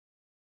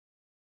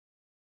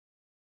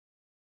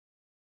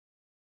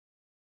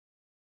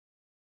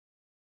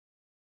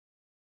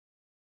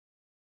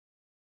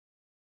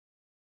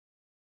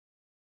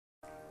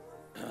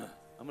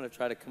going to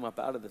try to come up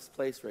out of this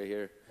place right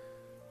here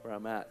where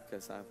I'm at,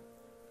 because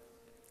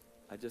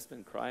I've just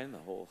been crying the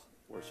whole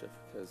worship,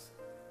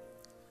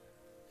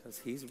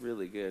 because he's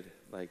really good.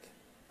 Like,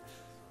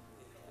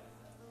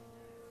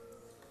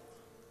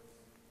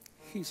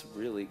 he's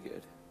really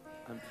good.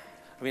 I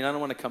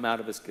don't want to come out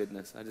of his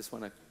goodness. I just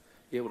want to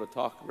be able to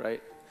talk,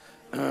 right?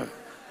 I'm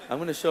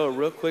going to show a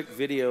real quick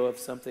video of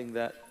something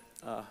that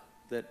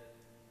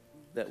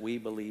we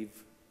believe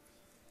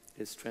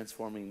is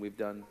transforming. We've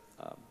done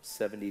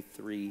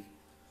 73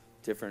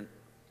 different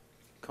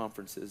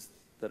conferences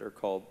that are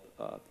called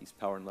these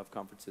Power and Love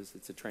conferences.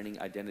 It's a training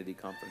identity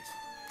conference.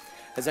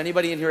 Has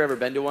anybody in here ever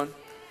been to one?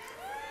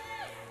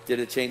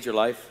 Did it change your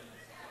life?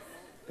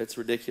 It's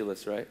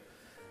ridiculous, right?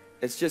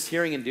 It's just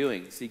hearing and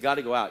doing. So you got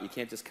to go out. You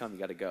can't just come. You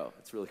got to go.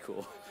 It's really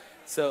cool.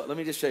 So let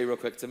me just show you real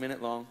quick. It's a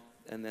minute long.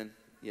 And then,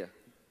 yeah.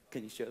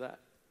 Can you show that?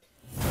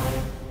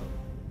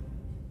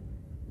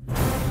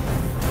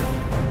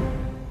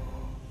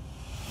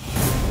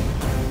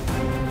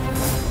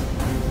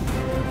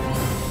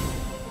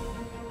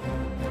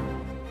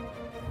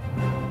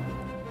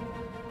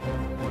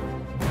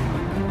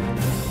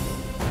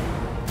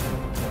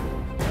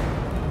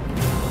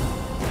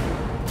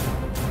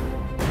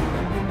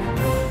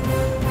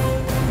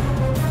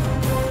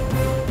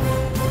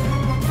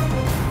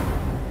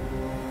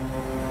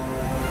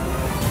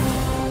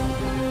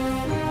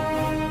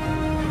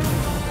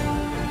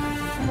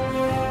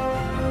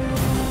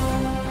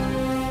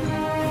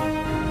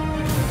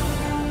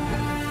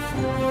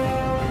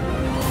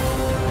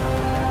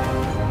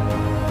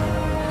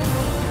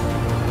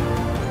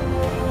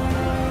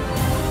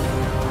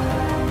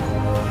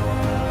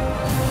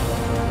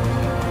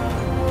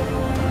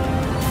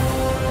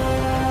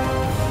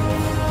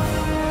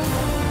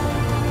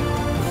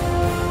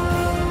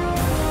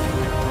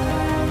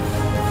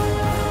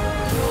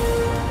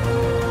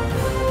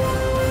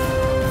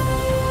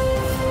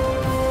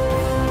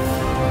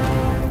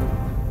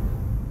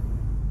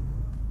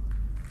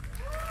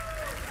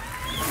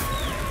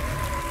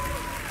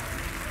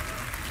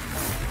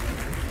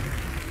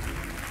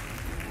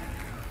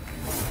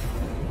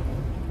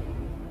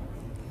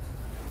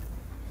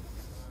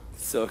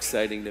 So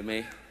exciting to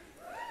me.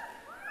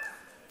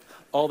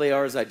 All they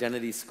are is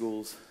identity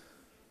schools.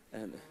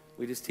 And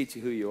we just teach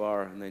you who you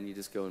are, and then you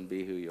just go and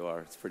be who you are.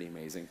 It's pretty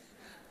amazing.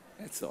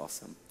 It's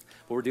awesome.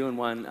 But we're doing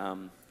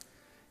one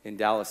in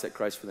Dallas at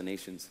Christ for the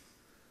Nations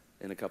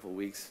in a couple of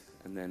weeks.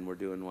 And then we're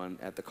doing one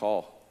at the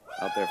Call,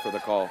 out there for the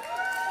Call.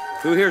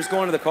 Who here is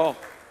going to the Call?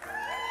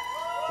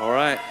 All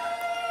right.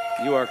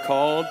 You are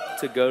called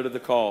to go to the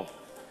Call.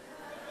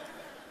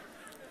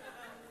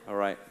 All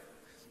right.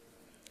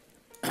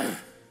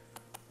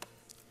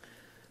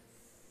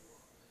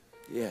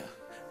 Yeah.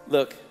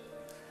 Look,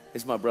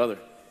 he's my brother.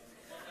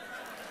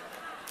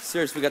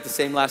 Seriously, we got the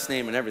same last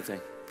name and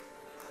everything.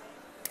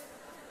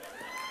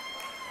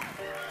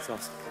 It's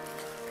awesome.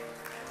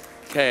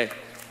 Okay.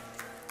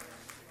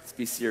 Let's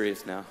be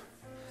serious now.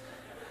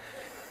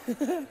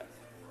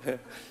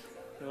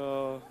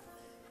 Oh.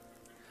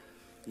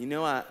 You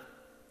know, I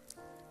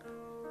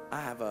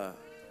have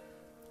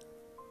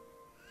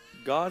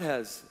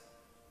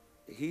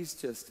he's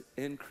just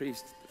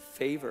increased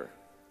favor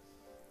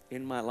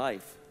in my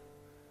life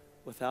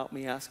without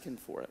me asking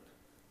for it.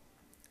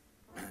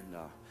 And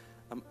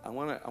I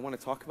want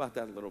to talk about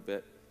that a little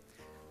bit,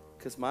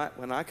 because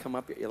when I come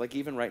up here, like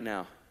even right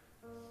now,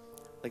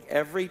 like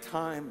every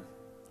time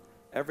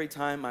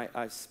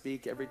I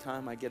speak, every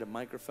time I get a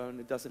microphone,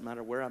 it doesn't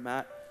matter where I'm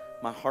at,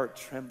 my heart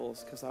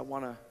trembles, because I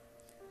want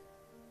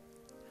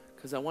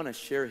to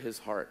share his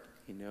heart.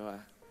 You know,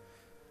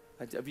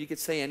 if you could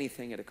say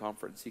anything at a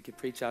conference, you could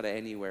preach out of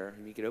anywhere,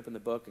 and you could open the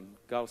book and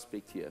God will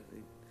speak to you.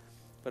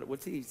 But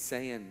what's he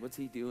saying? What's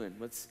he doing?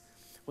 What's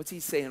he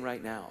saying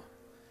right now?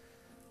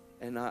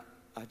 And I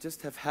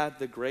just have had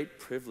the great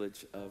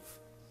privilege of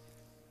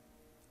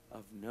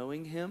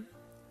knowing him,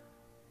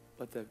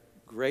 but the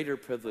greater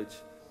privilege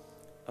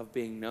of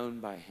being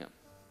known by him.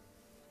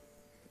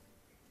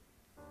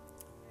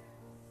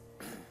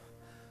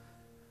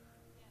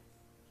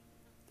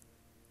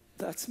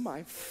 That's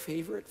my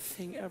favorite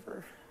thing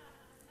ever,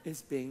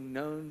 is being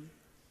known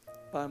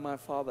by my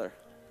Father.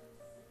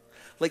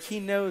 Like,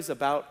 he knows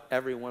about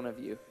every one of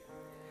you.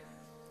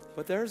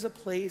 But there's a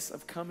place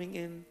of coming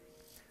in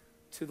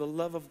to the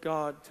love of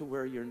God to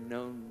where you're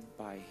known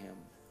by him.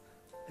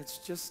 It's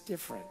just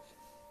different.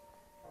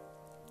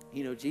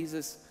 You know,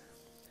 Jesus,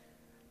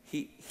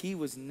 he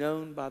was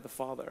known by the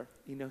Father.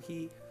 You know,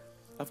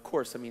 of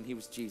course, he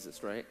was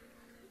Jesus, right?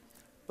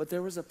 But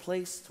there was a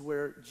place to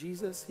where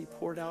Jesus, he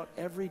poured out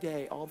every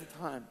day, all the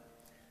time.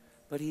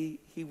 But he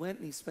went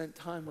and he spent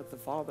time with the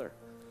Father.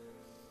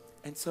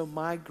 And so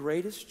my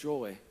greatest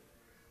joy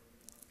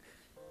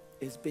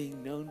is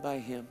being known by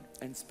him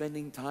and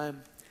spending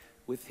time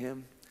with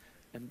him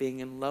and being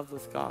in love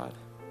with God.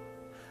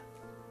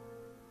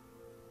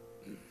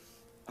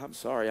 I'm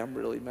sorry, I'm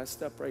really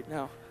messed up right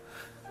now.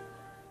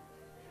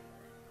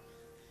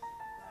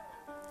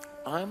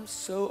 I'm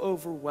so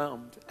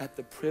overwhelmed at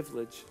the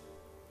privilege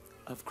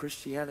of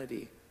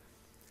Christianity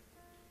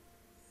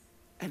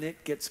and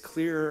it gets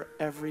clearer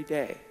every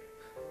day.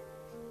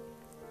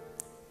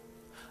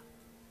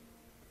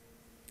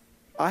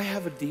 I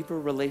have a deeper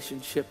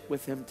relationship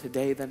with him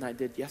today than I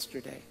did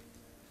yesterday.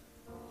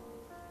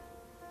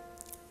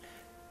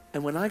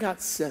 And when I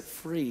got set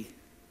free,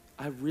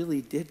 I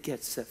really did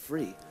get set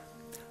free.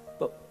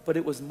 But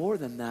it was more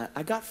than that.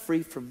 I got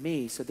free from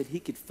me so that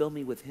he could fill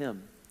me with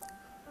him.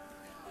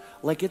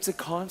 Like it's a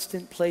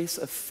constant place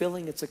of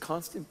filling. It's a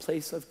constant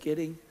place of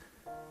getting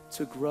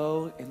to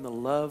grow in the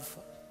love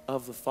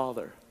of the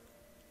Father.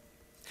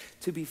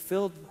 To be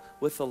filled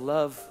with the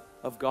love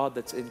of God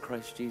that's in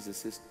Christ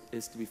Jesus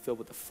is to be filled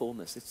with the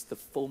fullness. It's the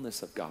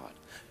fullness of God.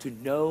 To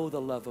know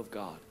the love of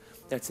God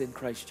that's in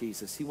Christ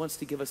Jesus. He wants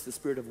to give us the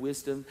spirit of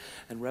wisdom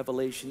and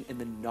revelation in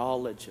the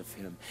knowledge of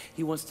him.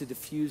 He wants to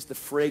diffuse the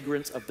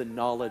fragrance of the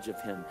knowledge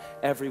of him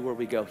everywhere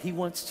we go. He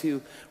wants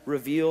to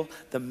reveal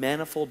the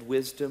manifold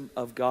wisdom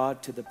of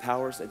God to the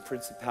powers and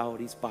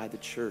principalities by the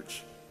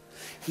church.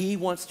 He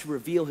wants to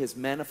reveal his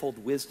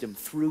manifold wisdom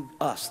through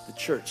us, the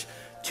church,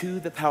 to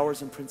the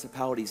powers and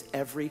principalities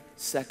every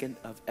second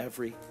of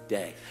every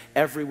day,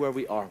 everywhere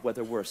we are,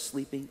 whether we're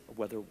sleeping,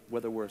 whether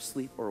we're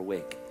asleep or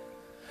awake,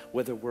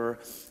 whether we're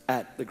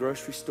at the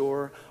grocery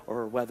store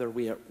or whether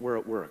we're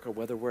at work or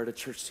whether we're at a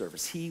church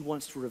service. He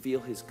wants to reveal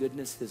his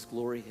goodness, his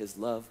glory, his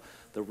love,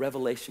 the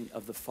revelation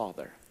of the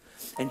Father.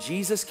 And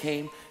Jesus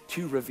came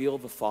to reveal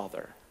the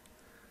Father.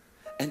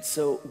 And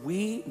so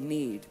we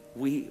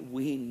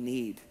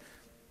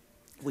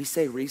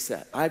say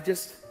reset. I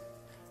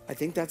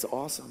think that's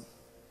awesome.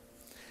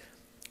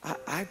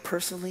 I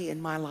personally,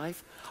 in my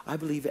life, I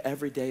believe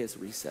every day is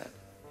reset.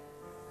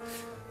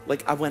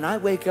 Like when I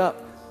wake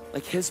up,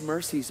 like his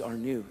mercies are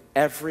new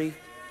every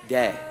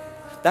day.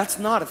 That's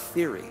not a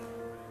theory.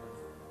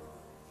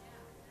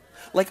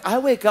 Like I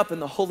wake up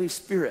and the Holy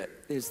Spirit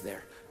is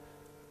there.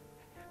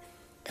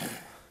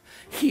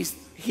 He's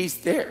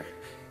there.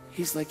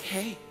 He's like,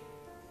 hey,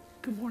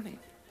 good morning.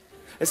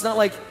 It's not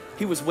like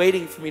he was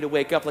waiting for me to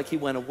wake up, like he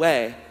went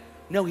away.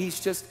 No, he's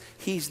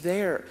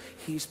there.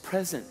 He's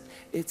present.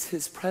 It's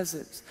his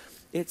presence.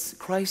 It's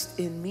Christ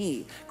in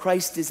me.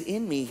 Christ is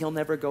in me. He'll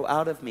never go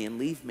out of me and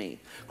leave me.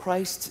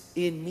 Christ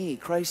in me.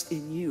 Christ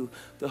in you,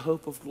 the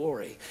hope of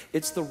glory.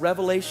 It's the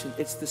revelation.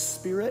 It's the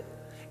spirit.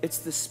 It's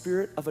the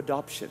spirit of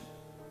adoption.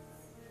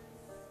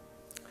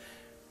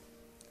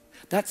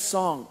 That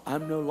song,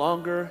 I'm no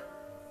longer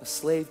a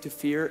slave to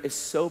fear, is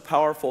so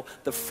powerful.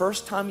 The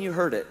first time you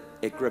heard it,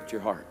 it gripped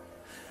your heart.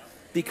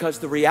 Because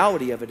the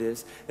reality of it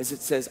is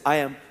it says, I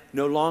am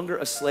no longer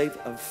a slave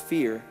of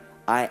fear,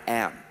 I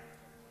am.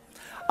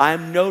 I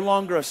am no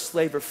longer a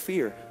slave of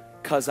fear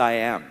because I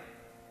am.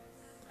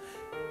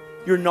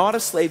 You're not a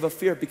slave of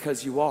fear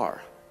because you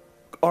are.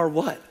 Are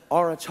what?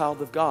 Are a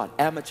child of God.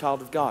 Am a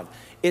child of God.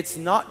 It's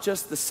not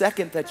just the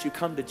second that you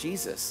come to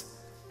Jesus.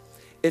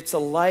 It's a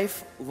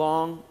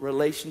lifelong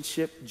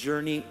relationship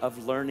journey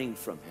of learning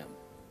from him.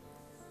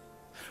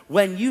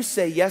 When you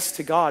say yes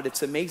to God,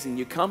 it's amazing.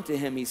 You come to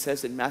him, he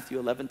says in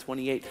Matthew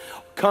 11:28,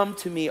 come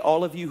to me,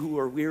 all of you who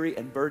are weary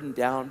and burdened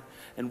down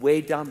and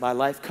weighed down by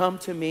life. Come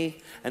to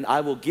me and I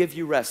will give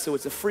you rest. So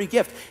it's a free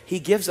gift. He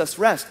gives us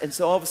rest. And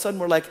so all of a sudden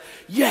we're like,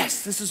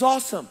 yes, this is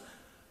awesome.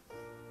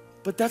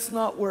 But that's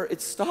not where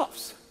it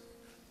stops.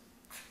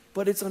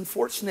 But it's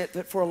unfortunate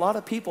that for a lot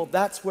of people,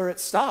 that's where it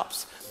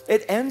stops.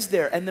 It ends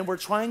there. And then we're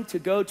trying to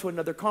go to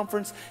another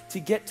conference to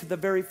get to the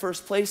very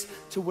first place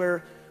to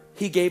where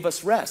he gave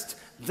us rest.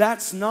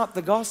 That's not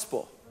the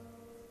gospel.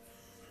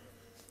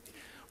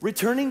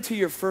 Returning to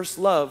your first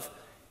love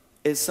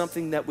is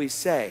something that we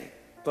say,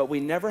 but we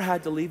never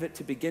had to leave it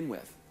to begin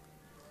with.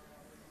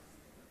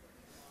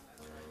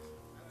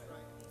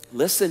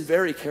 Listen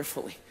very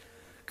carefully,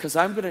 because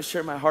I'm going to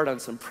share my heart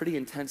on some pretty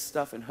intense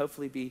stuff and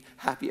hopefully be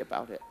happy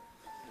about it.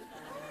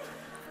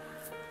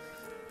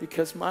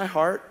 Because my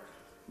heart,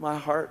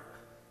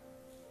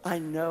 I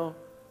know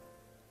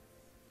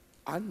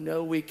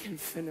we can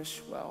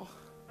finish well.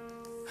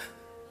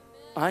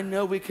 I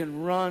know we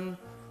can run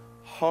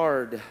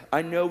hard.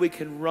 I know we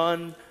can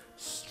run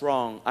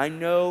strong. I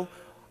know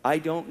I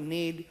don't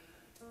need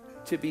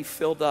to be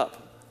filled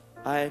up.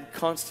 I am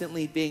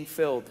constantly being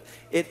filled.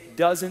 It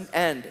doesn't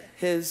end.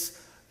 He's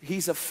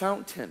a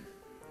fountain.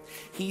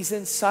 He's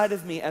inside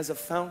of me as a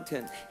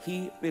fountain.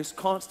 He is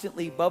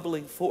constantly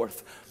bubbling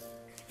forth.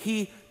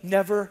 He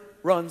never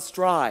runs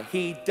dry.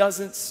 He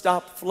doesn't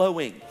stop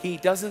flowing. He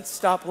doesn't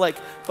stop like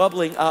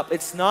bubbling up.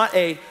 It's not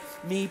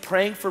me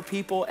praying for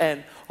people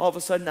and all of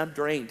a sudden I'm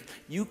drained.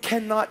 You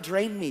cannot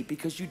drain me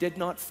because you did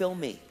not fill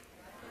me.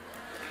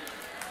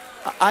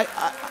 I'm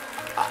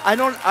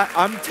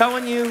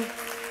telling you,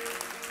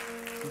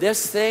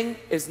 this thing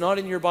is not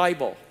in your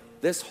Bible.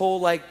 This whole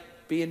like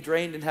being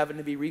drained and having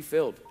to be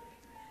refilled.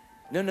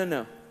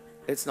 No,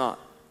 it's not.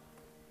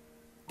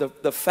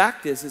 The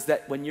fact is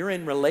that when you're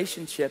in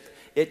relationship,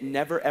 it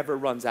never ever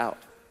runs out.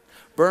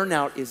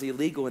 Burnout is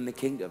illegal in the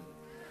kingdom.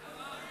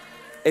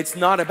 It's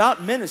not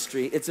about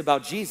ministry, it's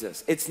about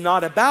Jesus. It's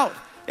not about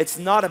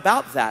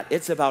that,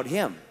 it's about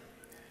him.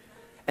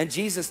 And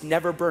Jesus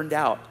never burned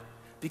out.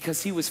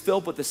 because he was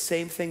filled with the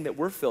same thing that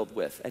we're filled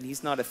with. And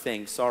he's not a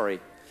thing, sorry.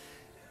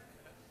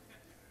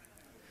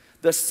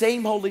 The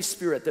same Holy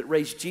Spirit that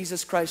raised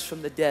Jesus Christ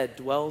from the dead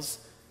dwells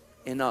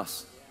in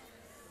us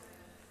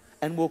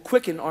and will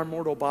quicken our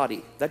mortal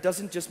body. That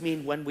doesn't just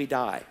mean when we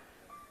die.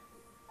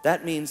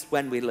 That means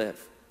when we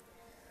live.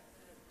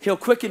 He'll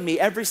quicken me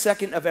every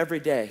second of every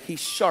day. He's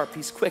sharp,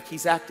 he's quick,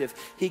 he's active.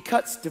 He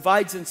cuts,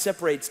 divides, and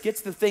separates, gets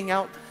the things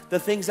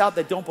out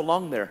that don't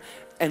belong there,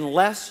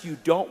 unless you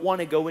don't want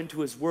to go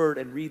into his word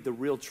and read the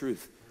real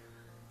truth.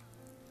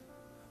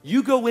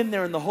 You go in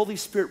there and the Holy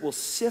Spirit will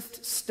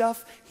sift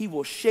stuff. He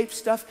will shape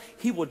stuff.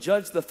 He will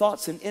judge the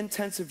thoughts and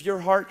intents of your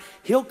heart.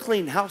 He'll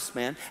clean house,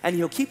 man, and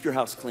he'll keep your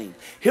house clean.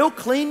 He'll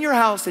clean your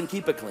house and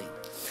keep it clean.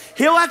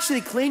 He'll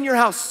actually clean your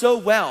house so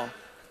well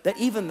that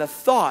even the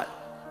thought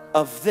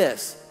of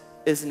this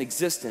isn't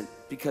existent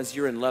because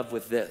you're in love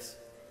with this.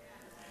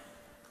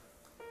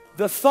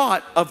 The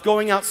thought of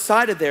going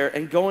outside of there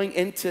and going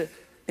into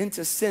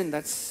sin,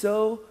 that's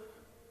so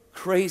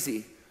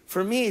crazy.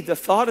 For me, the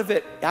thought of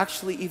it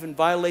actually even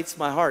violates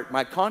my heart.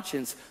 My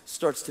conscience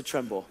starts to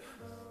tremble.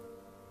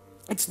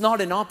 It's not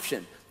an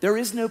option. There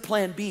is no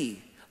plan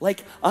B.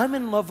 Like, I'm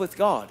in love with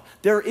God.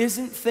 There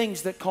isn't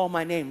things that call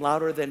my name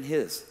louder than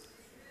his.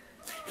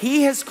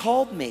 He has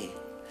called me.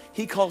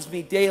 He calls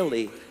me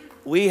daily.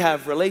 We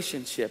have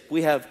relationship.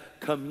 We have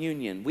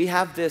communion. We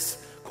have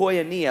this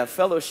koinonia,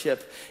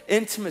 fellowship,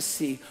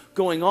 intimacy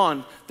going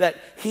on that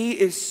he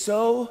is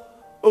so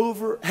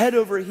head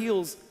over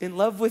heels in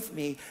love with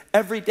me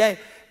every day.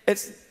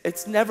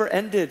 It's never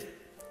ended.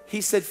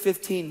 He said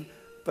 15,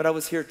 but I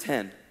was here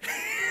 10.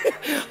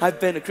 I've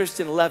been a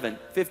Christian 11.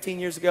 15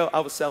 years ago, I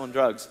was selling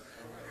drugs.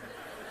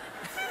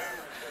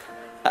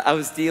 I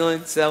was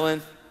dealing,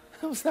 selling.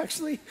 I was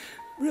actually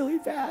really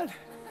bad.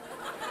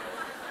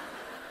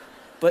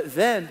 But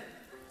then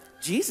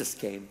Jesus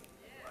came.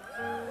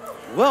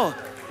 Well,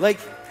 like,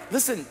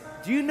 listen,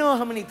 do you know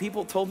how many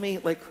people told me,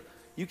 like,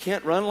 you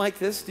can't run like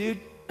this, dude?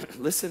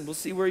 Listen, we'll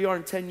see where you are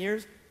in 10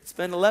 years. It's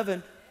been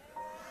 11.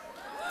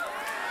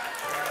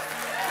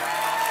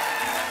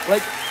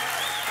 Like,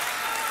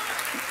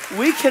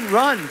 we can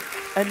run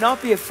and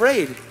not be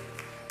afraid.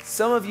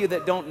 Some of you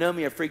that don't know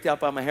me are freaked out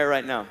by my hair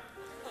right now.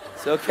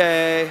 It's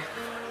okay.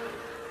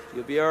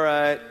 You'll be all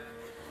right.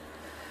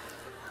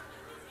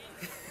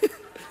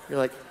 You're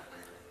like,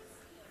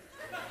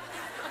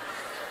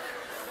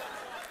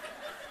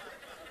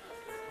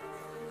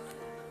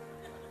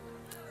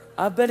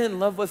 I've been in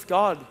love with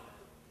God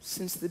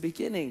since the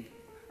beginning.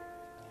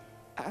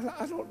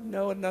 I don't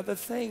know another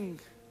thing.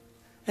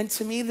 And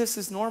to me, this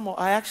is normal.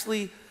 I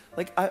actually,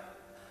 like,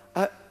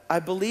 I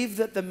believe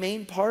that the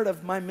main part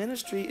of my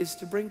ministry is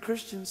to bring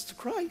Christians to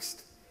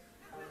Christ.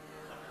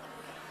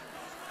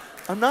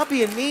 I'm not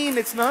being mean.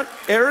 It's not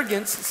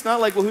arrogance. It's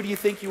not like, well, who do you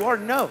think you are?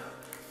 No.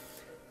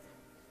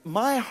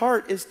 My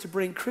heart is to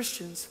bring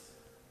Christians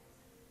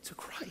to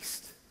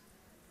Christ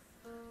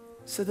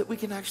so that we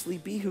can actually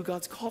be who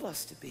God's called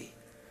us to be.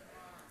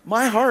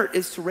 My heart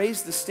is to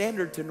raise the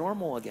standard to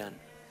normal again.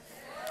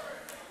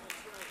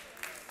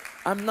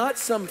 I'm not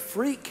some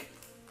freak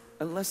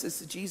unless it's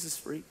a Jesus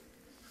freak.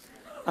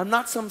 I'm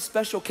not some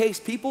special case.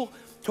 People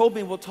told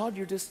me, well, Todd,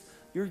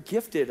 you're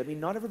gifted. I mean,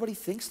 not everybody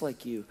thinks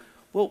like you.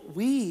 Well,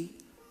 we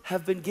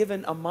have been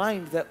given a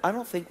mind that I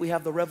don't think we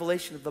have the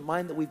revelation of the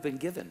mind that we've been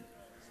given.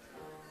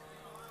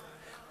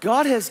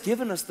 God has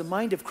given us the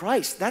mind of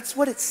Christ. That's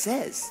what it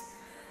says.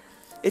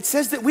 It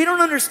says that we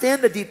don't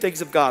understand the deep things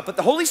of God, but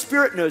the Holy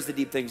Spirit knows the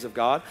deep things of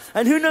God.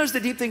 And who knows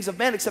the deep things of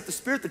man except the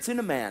Spirit that's in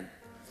a man?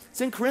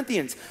 It's in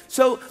Corinthians.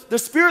 So the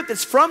Spirit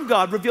that's from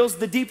God reveals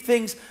the deep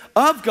things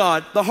of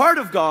God, the heart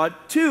of God,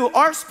 to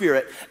our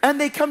spirit. And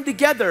they come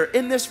together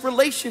in this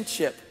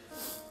relationship.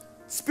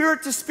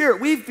 Spirit to spirit.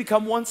 We've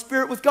become one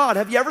spirit with God.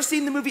 Have you ever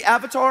seen the movie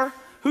Avatar?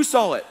 Who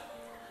saw it?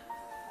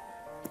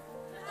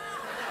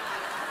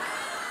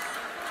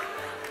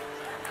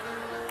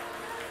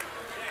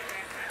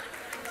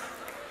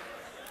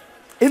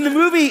 In the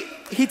movie,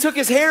 he took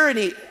his hair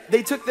and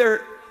they took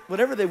their,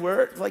 whatever they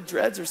were, like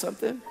dreads or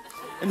something,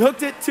 and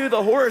hooked it to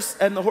the horse,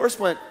 and the horse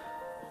went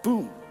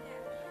boom.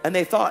 And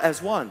they thought as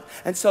one.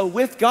 And so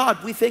with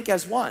God, we think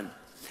as one,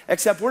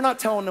 except we're not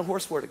telling the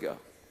horse where to go.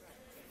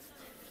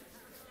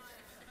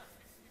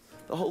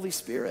 The Holy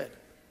Spirit,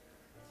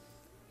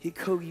 he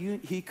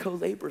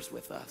co-labors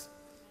with us.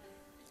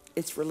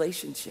 It's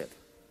relationship.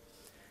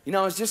 You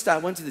know, I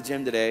went to the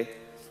gym today.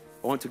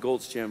 I went to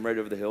Gold's Gym right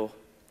over the hill,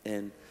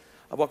 and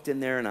I walked in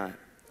there and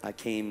I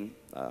came,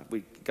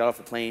 we got off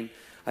the plane.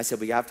 I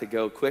said, we have to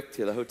go quick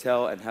to the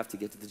hotel and have to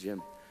get to the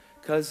gym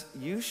because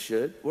you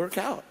should work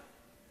out.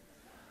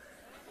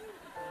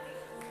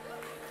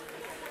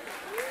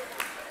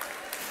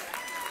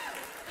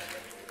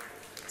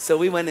 So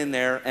we went in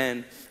there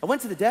and I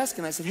went to the desk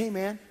and I said, hey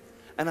man,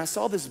 and I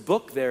saw this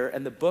book there,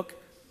 and the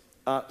book,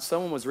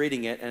 someone was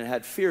reading it and it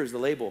had fear as the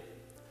label.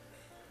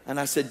 And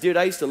I said, dude,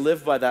 I used to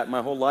live by that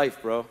my whole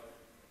life, bro.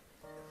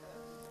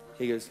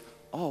 He goes,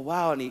 oh,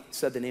 wow. And he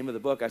said the name of the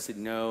book. I said,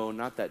 no,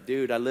 not that,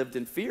 dude. I lived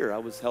in fear. I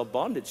was held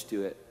bondage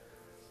to it.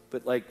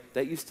 but like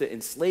that used to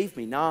enslave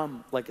me. Now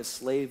I'm like a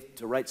slave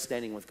to right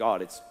standing with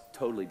God. It's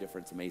totally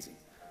different. It's amazing.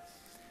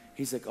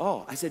 He's like,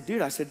 oh, I said,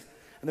 dude, and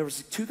there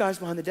was 2 guys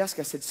behind the desk.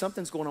 I said,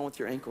 something's going on with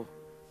your ankle.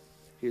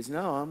 He goes,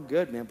 no, I'm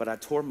good, man, but I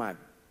tore my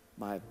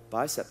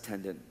bicep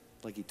tendon.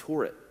 Like he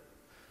tore it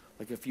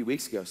like a few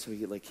weeks ago, so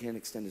he like can't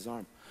extend his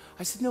arm.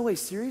 I said, no way,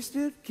 serious,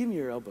 dude? Give me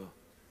your elbow.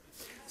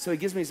 So he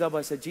gives me his elbow.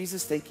 I said,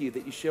 Jesus, thank you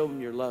that you show him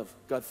your love.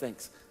 God,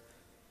 thanks.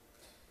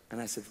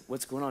 And I said,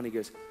 what's going on? He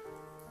goes,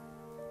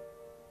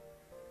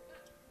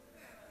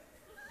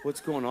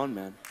 what's going on,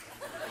 man?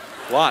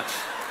 Watch.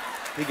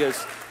 He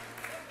goes,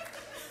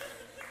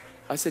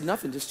 I said,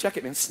 nothing, just check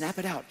it, man. Snap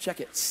it out,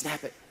 check it,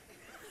 snap it.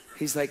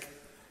 He's like,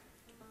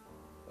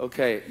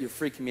 okay, you're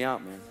freaking me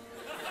out, man.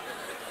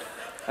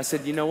 I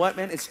said, you know what,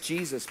 man? It's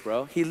Jesus,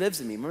 bro. He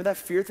lives in me. Remember that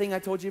fear thing I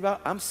told you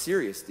about? I'm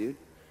serious, dude.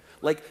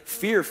 Like,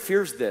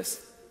 fears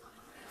this.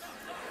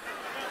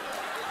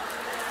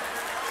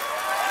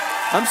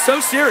 I'm so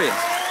serious.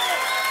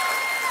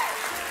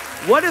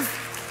 What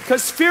if,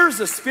 because fear is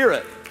a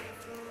spirit.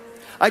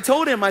 I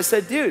told him, I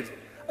said, dude,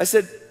 it's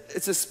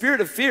a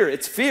spirit of fear.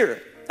 It's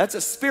fear. That's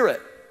a spirit.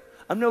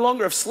 I'm no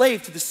longer a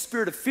slave to the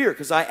spirit of fear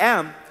because I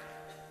am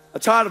a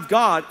child of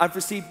God. I've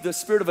received the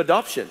spirit of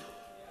adoption.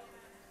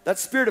 That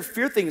spirit of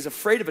fear thing is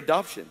afraid of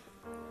adoption.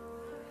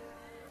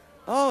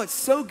 Oh, it's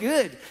so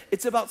good.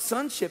 It's about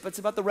sonship. It's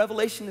about the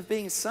revelation of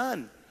being a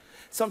son.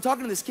 So I'm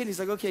talking to this kid. He's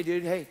like, okay,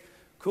 dude, hey,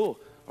 cool.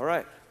 All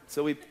right.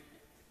 So we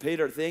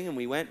paid our thing and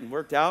we went and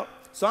worked out.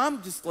 So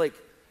I'm just like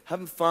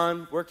having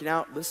fun, working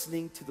out,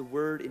 listening to the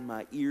word in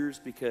my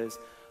ears because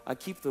I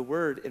keep the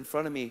word in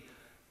front of me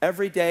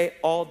every day,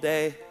 all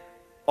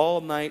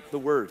night, the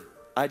word.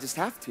 I just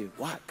have to.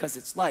 Why? Because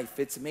it's life.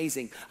 It's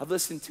amazing. I've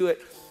listened to it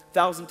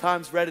 1,000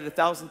 times, read it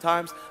 1,000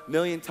 times,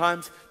 1,000,000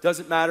 times,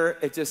 doesn't matter.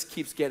 It just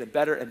keeps getting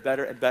better and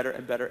better and better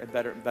and better and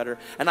better and better.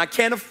 And I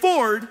can't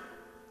afford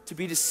to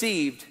be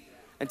deceived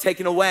and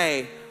taken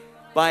away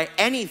by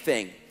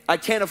anything. I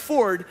can't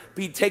afford to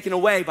be taken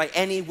away by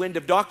any wind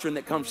of doctrine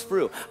that comes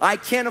through. I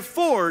can't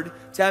afford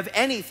to have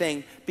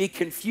anything be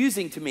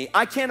confusing to me.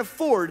 I can't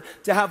afford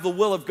to have the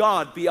will of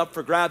God be up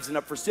for grabs and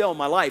up for sale in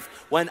my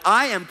life when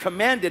I am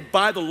commanded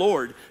by the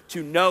Lord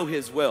to know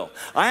his will.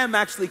 I am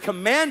actually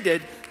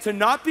commanded to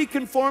not be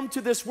conformed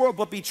to this world,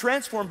 but be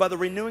transformed by the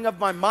renewing of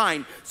my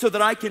mind so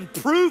that I can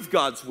prove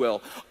God's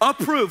will,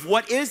 approve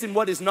what is and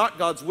what is not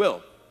God's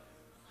will.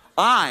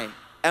 I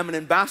am an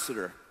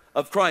ambassador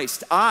of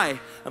Christ.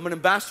 I am an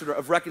ambassador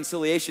of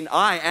reconciliation.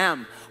 I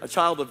am a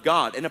child of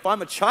God. And if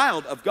I'm a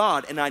child of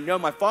God and I know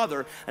my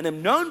Father and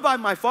am known by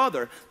my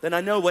Father, then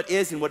I know what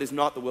is and what is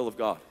not the will of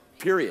God,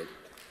 period.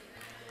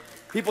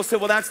 People say,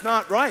 well, that's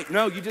not right.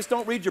 No, you just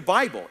don't read your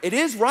Bible. It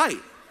is right.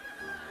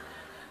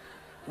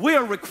 We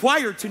are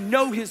required to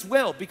know his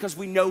will because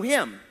we know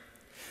him.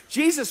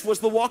 Jesus was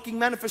the walking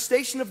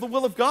manifestation of the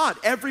will of God.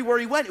 Everywhere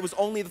he went, it was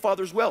only the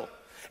Father's will.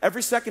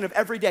 Every second of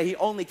every day, he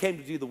only came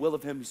to do the will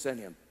of him who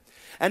sent him.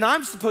 And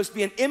I'm supposed to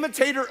be an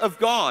imitator of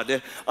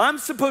God. I'm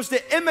supposed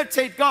to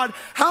imitate God.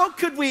 How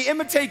could we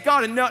imitate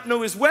God and not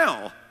know his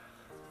will?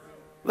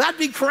 That'd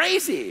be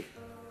crazy.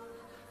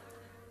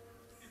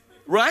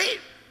 Right?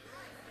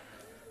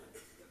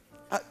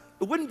 It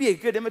wouldn't be a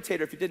good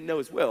imitator if you didn't know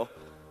his will.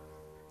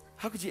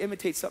 How could you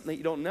imitate something that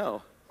you don't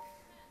know?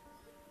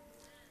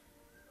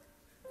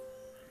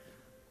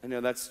 I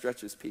know that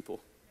stretches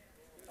people.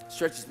 It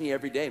stretches me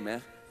every day,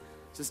 man.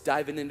 Just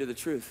diving into the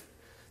truth.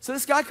 So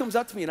this guy comes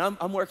up to me and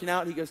I'm working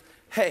out. He goes,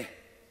 hey,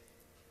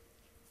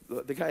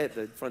 the guy at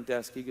the front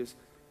desk, he goes,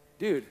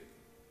 dude,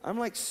 I'm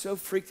like so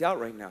freaked out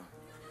right now.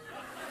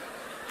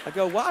 I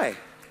go, why?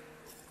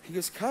 He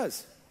goes,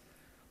 cuz,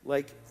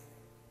 like,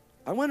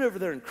 I went over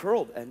there and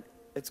curled and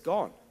it's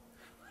gone.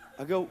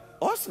 I go,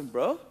 awesome,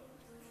 bro.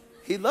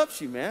 He loves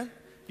you, man.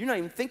 You're not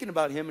even thinking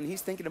about him and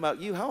he's thinking about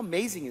you. How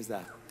amazing is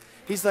that?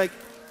 He's like,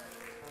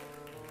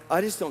 I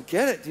just don't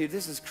get it, dude.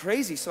 This is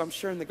crazy. So I'm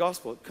sharing the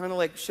gospel. Kind of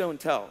like show and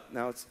tell.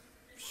 Now it's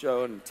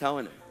show and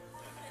telling him.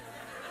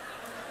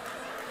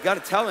 You got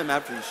to tell him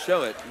after you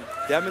show it.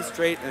 And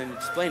demonstrate and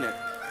explain it.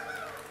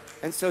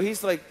 And so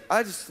he's like,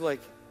 I just like,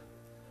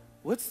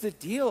 what's the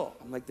deal?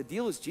 I'm like, the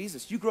deal is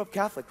Jesus. You grew up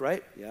Catholic,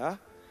 right? Yeah.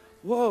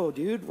 Whoa,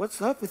 dude,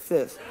 what's up with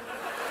this?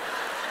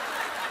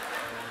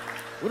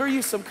 What are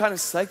you, some kind of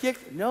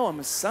psychic? No, I'm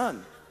a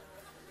son.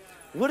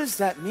 What does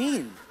that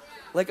mean?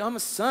 Like, I'm a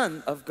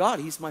son of God.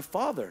 He's my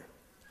father.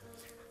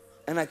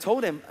 And I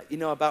told him, you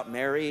know, about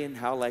Mary and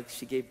how, like,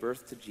 she gave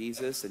birth to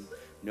Jesus and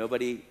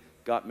nobody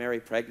got Mary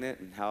pregnant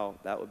and how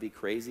that would be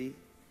crazy.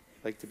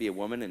 Like, to be a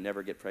woman and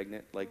never get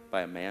pregnant, like,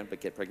 by a man,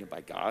 but get pregnant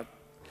by God.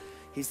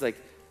 He's like,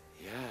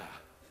 yeah.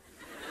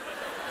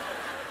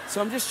 So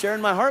I'm just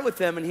sharing my heart with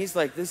him, and he's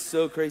like, this is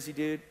so crazy,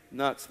 dude.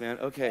 Nuts, man.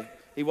 Okay.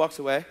 He walks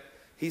away.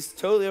 He's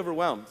totally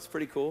overwhelmed. It's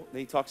pretty cool. And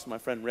he talks to my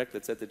friend Rick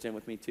that's at the gym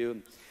with me, too.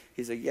 And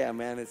he's like, yeah,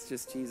 man, it's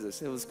just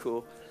Jesus. It was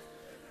cool.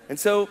 And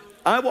so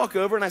I walk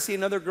over and I see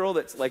another girl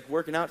that's like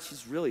working out.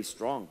 She's really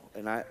strong.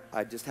 And I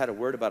just had a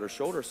word about her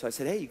shoulder. So I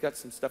said, hey, you got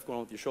some stuff going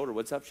on with your shoulder.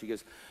 What's up? She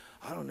goes,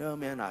 I don't know,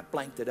 man. I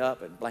blanked it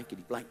up and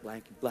blankety blank,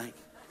 blank, blank.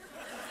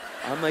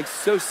 I'm like,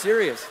 so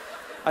serious.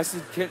 I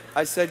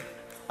said,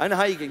 I know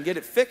how you can get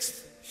it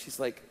fixed. She's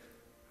like,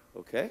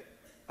 okay.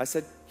 I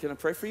said, can I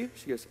pray for you?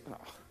 She goes, oh.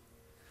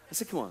 I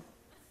said, come on. What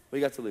do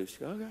you got to lose? She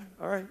goes, okay,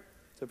 all right.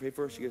 So I pray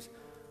for her. She goes,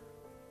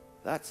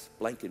 that's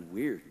blanking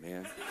weird,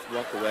 man. She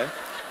walked away.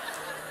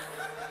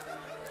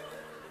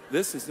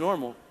 This is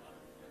normal.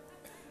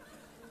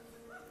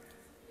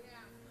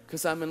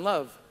 Because I'm in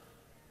love.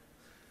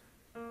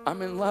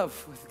 I'm in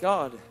love with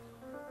God.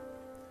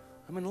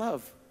 I'm in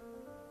love.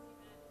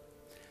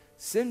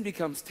 Sin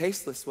becomes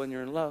tasteless when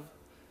you're in love.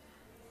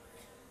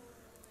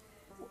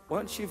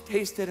 Once you've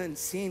tasted and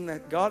seen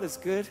that God is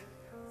good,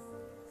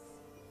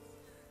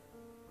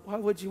 why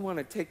would you want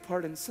to take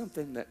part in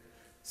something that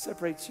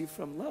separates you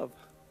from love?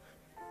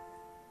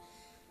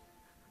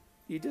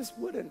 You just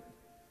wouldn't.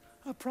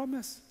 I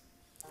promise.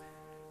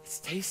 It's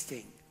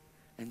tasting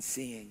and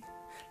seeing.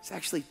 It's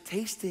actually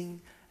tasting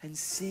and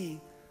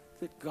seeing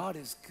that God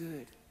is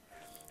good.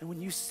 And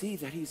when you see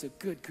that he's a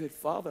good, good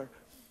father,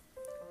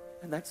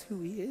 and that's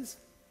who he is,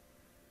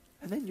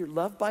 and then you're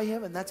loved by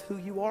him, and that's who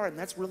you are, and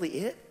that's really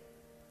it,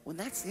 when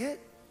that's it,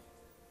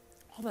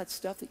 all that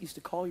stuff that used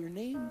to call your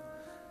name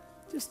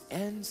just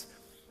ends.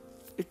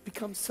 It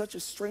becomes such a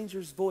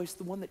stranger's voice,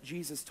 the one that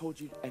Jesus told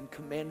you and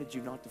commanded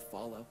you not to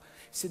follow.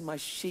 He said, my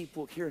sheep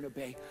will hear and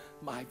obey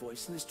my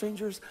voice, and the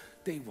strangers,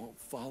 they won't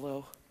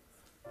follow.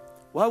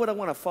 Why would I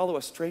want to follow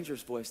a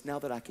stranger's voice now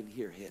that I can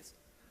hear his?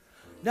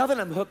 Now that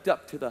I'm hooked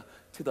up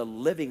to the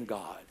living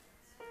God.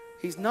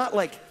 He's not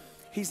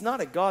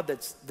a God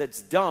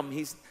that's dumb.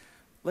 He's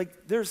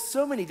like, there's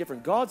so many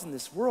different gods in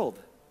this world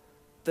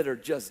that are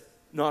just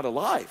not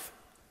alive.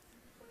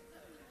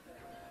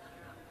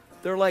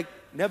 They're like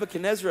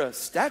Nebuchadnezzar's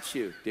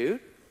statue, dude.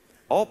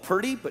 All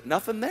pretty, but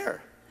nothing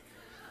there.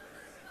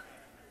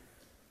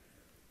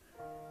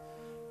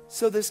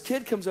 So this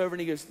kid comes over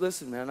and he goes,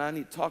 listen, man, I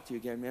need to talk to you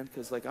again, man,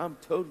 because like I'm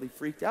totally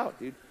freaked out,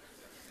 dude.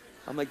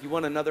 I'm like, you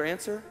want another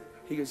answer?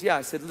 He goes, yeah.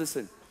 I said,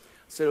 listen. I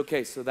said,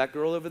 okay, so that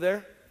girl over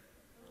there,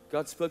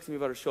 God spoke to me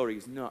about her shoulder. He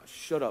goes, no,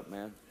 shut up,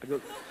 man. I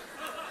go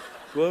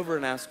over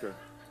and ask her.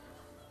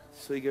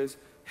 So he goes,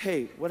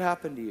 hey, what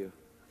happened to you?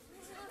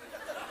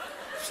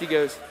 She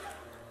goes,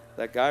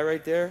 that guy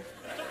right there?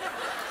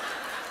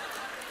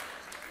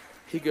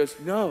 He goes,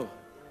 no,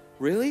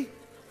 really?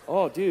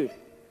 Oh, dude.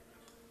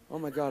 Oh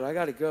my God, I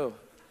gotta go.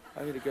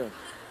 I gotta go.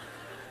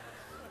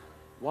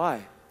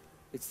 Why?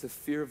 It's the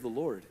fear of the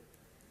Lord.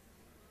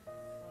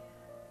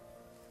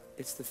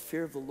 It's the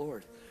fear of the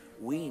Lord.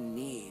 We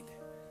need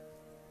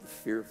the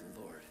fear of the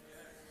Lord.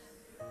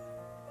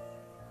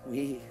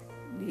 We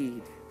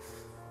need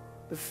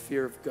the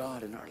fear of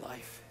God in our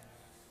life.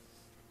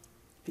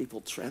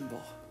 People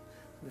tremble.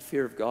 The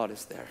fear of God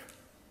is there.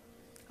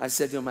 I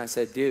said to him, I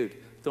said, dude,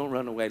 don't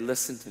run away.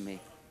 Listen to me.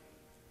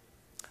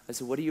 I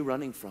said, what are you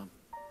running from?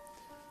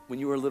 When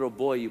you were a little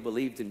boy, you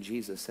believed in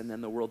Jesus, and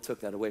then the world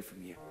took that away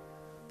from you.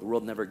 The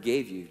world never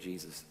gave you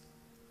Jesus.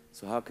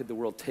 So how could the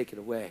world take it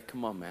away?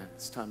 Come on, man.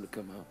 It's time to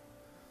come home.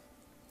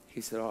 He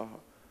said, oh.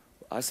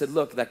 I said,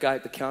 look, that guy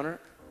at the counter,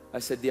 I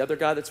said, the other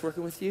guy that's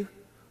working with you,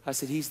 I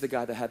said, he's the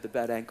guy that had the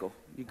bad ankle.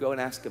 You go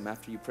and ask him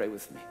after you pray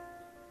with me.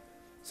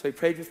 So he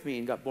prayed with me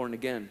and got born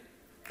again.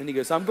 And he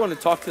goes, I'm going to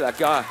talk to that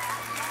guy.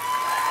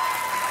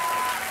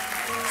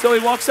 So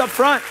he walks up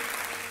front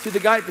to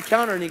the guy at the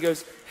counter and he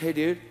goes, hey,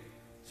 dude,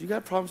 you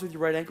got problems with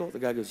your right ankle? The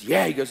guy goes,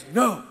 yeah. He goes,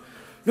 no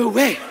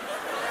way.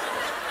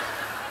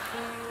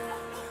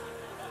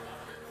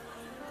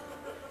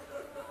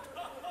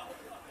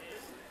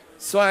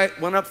 So I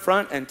went up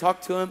front and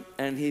talked to him,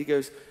 and he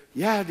goes,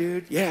 yeah,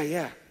 dude,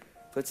 yeah.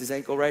 Puts his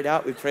ankle right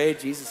out. We prayed.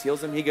 Jesus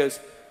heals him. He goes,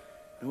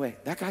 no way,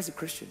 that guy's a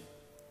Christian.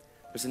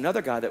 There's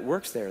another guy that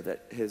works there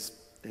that his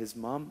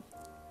mom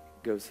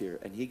goes here,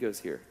 and he goes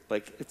here.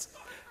 Like,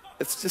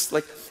 it's just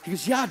like, he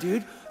goes, yeah,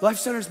 dude, Life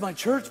Center's my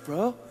church,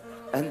 bro.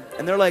 And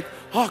they're like,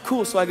 oh,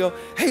 cool. So I go,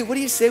 hey, what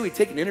do you say we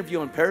take an interview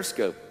on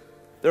Periscope?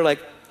 They're like,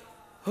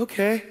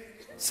 okay.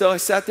 So I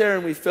sat there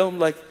and we filmed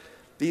like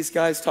these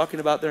guys talking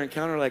about their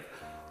encounter, like,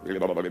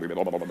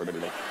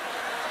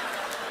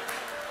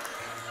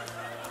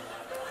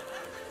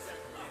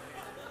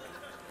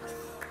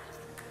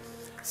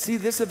 see,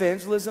 this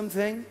evangelism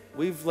thing,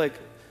 we've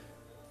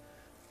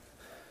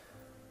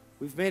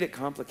made it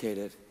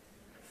complicated.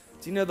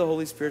 Do you know the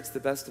Holy Spirit's the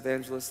best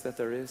evangelist that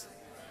there is?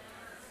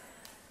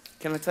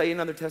 Can I tell you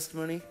another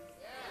testimony?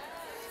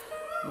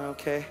 Am I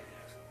okay?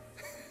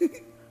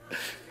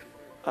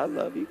 I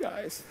love you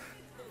guys.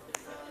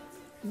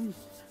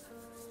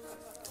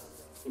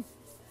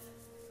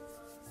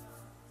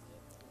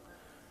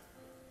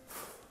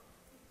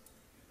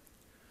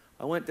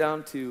 I went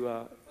down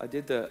to, I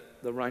did the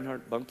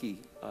Reinhard Bunke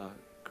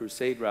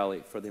crusade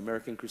rally for the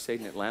American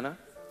Crusade in Atlanta. And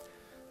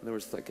there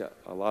was like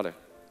a lot of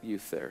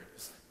youth there.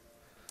 A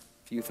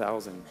few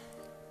thousand.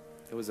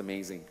 It was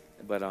amazing.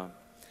 But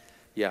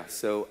yeah,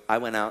 so I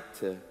went out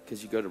to,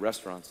 because you go to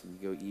restaurants and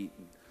you go eat.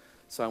 And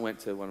so I went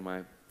to one of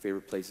my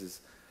favorite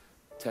places,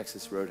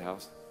 Texas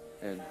Roadhouse.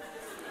 And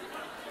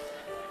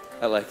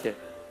I like it.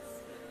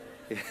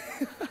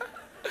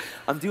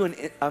 I'm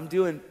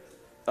doing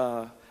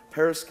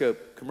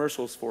Periscope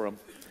commercials for them.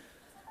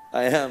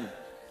 I am.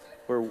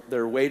 Where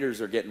their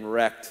waiters are getting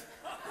wrecked.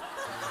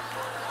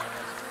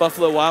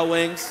 Buffalo Wild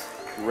Wings,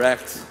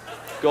 wrecked.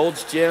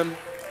 Gold's Gym,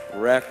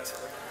 wrecked.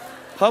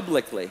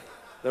 Publicly.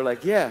 They're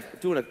like, yeah, we're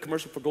doing a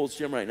commercial for Gold's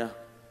Gym right now.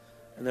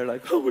 And they're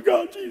like, oh my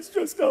God, Jesus,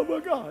 just, oh my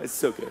God. It's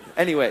so good.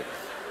 Anyway.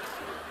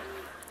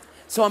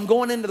 So I'm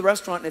going into the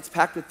restaurant and it's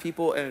packed with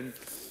people and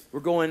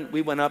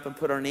we went up and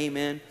put our name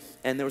in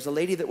and there was a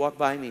lady that walked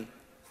by me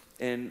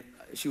and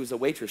she was a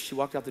waitress. She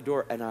walked out the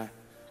door and I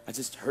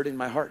just heard in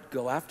my heart,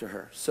 go after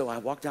her. So I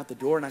walked out the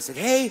door and I said,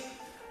 hey,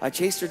 I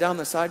chased her down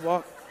the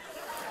sidewalk.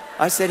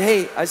 I said,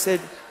 hey,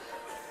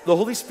 the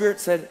Holy Spirit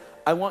said,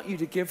 I want you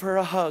to give her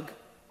a hug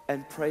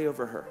and pray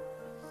over her.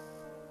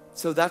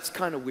 So that's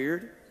kind of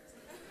weird,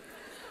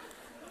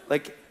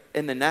 like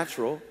in the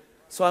natural.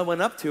 So I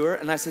went up to her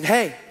and I said,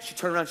 hey, she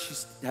turned around, she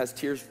has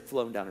tears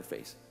flowing down her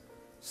face.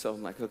 So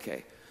I'm like,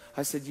 okay.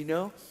 I said,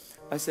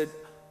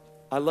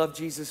 I love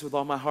Jesus with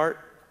all my heart.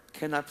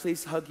 Can I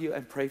please hug you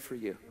and pray for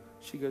you?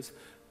 She goes,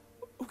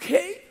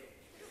 okay.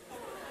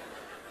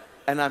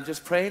 And I'm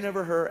just praying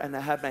over her and I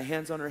have my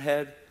hands on her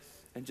head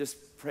and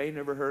just praying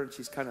over her and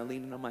she's kind of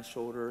leaning on my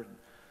shoulder. And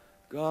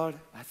God,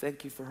 I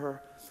thank you for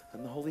her.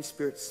 And the Holy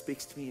Spirit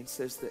speaks to me and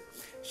says that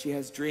she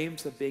has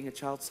dreams of being a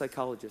child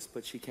psychologist,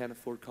 but she can't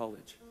afford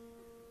college.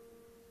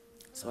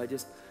 So I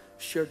just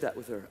shared that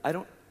with her. I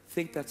don't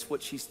think that's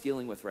what she's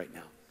dealing with right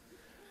now,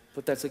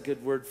 but that's a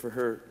good word for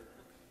her,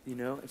 you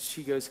know? And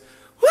she goes,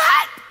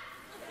 what?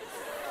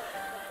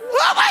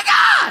 Oh my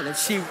God! And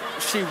she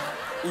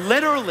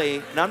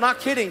literally, and I'm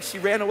not kidding, she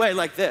ran away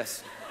like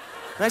this.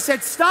 And I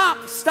said, stop.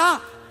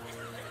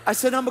 I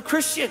said, I'm a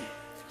Christian.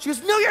 She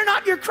goes, no, you're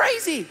not, you're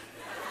crazy.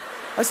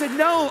 I said,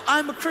 no,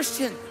 I'm a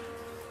Christian.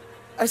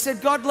 I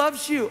said, God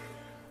loves you.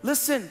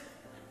 Listen,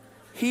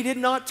 he did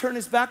not turn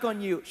his back on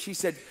you. She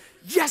said,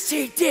 yes,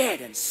 he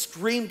did, and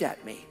screamed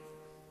at me.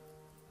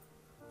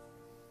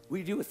 What do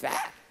you do with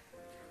that?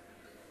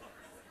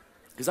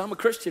 Because I'm a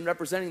Christian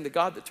representing the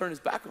God that turned his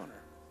back on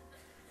her.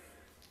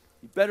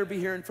 You better be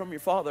hearing from your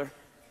Father.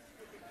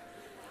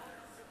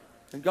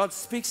 And God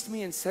speaks to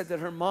me and said that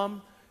her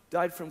mom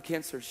died from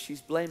cancer.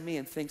 She's blamed me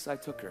and thinks I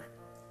took her.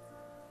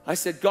 I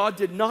said, God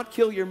did not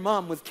kill your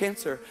mom with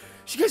cancer.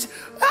 She goes,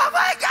 oh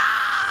my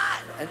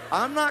God! And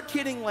I'm not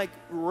kidding, like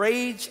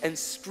rage and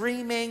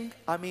screaming.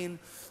 I mean,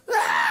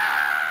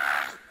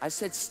 ah! I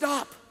said,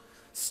 stop.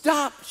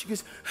 She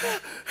goes,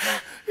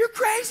 you're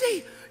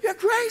crazy.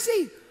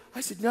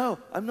 I said, no,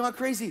 I'm not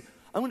crazy.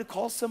 I'm gonna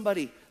call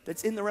somebody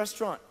that's in the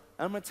restaurant.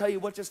 I'm gonna tell you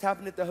what just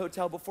happened at the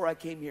hotel before I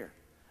came here.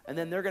 And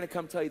then they're gonna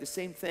come tell you the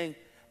same thing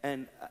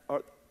and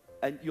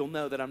you'll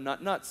know that I'm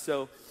not nuts.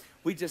 So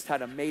we just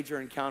had a major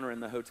encounter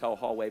in the hotel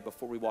hallway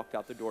before we walked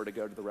out the door to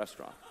go to the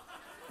restaurant.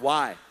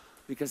 Why?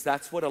 Because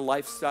that's what a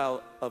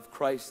lifestyle of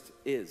Christ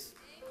is.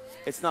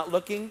 It's not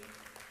looking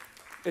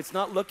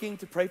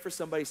to pray for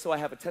somebody so I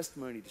have a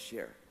testimony to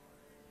share.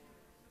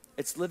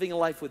 It's living a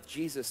life with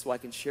Jesus so I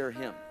can share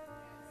him.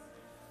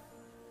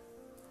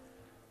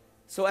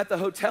 So at the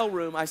hotel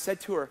room, I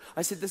said to her,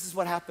 this is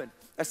what happened.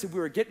 I said, we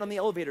were getting on the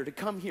elevator to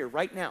come here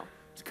right now,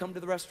 to come to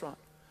the restaurant.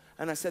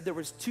 And I said there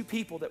was two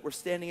people that were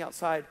standing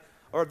outside,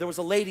 or there was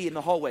a lady in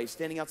the hallway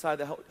standing outside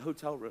the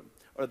hotel room,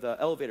 or the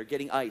elevator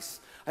getting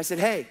ice. I said,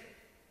 hey.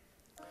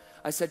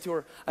 I said to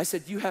her,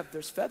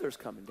 there's feathers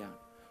coming down.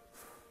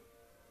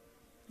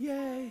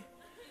 Yay.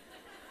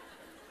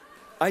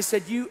 I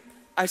said,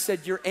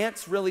 your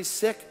aunt's really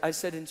sick. I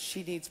said, and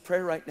she needs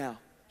prayer right now.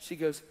 She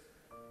goes,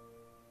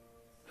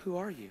 who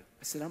are you?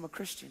 I said, I'm a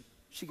Christian.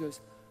 She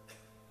goes,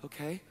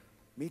 okay,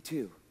 me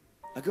too.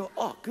 I go,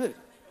 oh, good.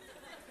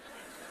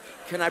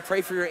 Can I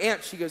pray for your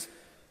aunt? She goes,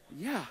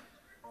 yeah,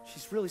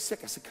 she's really sick.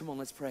 I said, come on,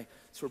 let's pray.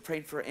 So we're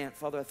praying for her aunt.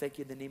 Father, I thank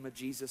you in the name of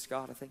Jesus,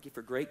 God. I thank you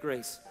for great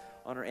grace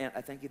on her aunt.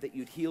 I thank you that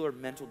you'd heal her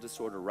mental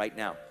disorder right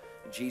now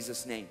in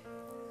Jesus' name.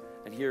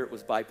 And here it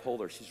was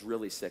bipolar. She's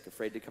really sick,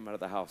 afraid to come out of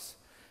the house.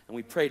 And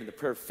we prayed, and the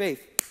prayer of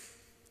faith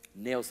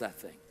nails that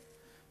thing.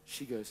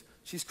 She goes,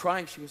 she's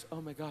crying. She goes,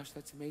 oh my gosh,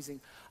 that's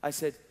amazing. I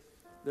said,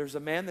 there's a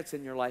man that's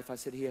in your life. I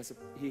said, he has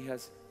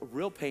a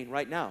real pain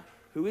right now.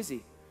 Who is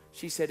he?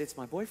 She said, it's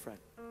my boyfriend.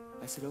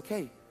 I said,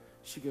 okay.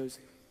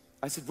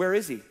 I said, where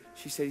is he?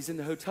 She said, he's in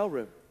the hotel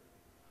room.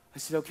 I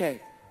said,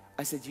 okay.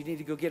 I said, you need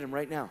to go get him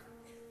right now.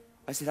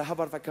 I said, how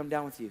about if I come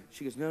down with you?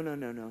 She goes,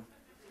 no.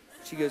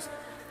 She goes,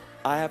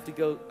 I have to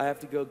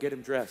go get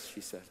him dressed,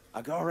 she said.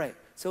 I go, all right.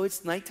 So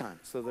it's nighttime,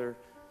 so they're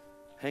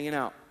hanging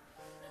out.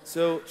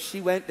 So she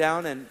went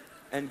down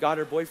and got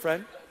her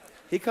boyfriend.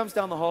 He comes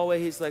down the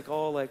hallway, he's like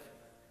all like,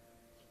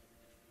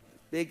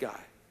 big guy.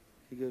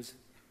 He goes,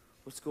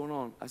 what's going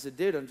on? I said,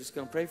 dude, I'm just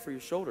gonna pray for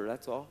your shoulder,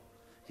 that's all.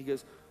 He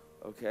goes,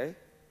 okay.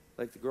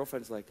 Like the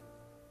girlfriend's like.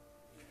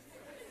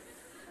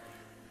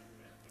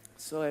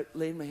 So I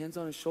laid my hands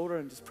on his shoulder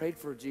and just prayed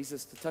for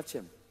Jesus to touch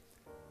him.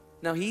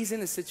 Now he's in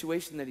a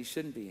situation that he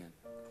shouldn't be in,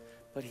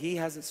 but he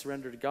hasn't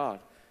surrendered to God.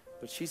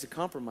 But she's a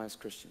compromised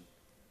Christian.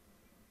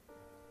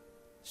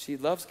 She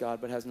loves God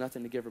but has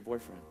nothing to give her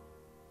boyfriend.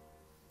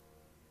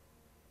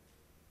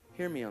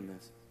 Hear me on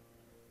this.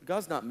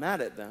 God's not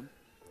mad at them.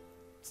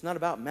 It's not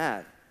about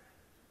mad.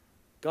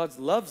 God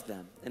loves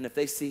them. And if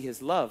they see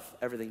his love,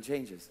 everything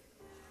changes.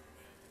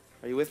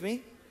 Are you with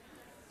me?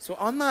 So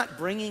I'm not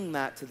bringing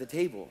that to the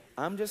table.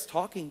 I'm just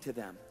talking to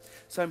them.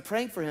 So I'm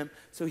praying for him.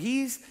 So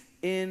he's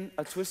in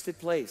a twisted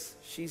place.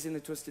 She's in a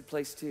twisted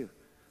place too.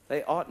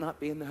 They ought not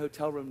be in the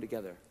hotel room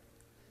together.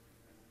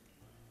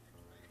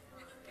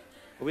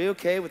 Are we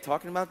okay with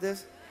talking about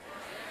this?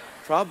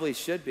 Probably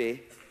should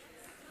be.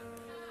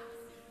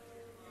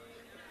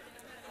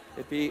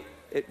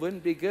 It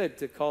wouldn't be good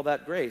to call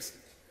that grace.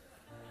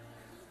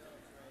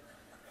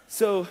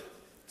 So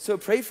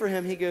pray for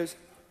him. He goes,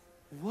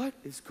 what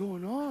is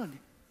going on?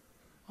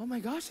 Oh my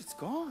gosh, it's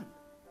gone.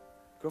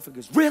 Girlfriend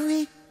goes,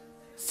 really?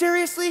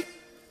 Seriously?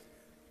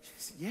 She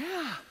said,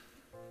 yeah.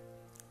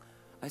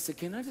 I said,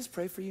 can I just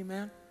pray for you,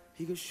 man?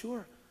 He goes,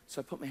 sure.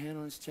 So I put my hand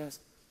on his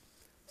chest.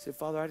 I said,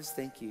 Father, I just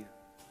thank you.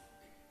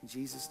 In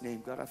Jesus'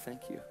 name, God, I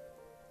thank you.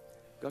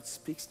 God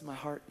speaks to my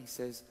heart and he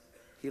says,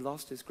 he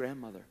lost his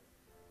grandmother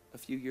a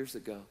few years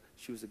ago.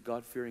 She was a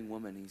God-fearing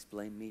woman. He's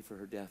blamed me for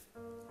her death.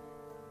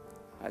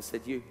 I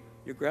said,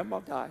 your grandma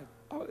died.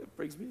 Oh, it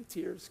brings me to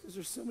tears because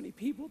there's so many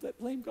people that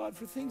blame God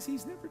for things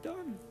he's never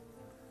done.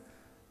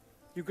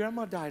 Your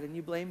grandma died and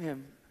you blame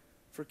him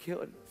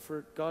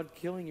for God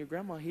killing your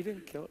grandma. He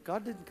didn't kill it.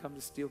 God didn't come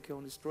to steal, kill,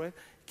 and destroy.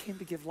 He came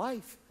to give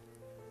life.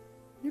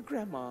 Your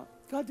grandma,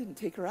 God didn't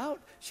take her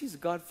out. She's a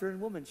God-fearing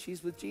woman.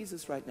 She's with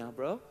Jesus right now,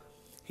 bro.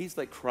 He's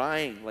like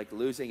crying, like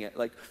losing it,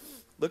 like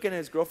looking at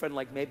his girlfriend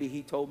like maybe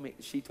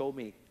she told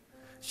me.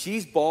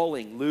 She's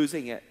bawling,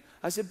 losing it.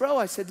 I said,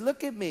 bro,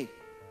 look at me.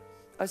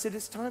 I said,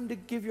 it's time to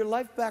give your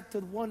life back to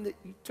the one that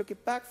you took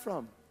it back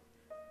from.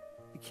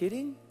 You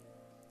kidding?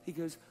 He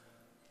goes,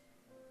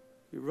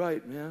 you're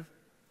right, man.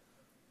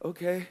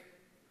 Okay.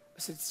 I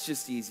said, it's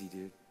just easy,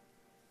 dude.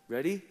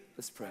 Ready?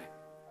 Let's pray.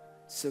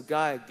 So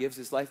guy gives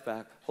his life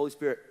back. Holy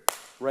Spirit,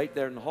 right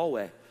there in the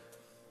hallway.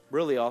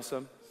 Really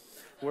awesome.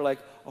 We're like,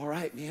 all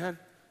right, man.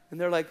 And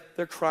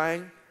they're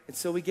crying. And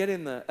so we get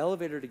in the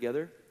elevator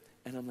together.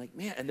 And I'm like,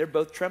 man. And they're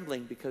both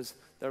trembling because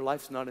their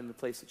life's not in the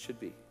place it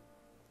should be.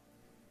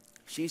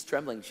 She's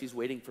trembling. She's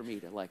waiting for me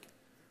to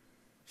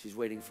she's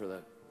waiting for the.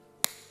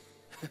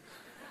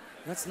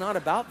 That's not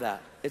about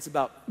that. It's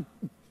about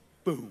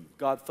boom.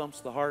 God thumps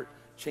the heart,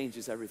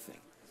 changes everything.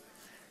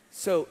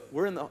 So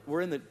we're in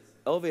the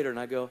elevator and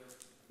I go,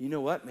 you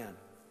know what, man?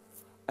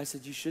 I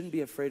said, you shouldn't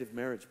be afraid of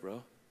marriage,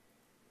 bro.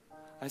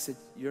 I said,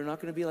 you're not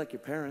going to be like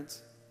your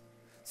parents.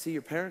 See,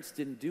 your parents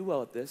didn't do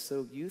well at this,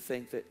 so you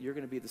think that you're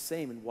going to be the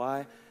same. And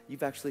why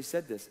you've actually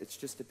said this, it's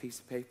just a piece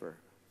of paper.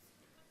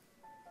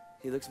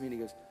 He looks at me and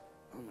he goes,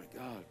 oh my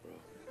God, bro.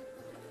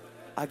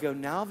 I go,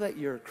 now that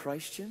you're a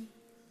Christian,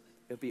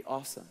 it'll be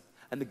awesome.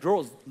 And the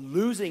girl's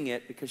losing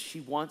it because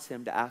she wants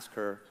him to ask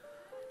her.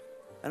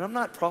 And I'm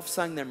not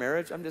prophesying their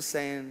marriage. I'm just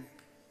saying,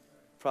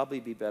 probably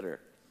be better.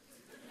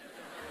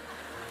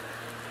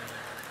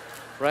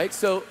 Right?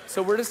 So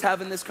we're just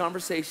having this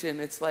conversation.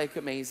 It's like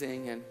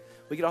amazing. And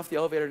we get off the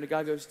elevator and the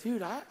guy goes,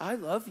 dude, I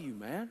love you,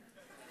 man.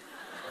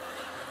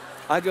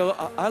 I go,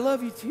 I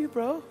love you too,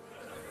 bro.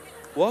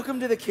 Welcome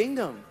to the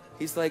kingdom.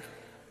 He's like,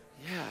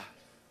 yeah.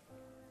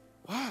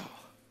 Wow.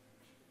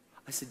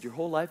 I said, your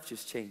whole life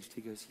just changed.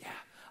 He goes, yeah.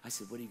 I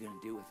said, what are you going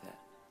to do with that?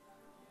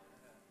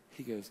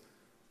 He goes,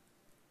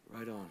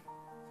 right on.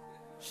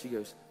 She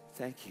goes,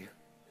 thank you.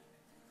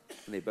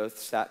 And they both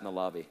sat in the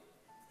lobby.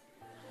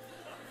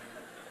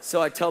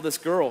 So I tell this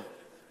girl,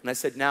 and I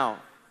said, now,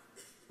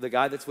 the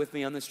guy that's with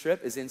me on this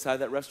trip is inside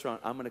that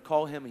restaurant. I'm going to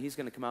call him, and he's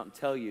going to come out and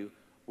tell you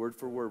word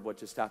for word what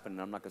just happened.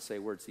 And I'm not going to say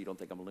words so you don't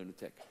think I'm a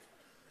lunatic.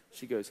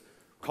 She goes,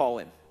 call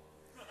him.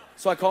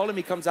 So I called him.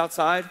 He comes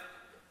outside.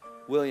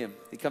 William.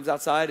 He comes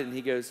outside, and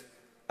he goes,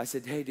 I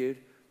said, hey, dude,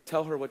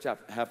 tell her what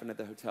happened at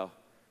the hotel.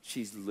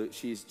 She's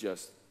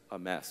just a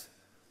mess.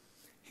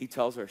 He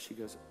tells her. She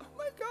goes, oh,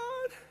 my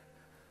God.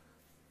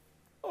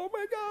 Oh,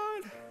 my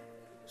God.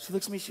 She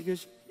looks at me. She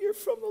goes, you're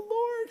from the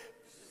Lord.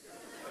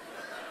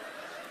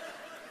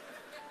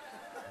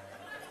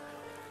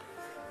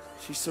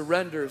 She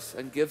surrenders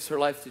and gives her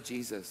life to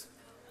Jesus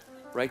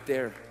right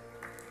there.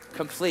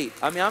 Complete.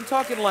 I mean, I'm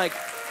talking like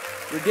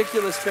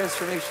ridiculous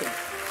transformation.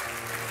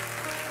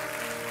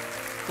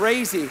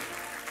 Crazy.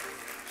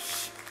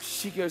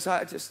 She goes,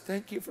 I just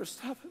thank you for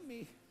stopping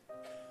me.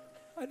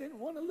 I didn't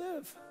want to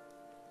live.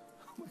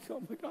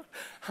 Oh my God.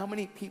 How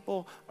many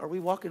people are we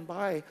walking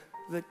by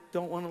that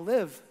don't want to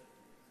live?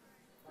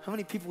 How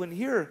many people in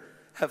here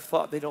have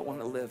thought they don't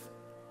want to live?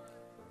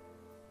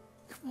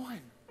 Come on.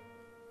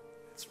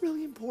 It's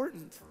really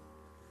important.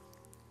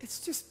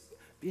 It's just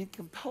being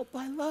compelled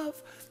by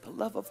love. The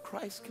love of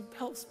Christ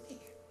compels me.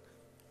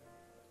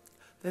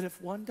 That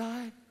if one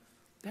died,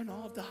 then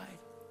all died.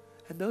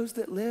 And those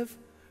that live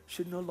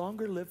should no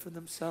longer live for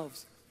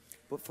themselves,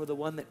 but for the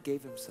one that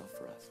gave himself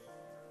for us.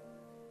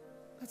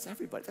 That's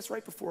everybody. That's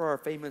right before our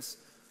famous,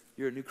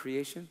 you're a new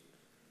creation.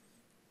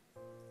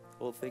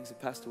 Old things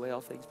have passed away, all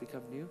things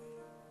become new.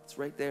 It's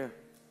right there.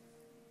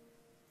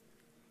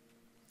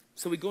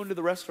 So we go into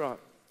the restaurant.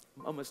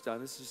 I'm almost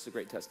done. This is just a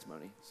great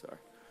testimony. Sorry.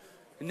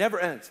 It never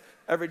ends.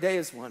 Every day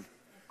is one.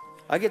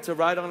 I get to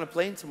ride on a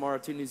plane tomorrow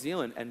to New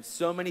Zealand, and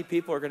so many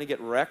people are going to get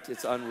wrecked,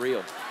 it's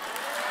unreal.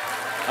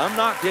 I'm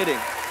not kidding.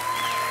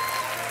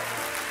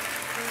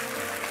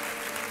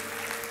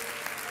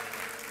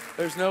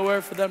 There's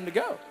nowhere for them to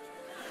go.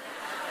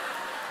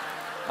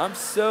 I'm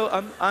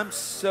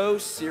so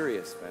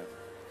serious, man.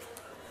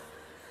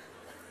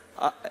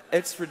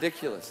 It's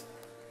ridiculous.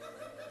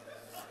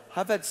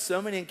 I've had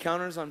so many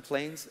encounters on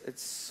planes.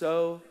 It's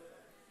so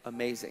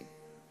amazing.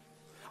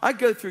 I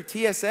go through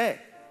TSA.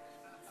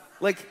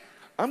 Like,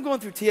 I'm going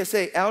through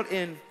TSA out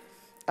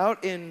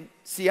in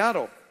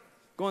Seattle,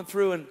 going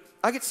through, and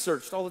I get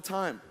searched all the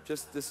time.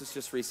 This is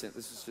just recent.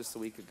 This was just a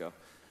week ago.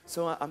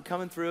 So I'm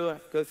coming through. I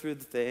go through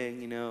the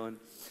thing, you know,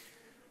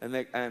 and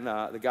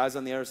the guys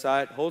on the other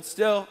side, hold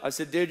still. I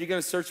said, dude, you're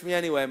gonna search me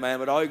anyway, man,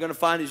 but all you're gonna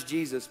find is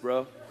Jesus,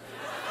 bro.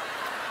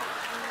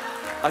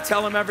 I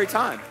tell him every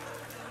time.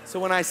 So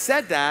when I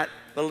said that,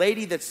 the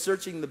lady that's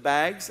searching the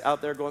bags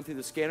out there going through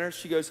the scanner,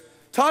 she goes,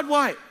 Todd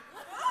White.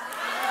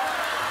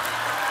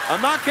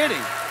 I'm not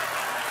kidding.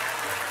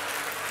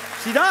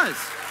 She does.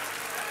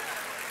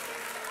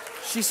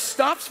 She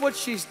stops what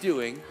she's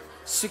doing.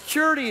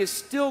 Security is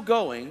still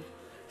going,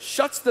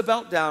 shuts the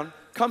belt down,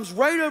 comes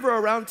right over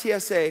around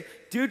TSA.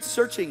 Dude's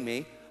searching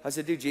me. I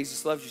said, dude,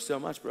 Jesus loves you so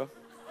much, bro.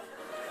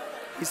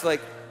 He's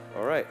like,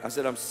 all right. I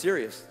said, I'm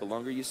serious. The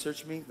longer you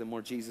search me, the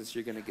more Jesus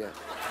you're going to get.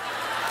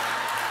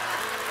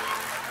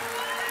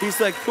 He's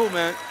like, cool,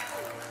 man.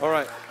 All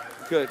right,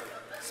 good.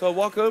 So I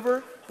walk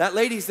over. That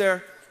lady's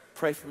there.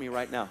 Pray for me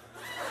right now.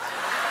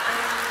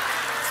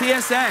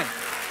 TSA.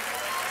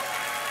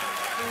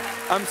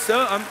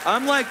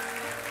 I'm like,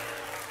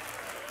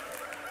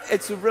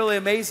 it's really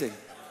amazing.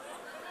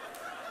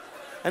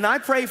 And I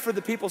pray for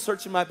the people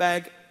searching my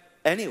bag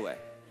anyway.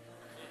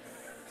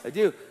 I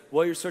do.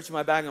 While you're searching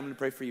my bag, I'm going to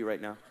pray for you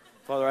right now.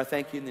 Father, I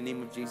thank you in the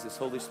name of Jesus.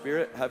 Holy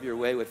Spirit, have your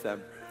way with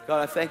them.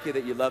 God, I thank you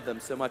that you love them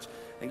so much.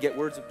 And get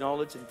words of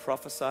knowledge and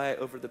prophesy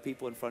over the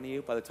people in front of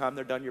you. By the time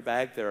they're done your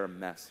bag, they're a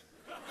mess.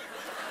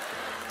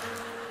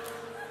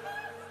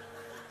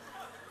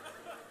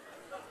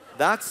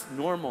 That's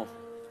normal.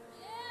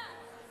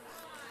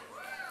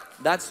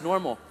 That's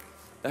normal.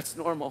 That's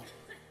normal.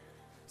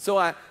 So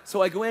I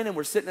go in and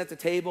we're sitting at the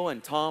table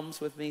and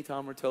Tom's with me,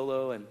 Tom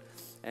Rotolo,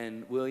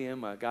 and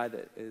William, a guy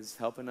that is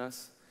helping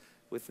us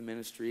with the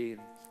ministry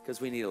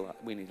because we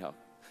need help.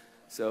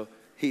 So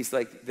he's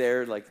like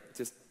there, like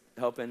just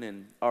helping,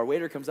 and our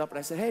waiter comes up and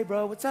I said, hey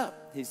bro, what's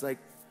up? He's like,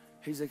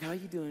 how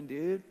you doing,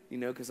 dude? You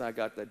know, because I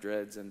got the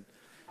dreads and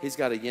he's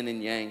got a yin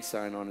and yang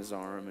sign on his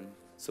arm, and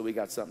so we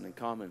got something in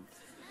common.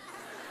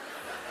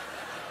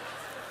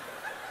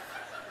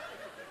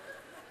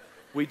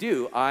 We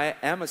do. I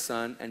am a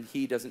son, and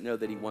he doesn't know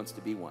that he wants to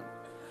be one.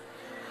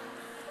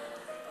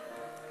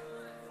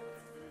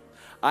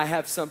 I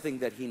have something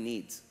that he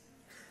needs.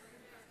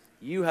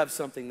 You have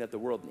something that the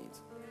world needs.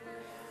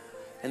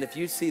 And if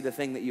you see the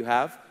thing that you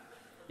have,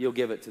 you'll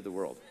give it to the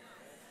world.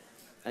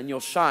 And you'll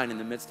shine in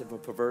the midst of a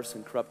perverse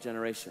and corrupt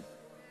generation.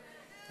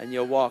 And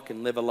you'll walk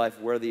and live a life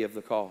worthy of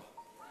the call.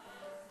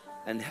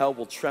 And hell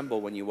will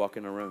tremble when you walk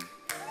in a room.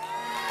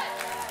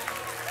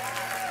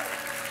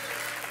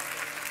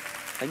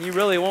 And you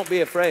really won't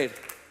be afraid.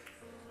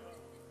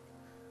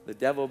 The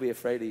devil will be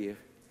afraid of you.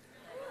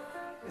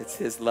 It's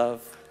his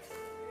love.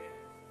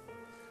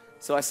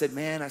 So I said,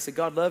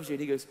 God loves you. And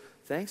he goes,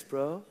 thanks,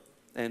 bro.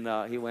 And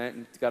he went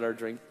and got our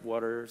drink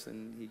waters,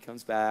 and he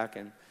comes back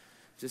and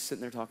just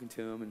sitting there talking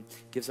to him and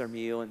gives our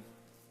meal. And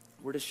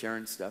we're just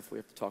sharing stuff. We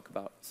have to talk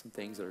about some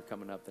things that are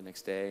coming up the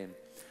next day. And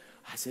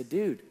I said,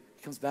 dude,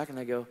 he comes back and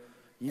I go,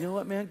 you know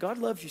what, man? God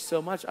loves you so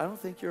much. I don't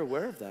think you're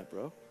aware of that,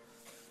 bro.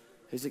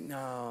 He's like,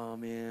 no,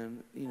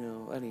 man, you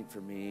know, that ain't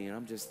for me. And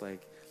I'm just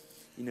like,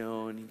 you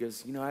know, and he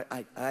goes, you know,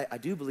 I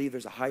do believe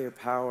there's a higher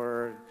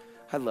power.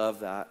 I love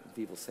that when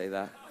people say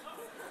that.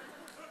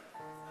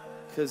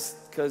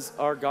 Because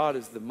our God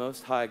is the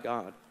most high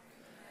God.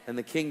 And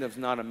the kingdom's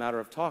not a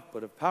matter of talk,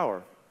 but of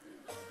power.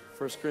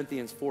 1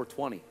 Corinthians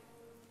 4:20.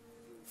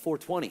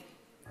 4:20.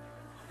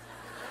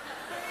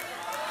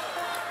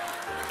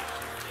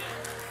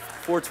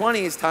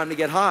 4:20 is time to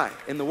get high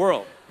in the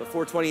world. But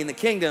 4:20 in the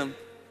kingdom,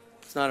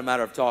 it's not a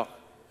matter of talk,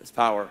 it's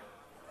power.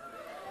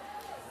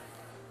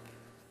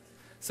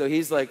 So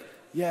he's like,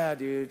 yeah,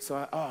 dude.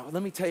 So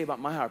let me tell you about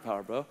my higher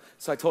power, bro.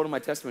 So I told him my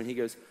testimony. He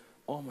goes,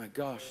 oh my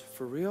gosh,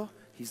 for real?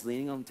 He's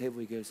leaning on the table.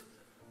 He goes,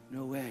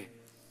 no way.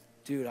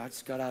 Dude, I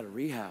just got out of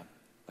rehab.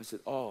 I said,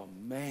 oh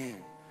man,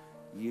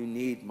 you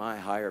need my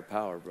higher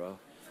power, bro.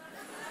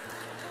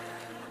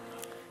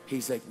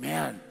 He's like,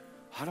 man,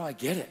 how do I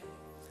get it?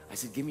 I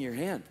said, give me your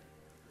hand.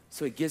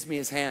 So he gives me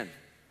his hand.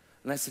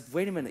 And I said,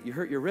 wait a minute, you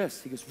hurt your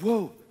wrist. He goes,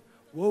 whoa,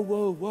 whoa,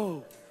 whoa,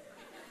 whoa.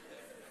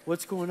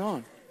 What's going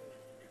on?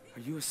 Are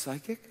you a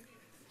psychic?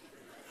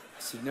 I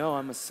said, no,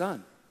 I'm a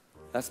son.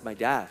 That's my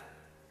dad.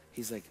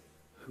 He's like,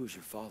 who's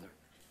your father?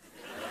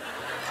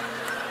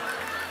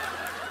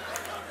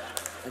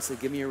 I said,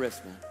 give me your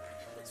wrist, man.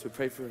 So we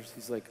prayed for us.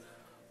 He's like,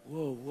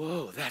 whoa,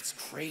 whoa, that's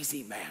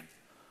crazy, man.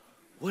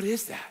 What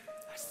is that?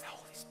 I said, the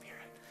Holy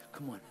Spirit.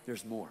 Come on,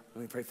 there's more.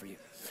 Let me pray for you.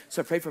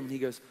 So I prayed for him, and he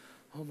goes,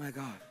 oh my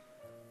God,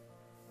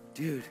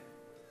 dude,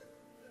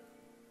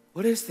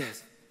 what is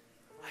this?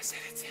 I said,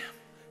 it's him.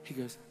 He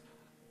goes,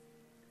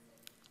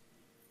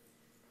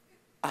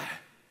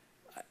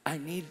 I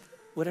need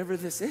whatever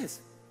this is.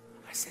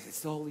 I said,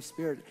 it's the Holy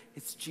Spirit.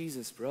 It's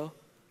Jesus, bro.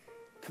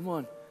 Come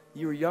on.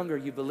 You were younger.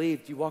 You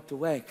believed. You walked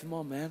away. Come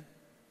on, man.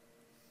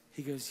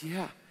 He goes,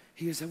 yeah.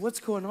 He goes, what's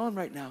going on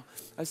right now?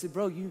 I said,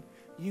 bro, you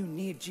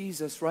need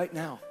Jesus right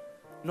now.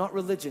 Not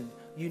religion.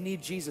 You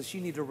need Jesus.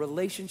 You need a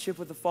relationship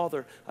with the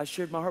Father. I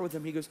shared my heart with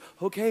him. He goes,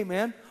 okay,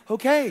 man.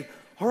 Okay.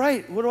 All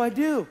right. What do I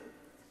do?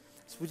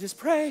 So we just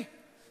pray.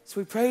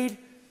 So we prayed.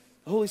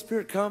 The Holy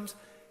Spirit comes.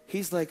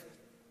 He's like,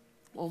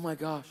 oh my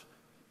gosh.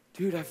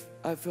 Dude,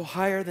 I feel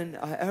higher than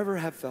I ever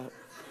have felt.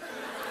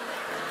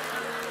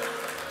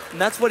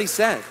 And that's what he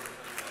said.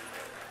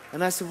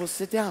 And I said, well,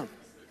 sit down.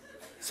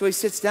 So he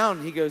sits down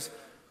and he goes,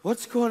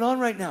 what's going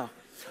on right now?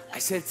 I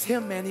said, it's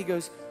him, man. He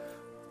goes,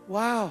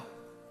 wow,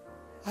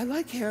 I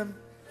like him.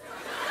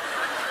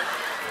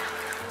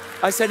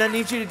 I said, I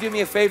need you to do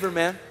me a favor,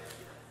 man.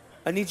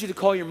 I need you to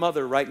call your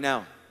mother right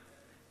now.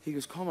 He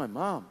goes, call my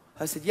mom.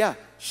 I said, yeah,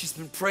 she's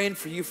been praying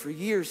for you for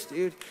years,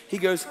 dude. He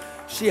goes,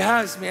 she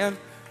has, man.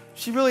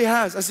 She really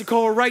has. I said,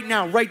 call her right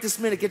now, right this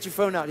minute, get your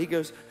phone out. He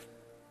goes,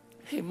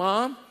 hey,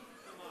 Mom,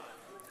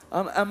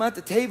 I'm at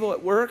the table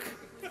at work.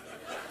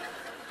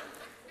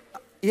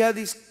 Yeah,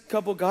 these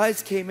couple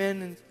guys came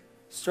in and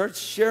started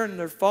sharing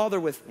their father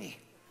with me.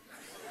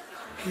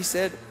 He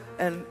said,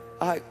 and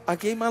I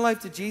gave my life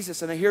to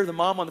Jesus, and I hear the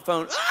mom on the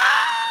phone.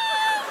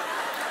 Ah!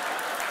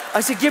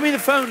 I said, give me the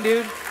phone,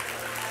 dude.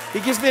 He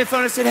gives me the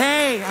phone. I said,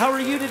 hey, how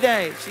are you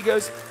today? She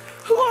goes,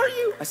 who are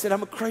you? I said,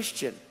 I'm a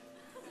Christian.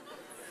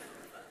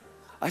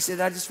 I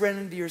said, I just ran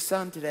into your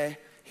son today.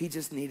 He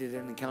just needed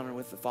an encounter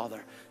with the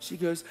Father. She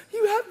goes,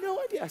 you have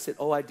no idea. I said,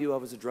 oh, I do. I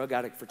was a drug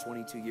addict for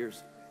 22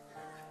 years.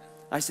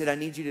 I said, I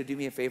need you to do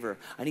me a favor.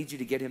 I need you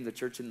to get him to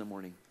church in the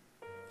morning.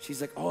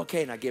 She's like, oh,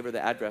 okay. And I gave her the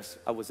address.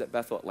 I was at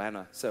Bethel,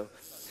 Atlanta. So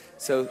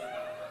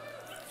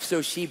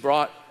she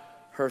brought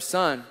her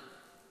son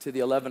to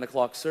the 11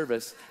 o'clock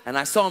service. And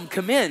I saw him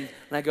come in.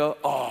 And I go,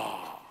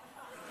 oh.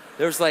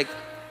 There's like,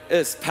 it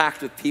was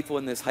packed with people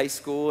in this high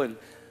school. And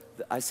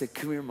I said,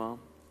 come here, Mom.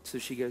 So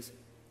she goes,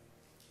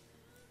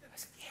 I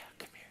said, yeah,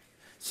 come here.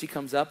 She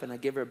comes up and I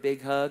give her a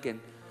big hug, and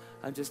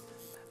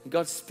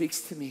God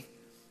speaks to me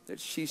that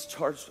she's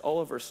charged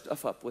all of her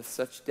stuff up with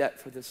such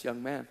debt for this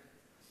young man.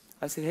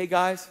 I said, hey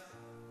guys,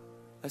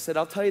 I said,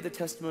 I'll tell you the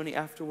testimony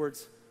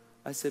afterwards.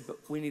 I said, but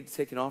we need to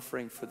take an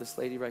offering for this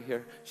lady right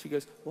here. She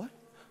goes, what?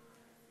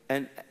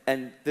 And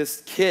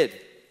this kid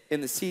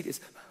in the seat is,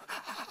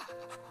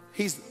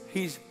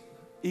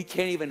 he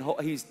can't even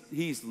hold,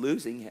 he's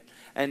losing it.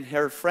 And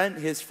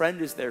his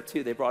friend is there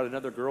too. They brought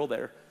another girl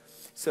there.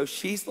 So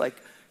she's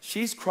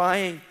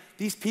crying.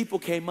 These people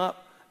came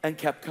up and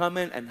kept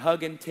coming and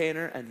hugging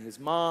Tanner and his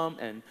mom,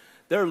 and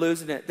they're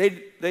losing it.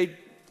 They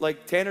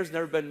like, Tanner's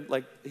never been,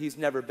 like, he's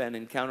never been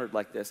encountered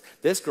like this.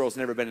 This girl's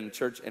never been in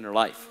church in her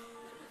life.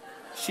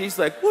 She's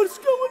like, what's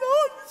going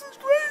on? This is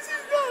crazy.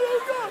 God,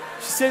 oh God.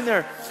 She's sitting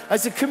there. I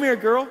said, come here,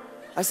 girl.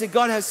 I said,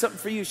 God has something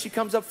for you. She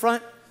comes up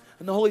front,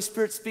 and the Holy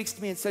Spirit speaks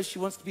to me and says she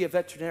wants to be a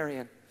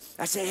veterinarian.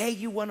 I say, hey,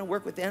 you want to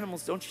work with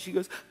animals, don't you? She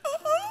goes,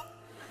 uh-huh.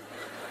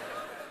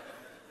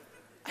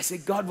 I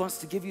said, God wants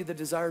to give you the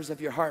desires of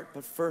your heart,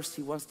 but first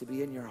he wants to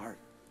be in your heart.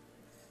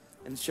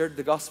 And shared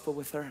the gospel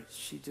with her.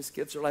 She just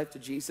gives her life to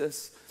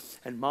Jesus.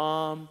 And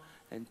Mom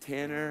and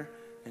Tanner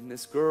and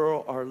this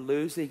girl are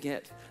losing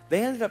it.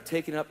 They ended up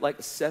taking up like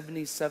a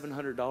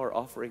 $7,700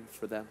 offering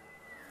for them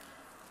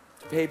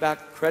to pay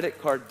back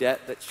credit card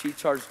debt that she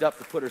charged up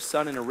to put her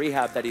son in a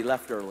rehab that he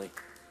left early.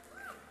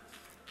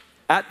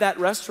 At that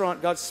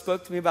restaurant, God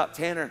spoke to me about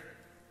Tanner.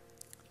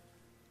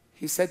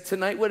 He said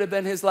tonight would have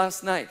been his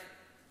last night.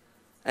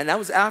 And that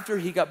was after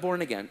he got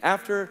born again,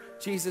 after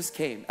Jesus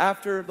came,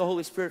 after the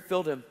Holy Spirit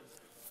filled him.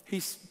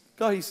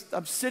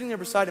 I'm sitting there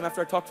beside him after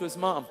I talked to his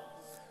mom.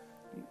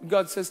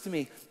 God says to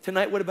me,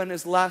 tonight would have been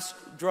his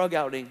last drug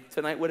outing.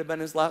 Tonight would have been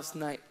his last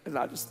night. And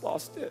I just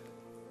lost it.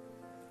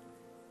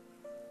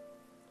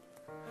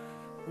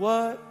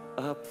 What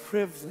a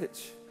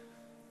privilege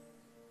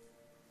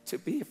to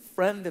be a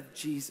friend of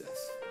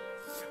Jesus.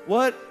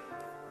 What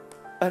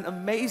an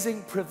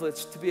amazing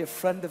privilege to be a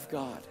friend of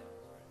God.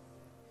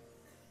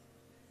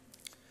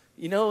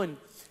 You know,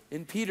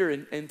 in Peter,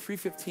 in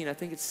 3:15, I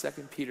think it's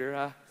 2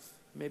 Peter,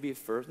 maybe it's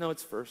first. No,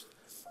 it's first.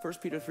 1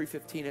 Peter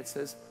 3:15, it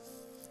says,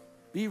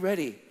 be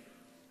ready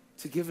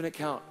to give an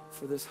account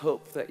for this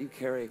hope that you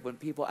carry. When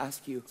people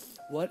ask you,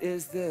 what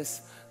is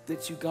this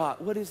that you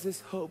got? What is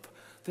this hope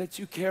that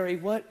you carry?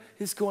 What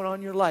is going on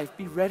in your life?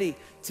 Be ready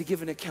to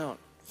give an account.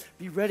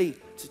 Be ready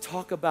to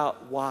talk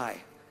about why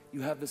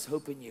you have this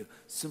hope in you.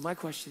 So my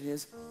question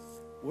is,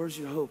 where's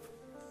your hope?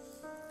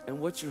 And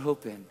what's your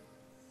hope in?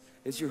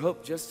 Is your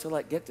hope just to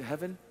like get to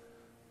heaven?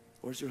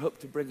 Or is your hope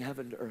to bring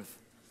heaven to earth?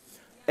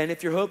 And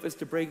if your hope is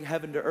to bring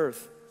heaven to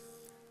earth,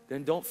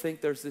 then don't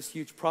think there's this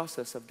huge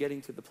process of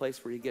getting to the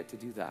place where you get to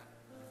do that.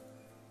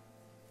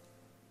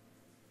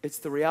 It's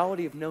the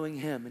reality of knowing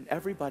him, and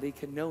everybody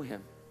can know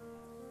him.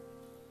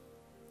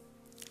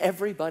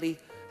 everybody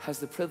has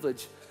the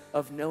privilege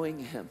of knowing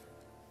him.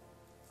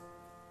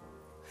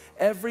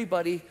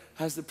 Everybody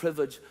has the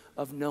privilege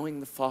of knowing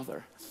the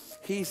Father.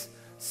 He's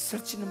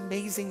such an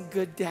amazing,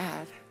 good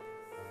dad.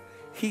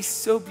 He's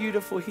so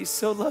beautiful. He's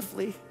so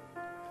lovely.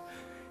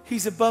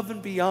 He's above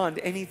and beyond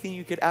anything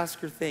you could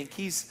ask or think.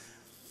 He's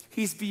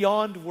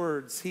beyond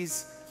words.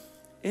 He's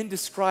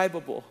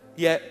indescribable,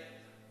 yet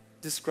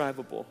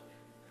describable.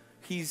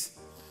 He's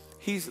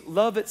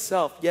love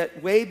itself,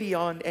 yet way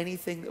beyond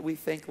anything that we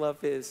think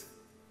love is.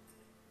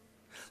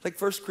 Like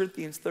 1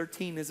 Corinthians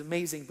 13 is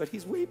amazing, but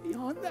he's way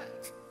beyond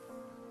that.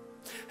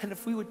 And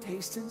if we would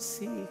taste and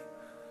see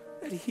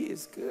that he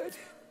is good,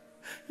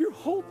 your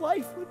whole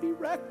life would be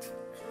wrecked.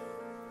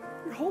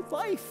 Your whole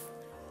life.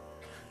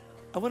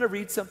 I want to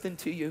read something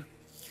to you.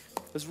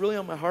 It was really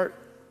on my heart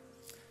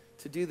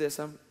to do this.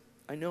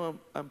 I know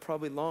I'm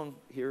probably long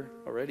here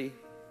already.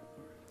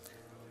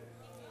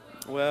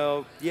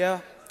 Well,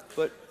 yeah,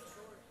 but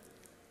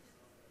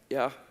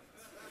yeah.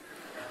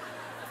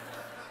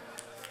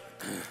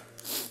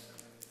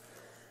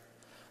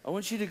 I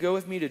want you to go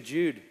with me to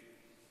Jude.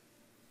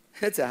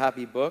 It's a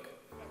happy book.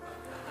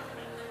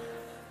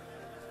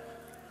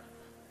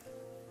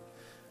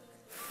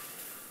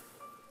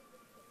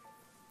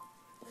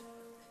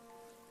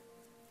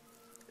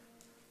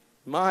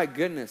 My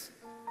goodness.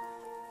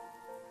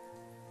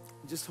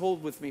 Just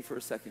hold with me for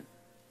a second.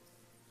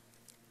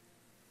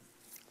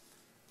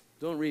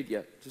 Don't read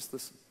yet, just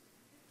listen.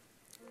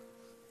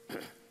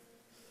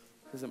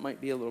 Because it might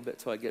be a little bit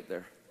till I get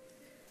there.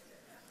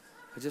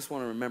 I just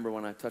want to remember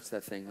when I touched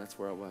that thing, that's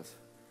where I was.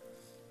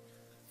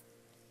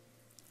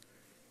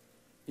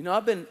 You know,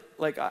 I've been,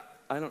 like, I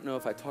don't know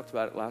if I talked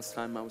about it last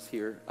time I was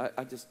here.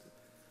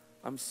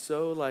 I'm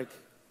so, like,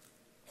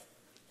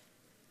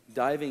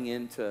 diving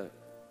into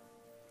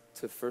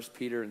 1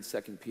 Peter and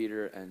 2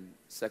 Peter and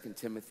 2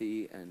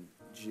 Timothy and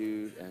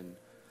Jude and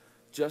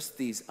just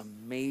these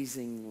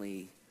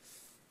amazingly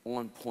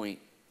on point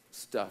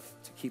stuff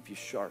to keep you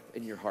sharp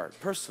in your heart,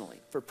 personally,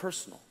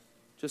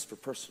 just for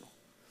personal.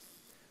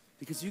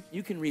 Because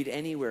you can read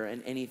anywhere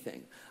and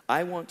anything.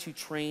 I want to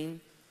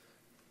train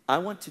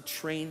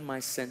my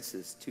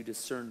senses to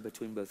discern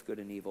between both good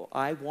and evil.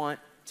 I want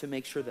to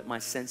make sure that my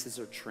senses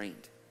are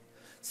trained.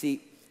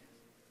 See,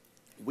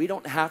 we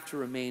don't have to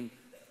remain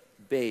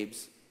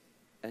babes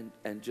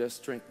and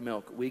just drink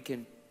milk. We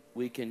can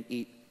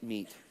eat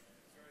meat.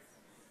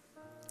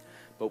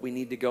 But we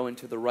need to go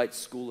into the right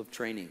school of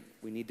training.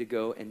 We need to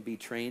go and be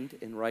trained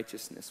in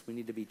righteousness. We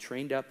need to be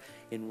trained up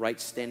in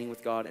right standing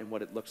with God and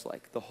what it looks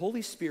like. The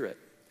Holy Spirit,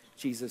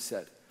 Jesus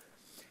said.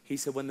 He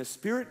said, when the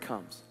Spirit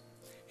comes,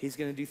 he's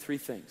going to do 3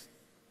 things.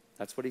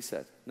 That's what he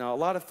said. Now, a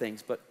lot of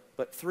things, but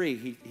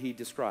 3 he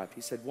described.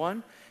 He said,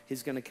 1,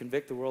 he's going to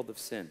convict the world of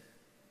sin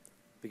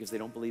because they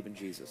don't believe in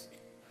Jesus.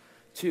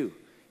 2,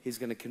 he's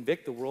going to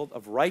convict the world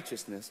of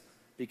righteousness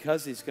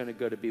because he's going to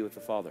go to be with the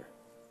Father.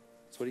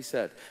 That's what he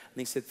said. And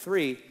he said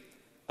 3,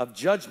 of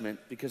judgment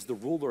because the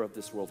ruler of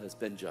this world has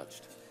been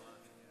judged.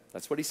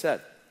 That's what he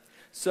said.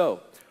 So,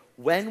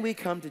 when we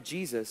come to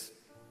Jesus,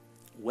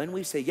 when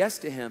we say yes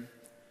to him,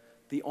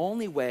 the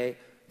only way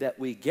that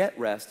we get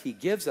rest, he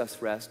gives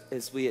us rest,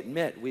 is we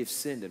admit we've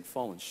sinned and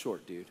fallen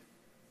short, dude.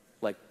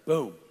 Like,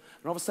 boom.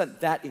 And all of a sudden,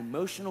 that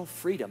emotional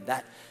freedom,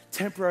 that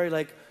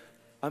temporary,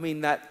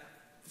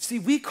 see,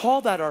 we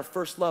call that our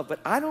first love, but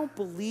I don't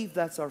believe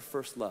that's our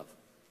first love.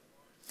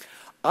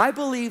 I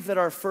believe that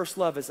our first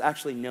love is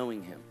actually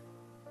knowing him.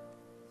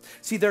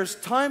 See, there's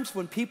times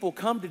when people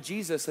come to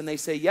Jesus and they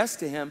say yes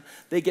to him,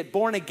 they get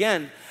born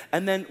again,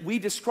 and then we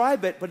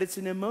describe it, but it's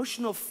an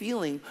emotional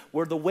feeling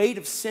where the weight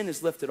of sin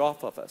is lifted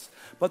off of us.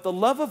 But the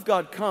love of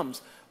God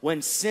comes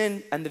when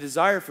sin and the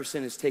desire for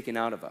sin is taken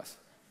out of us.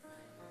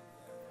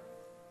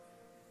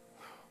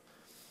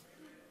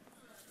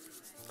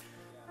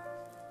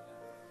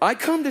 I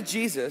come to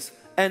Jesus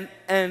and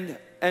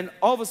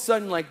all of a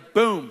sudden, like,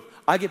 boom,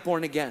 I get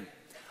born again.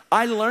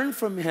 I learn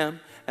from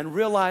him and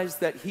realize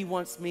that he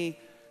wants me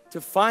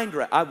to find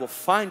rest. I will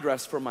find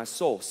rest for my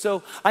soul.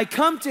 So I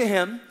come to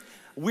him,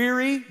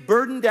 weary,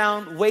 burdened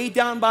down, weighed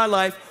down by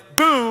life,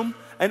 boom,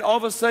 and all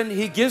of a sudden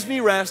he gives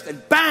me rest,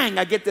 and bang,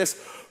 I get this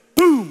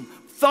boom,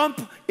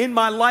 thump in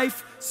my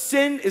life.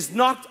 Sin is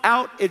knocked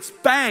out. It's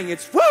bang,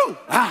 it's woo,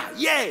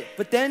 yay.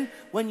 But then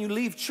when you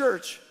leave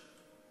church,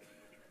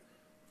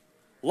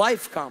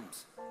 life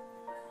comes.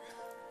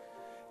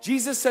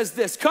 Jesus says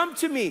this, come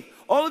to me,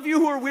 all of you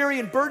who are weary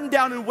and burdened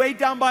down and weighed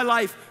down by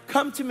life,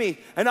 come to me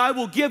and I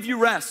will give you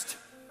rest.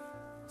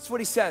 That's what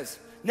he says.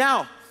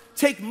 Now,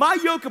 take my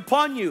yoke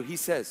upon you, he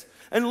says,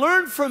 and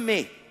learn from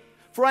me,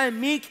 for I am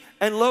meek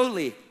and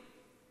lowly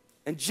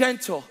and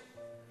gentle,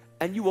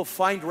 and you will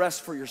find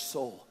rest for your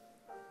soul.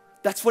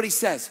 That's what he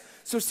says.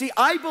 So see,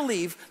 I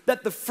believe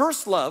that the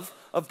first love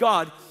of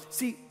God,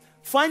 see,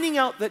 finding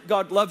out that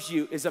God loves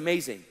you is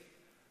amazing,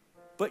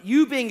 but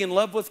you being in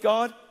love with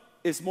God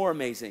is more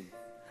amazing.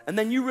 And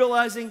then you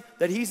realizing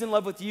that he's in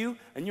love with you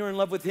and you're in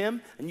love with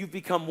him and you've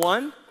become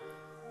one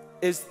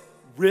is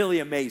really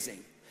amazing.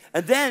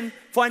 And then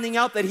finding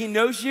out that he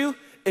knows you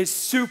is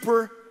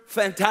super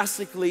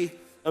fantastically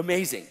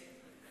amazing.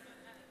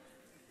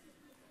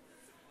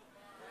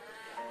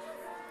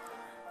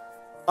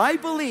 I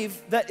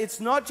believe that it's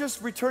not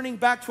just returning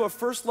back to a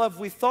first love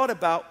we thought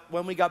about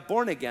when we got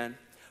born again,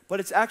 but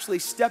it's actually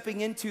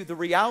stepping into the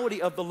reality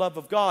of the love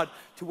of God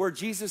to where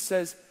Jesus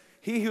says,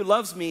 he who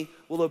loves me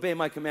will obey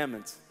my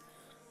commandments.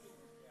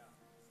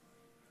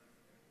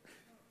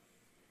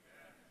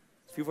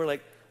 People are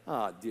like,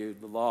 oh,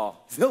 dude, the law.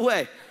 No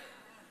way.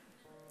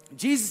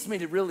 Jesus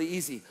made it really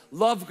easy.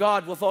 Love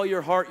God with all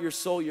your heart, your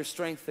soul, your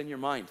strength, and your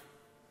mind.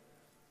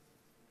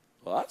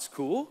 Well, that's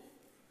cool.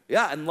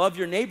 Yeah, and love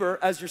your neighbor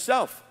as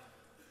yourself.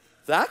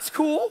 That's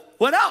cool.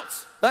 What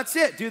else? That's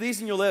it. Do these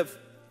and you'll live.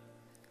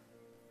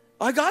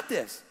 I got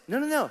this.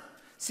 No.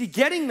 See,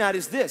 getting that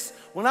is this.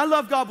 When I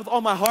love God with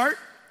all my heart,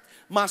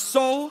 my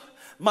soul,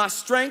 my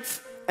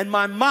strength, and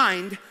my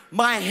mind,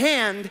 my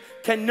hand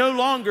can no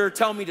longer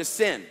tell me to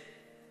sin.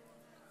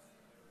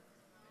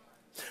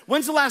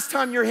 When's the last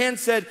time your hand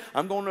said,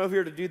 I'm going over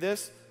here to do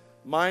this?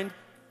 Mind,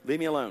 leave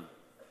me alone.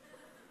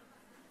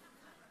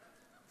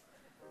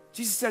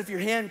 Jesus said if your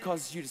hand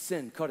causes you to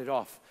sin, cut it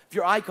off. If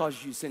your eye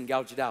causes you to sin,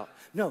 gouge it out.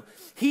 No,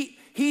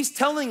 he's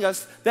telling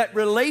us that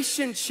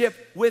relationship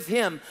with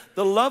him,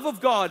 the love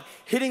of God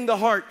hitting the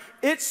heart,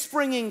 it's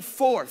springing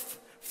forth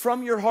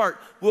from your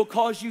heart will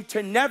cause you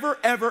to never,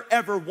 ever,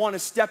 ever want to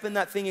step in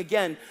that thing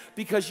again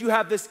because you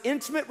have this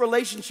intimate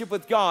relationship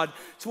with God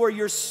to where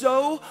you're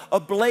so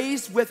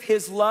ablaze with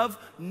his love,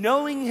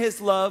 knowing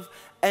his love,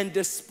 and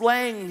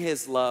displaying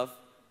his love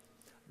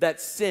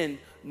that sin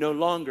no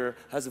longer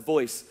has a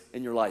voice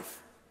in your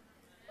life.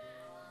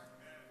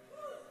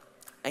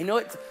 I know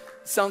it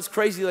sounds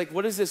crazy, like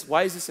what is this?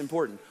 Why is this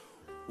important?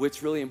 Well,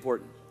 it's really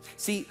important.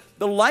 See,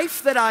 the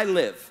life that I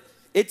live,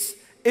 it's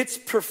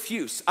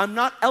profuse. I'm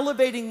not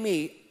elevating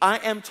me. I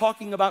am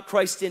talking about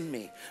Christ in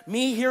me.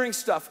 Me hearing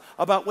stuff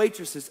about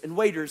waitresses and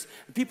waiters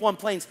and people on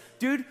planes.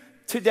 Dude,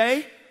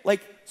 today,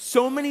 like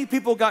so many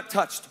people got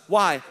touched.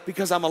 Why?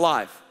 Because I'm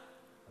alive.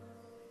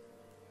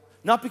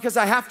 Not because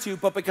I have to,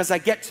 but because I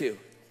get to.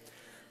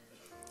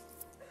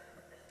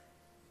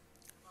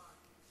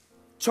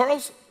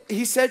 Charles,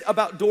 he said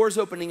about doors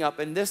opening up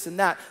and this and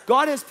that.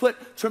 God has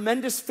put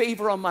tremendous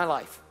favor on my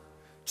life.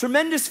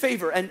 Tremendous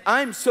favor, and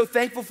I'm so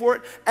thankful for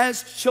it.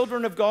 As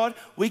children of God,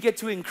 we get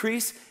to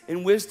increase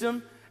in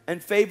wisdom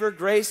and favor,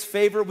 grace,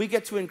 favor. We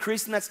get to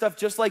increase in that stuff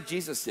just like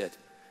Jesus did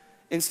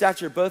in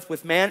stature, both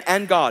with man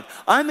and God.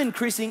 I'm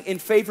increasing in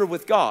favor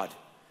with God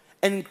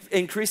and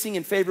increasing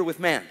in favor with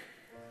man.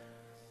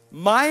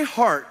 My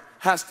heart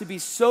has to be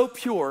so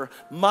pure.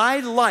 My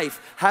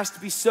life has to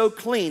be so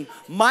clean.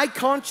 My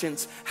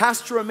conscience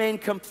has to remain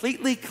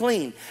completely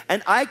clean.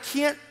 And I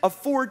can't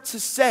afford to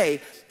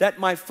say that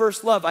my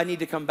first love I need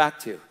to come back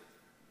to.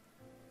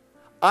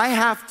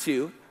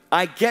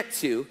 I get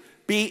to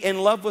be in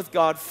love with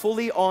God,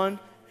 fully on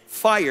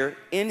fire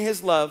in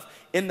his love,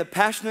 in the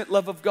passionate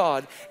love of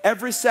God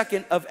every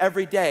second of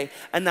every day.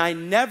 And I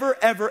never,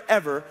 ever,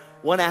 ever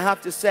want to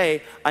have to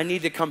say I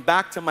need to come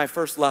back to my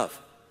first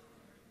love.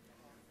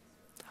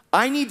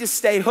 I need to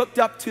stay hooked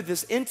up to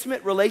this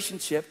intimate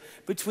relationship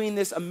between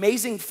this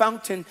amazing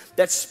fountain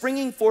that's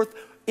springing forth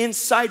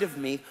inside of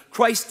me,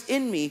 Christ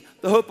in me,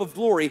 the hope of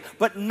glory,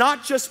 but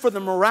not just for the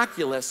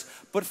miraculous,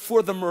 but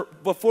for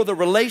the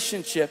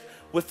relationship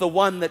with the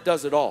one that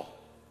does it all.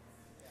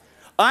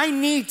 I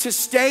need to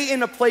stay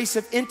in a place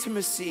of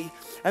intimacy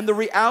and the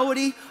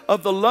reality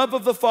of the love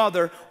of the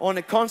Father on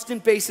a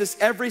constant basis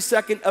every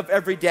second of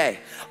every day.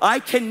 I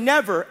can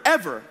never,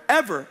 ever,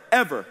 ever,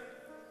 ever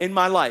in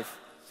my life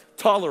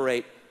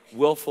tolerate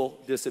willful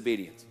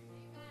disobedience.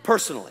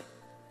 Personally,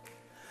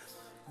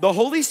 the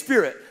Holy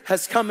Spirit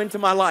has come into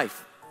my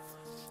life,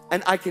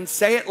 and I can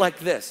say it like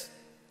this: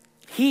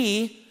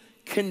 he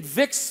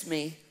convicts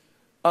me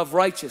of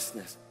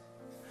righteousness.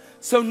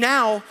 So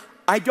now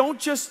I don't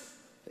just,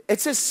 it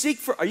says seek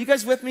for, are you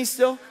guys with me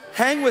still?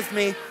 Hang with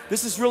me.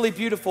 This is really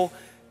beautiful.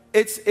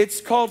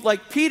 It's called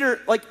like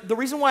Peter, like the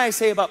reason why I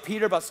say about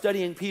Peter, about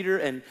studying Peter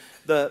and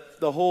the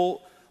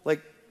whole,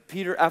 like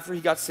Peter after he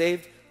got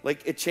saved,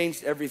 like it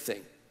changed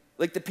everything.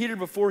 Like the Peter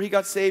before he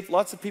got saved,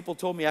 lots of people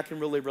told me I can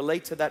really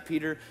relate to that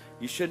Peter.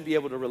 You shouldn't be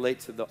able to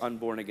relate to the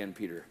unborn again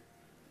Peter.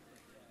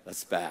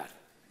 That's bad.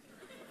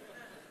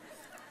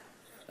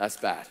 That's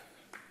bad.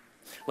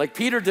 Like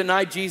Peter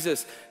denied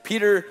Jesus.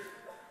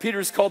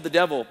 Peter's called the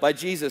devil by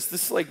Jesus.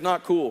 This is like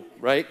not cool,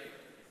 right?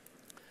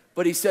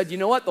 But he said, you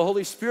know what? The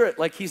Holy Spirit,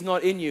 like he's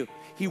not in you.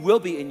 He will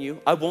be in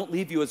you. I won't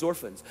leave you as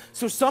orphans.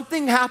 So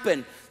something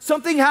happened.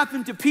 Something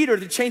happened to Peter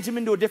to change him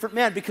into a different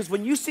man. Because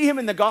when you see him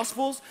in the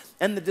Gospels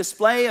and the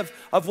display of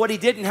what he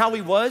did and how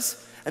he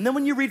was, and then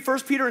when you read 1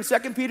 Peter and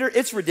 2 Peter,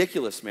 it's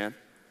ridiculous, man.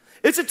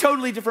 It's a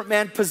totally different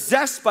man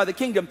possessed by the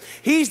kingdom.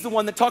 He's the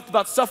one that talked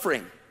about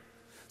suffering.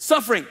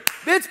 Suffering.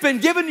 It's been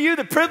given to you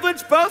the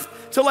privilege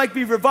both to like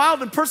be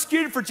reviled and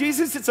persecuted for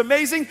Jesus. It's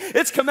amazing.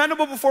 It's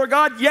commendable before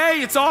God.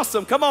 Yay, it's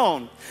awesome. Come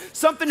on.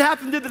 Something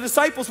happened to the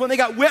disciples when they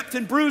got whipped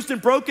and bruised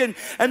and broken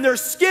and their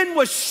skin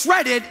was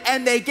shredded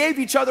and they gave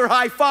each other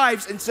high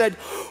fives and said,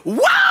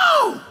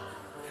 whoa,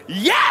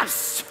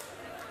 yes.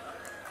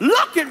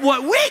 Look at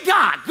what we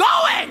got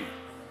going.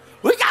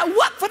 We got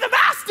what for the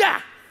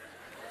master?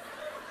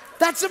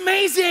 That's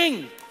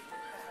amazing.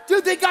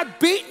 Dude, they got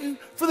beaten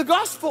for the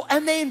gospel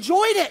and they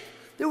enjoyed it.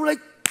 They were like,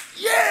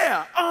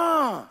 yeah,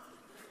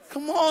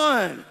 come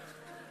on.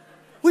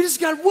 We just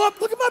got whooped.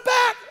 Look at my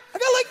back. I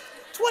got like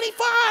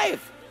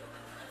 25.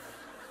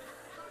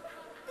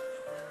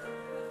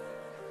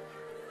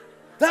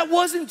 That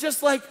wasn't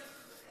just like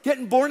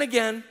getting born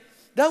again.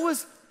 That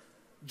was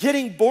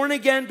getting born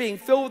again, being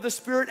filled with the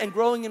Spirit, and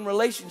growing in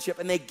relationship.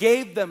 And they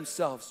gave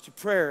themselves to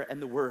prayer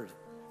and the Word.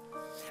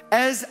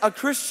 As a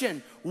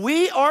Christian,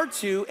 we are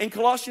to, in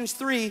Colossians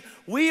 3,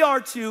 we are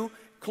to,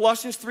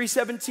 Colossians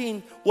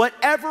 3:17,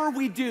 whatever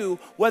we do,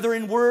 whether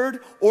in word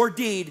or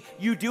deed,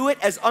 you do it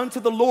as unto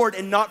the Lord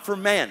and not for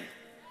man.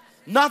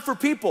 Not for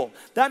people.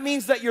 That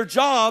means that your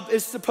job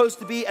is supposed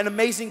to be an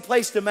amazing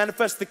place to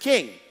manifest the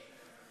King.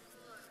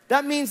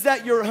 That means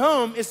that your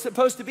home is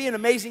supposed to be an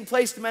amazing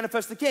place to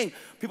manifest the King.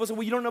 People say,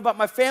 well, you don't know about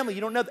my family.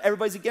 You don't know that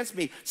everybody's against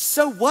me.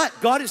 So what?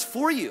 God is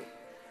for you.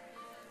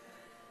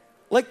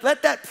 Like,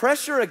 let that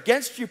pressure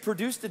against you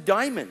produce the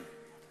diamond.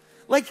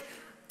 Like,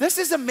 this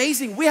is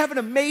amazing. We have an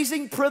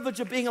amazing privilege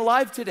of being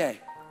alive today.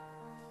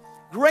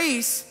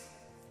 Grace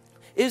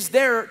is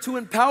there to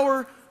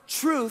empower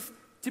truth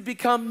to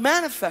become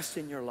manifest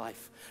in your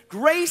life.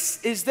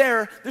 Grace is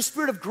there. The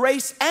Spirit of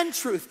grace and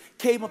truth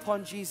came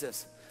upon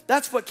Jesus.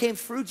 That's what came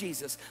through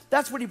Jesus.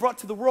 That's what he brought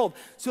to the world.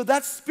 So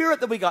that Spirit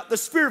that we got, the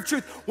Spirit of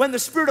truth, when the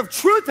Spirit of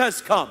truth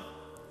has come,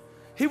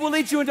 he will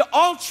lead you into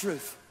all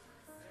truth.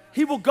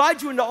 He will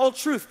guide you into all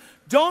truth.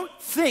 Don't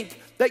think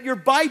that your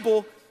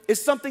Bible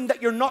is something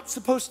that you're not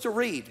supposed to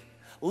read.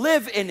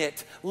 Live in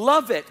it.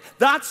 Love it.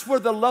 That's where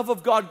the love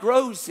of God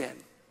grows in.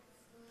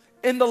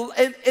 In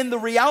the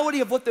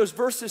reality of what those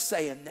verses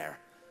say in there.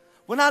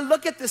 When I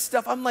look at this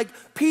stuff, I'm like,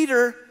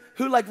 Peter,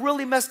 who like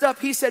really messed up,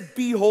 he said,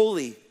 be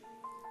holy,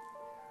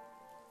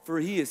 for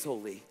he is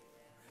holy.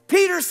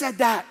 Peter said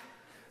that.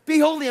 Be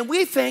holy. And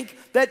we think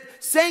that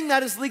saying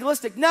that is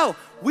legalistic. No,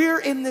 we're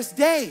in this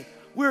day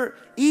where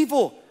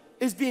evil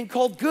is being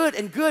called good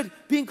and good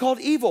being called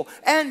evil.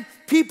 And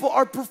people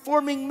are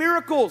performing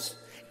miracles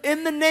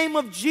in the name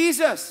of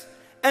Jesus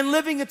and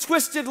living a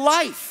twisted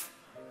life.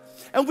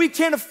 And we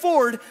can't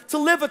afford to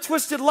live a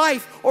twisted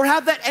life or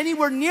have that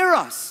anywhere near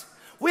us.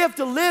 We have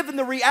to live in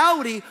the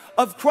reality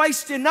of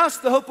Christ in us,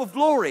 the hope of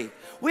glory.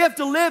 We have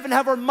to live and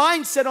have our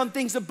mind set on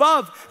things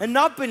above and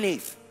not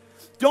beneath.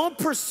 Don't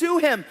pursue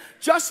him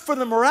just for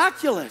the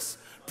miraculous.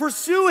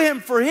 Pursue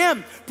him for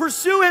him.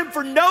 Pursue him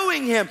for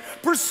knowing him.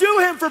 Pursue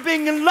him for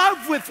being in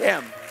love with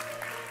him.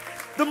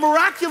 The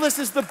miraculous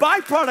is the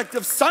byproduct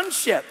of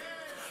sonship.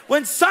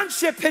 When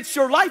sonship hits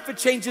your life, it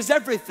changes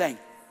everything.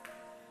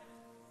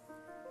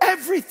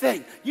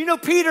 Everything. You know,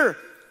 Peter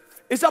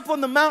is up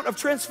on the Mount of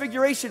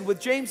Transfiguration with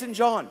James and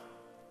John.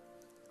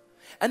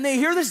 And they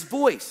hear this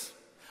voice.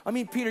 I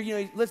mean, Peter,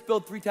 you know, let's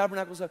build 3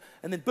 tabernacles.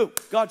 And then boom,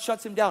 God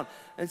shuts him down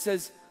and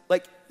says,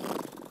 like,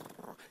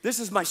 this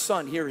is my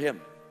son, hear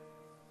him.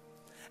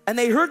 And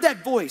they heard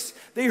that voice.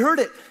 They heard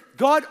it.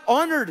 God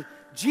honored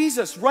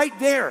Jesus right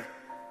there.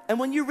 And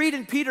when you read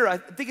in Peter, I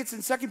think it's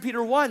in 2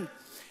 Peter 1,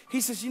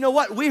 he says, you know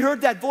what? We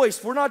heard that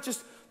voice. We're not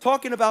just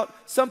talking about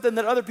something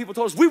that other people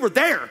told us. We were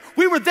there.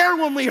 We were there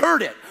when we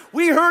heard it.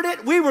 We heard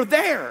it. We were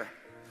there.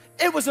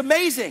 It was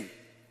amazing.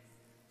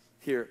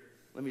 Here,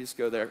 let me just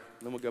go there.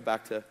 Then we'll go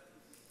back to...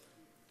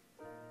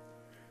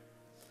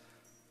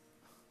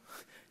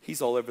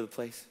 He's all over the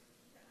place.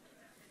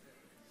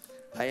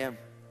 I am.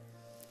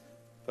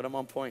 But I'm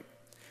on point.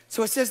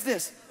 So it says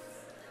this.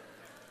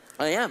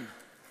 I am.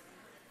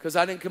 Because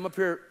I didn't come up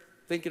here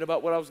thinking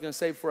about what I was going to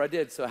say before I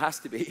did, so it has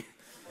to be.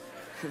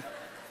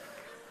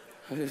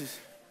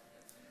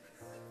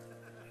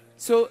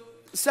 So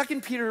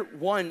 2 Peter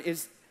 1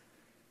 is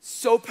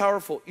so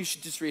powerful. You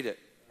should just read it.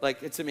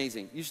 Like, it's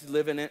amazing. You should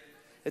live in it.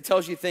 It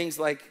tells you things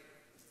like,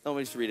 let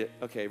me just read it.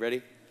 Okay,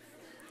 ready?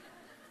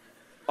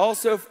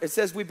 Also, it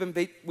says we've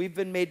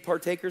been made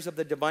partakers of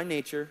the divine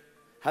nature,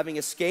 having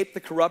escaped the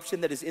corruption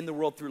that is in the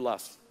world through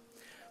lust.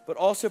 But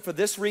also for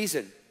this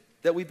reason,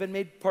 that we've been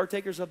made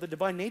partakers of the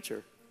divine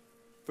nature.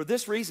 For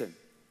this reason,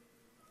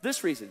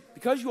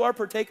 because you are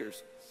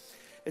partakers.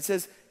 It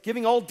says,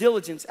 giving all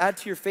diligence, add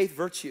to your faith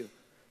virtue,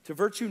 to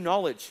virtue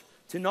knowledge,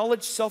 to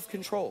knowledge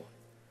self-control,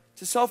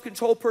 to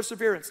self-control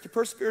perseverance, to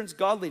perseverance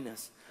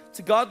godliness,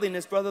 to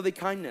godliness brotherly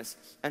kindness,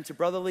 and to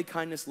brotherly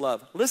kindness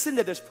love. Listen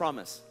to this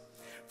promise.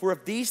 For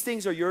if these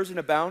things are yours and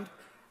abound,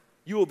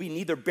 you will be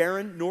neither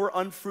barren nor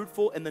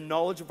unfruitful in the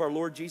knowledge of our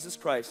Lord Jesus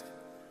Christ.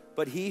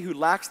 But he who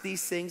lacks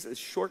these things is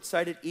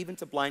short-sighted even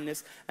to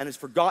blindness, and has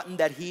forgotten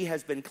that he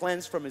has been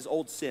cleansed from his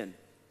old sin.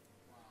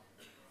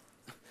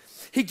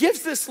 He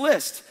gives this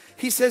list.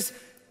 He says,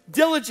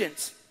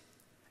 diligence,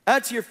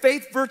 add to your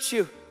faith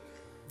virtue,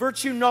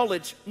 virtue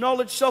knowledge,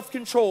 knowledge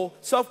self-control,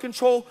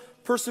 self-control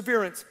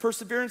perseverance,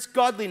 perseverance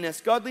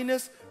godliness,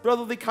 godliness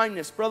brotherly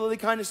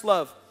kindness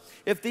love.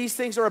 If these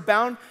things are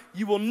abound,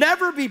 you will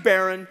never be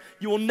barren,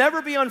 you will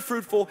never be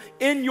unfruitful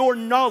in your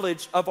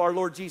knowledge of our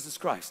Lord Jesus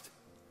Christ.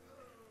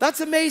 That's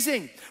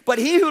amazing. But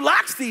he who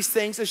lacks these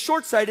things is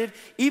short-sighted,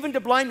 even to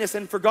blindness,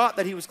 and forgot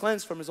that he was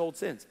cleansed from his old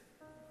sins.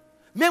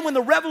 Man, when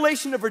the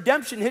revelation of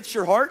redemption hits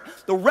your heart,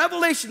 the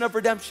revelation of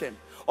redemption,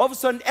 all of a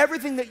sudden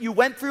everything that you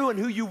went through and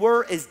who you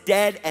were is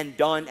dead and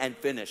done and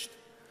finished.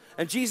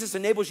 And Jesus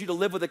enables you to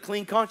live with a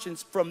clean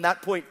conscience from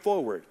that point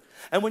forward.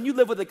 And when you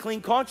live with a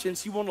clean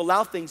conscience, you won't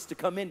allow things to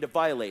come in to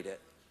violate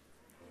it.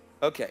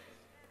 Okay.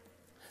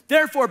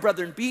 Therefore,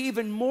 brethren, be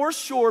even more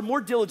sure,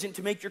 more diligent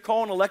to make your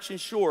call and election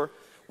sure.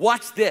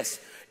 Watch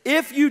this.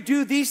 If you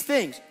do these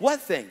things,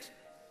 what things?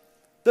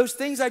 Those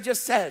things I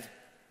just said.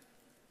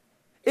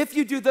 If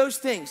you do those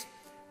things,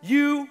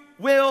 you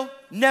will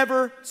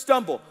never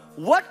stumble.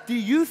 What do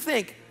you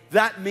think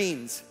that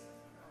means?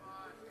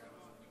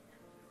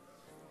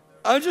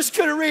 I'm just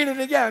going to read it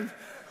again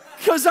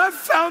because I've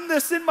found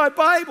this in my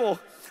Bible.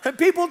 And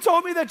people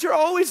told me that you're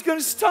always going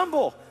to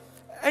stumble.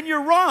 And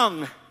you're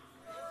wrong.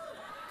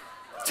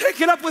 Take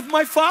it up with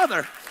my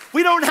Father.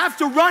 We don't have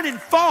to run and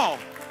fall.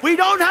 We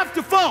don't have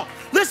to fall.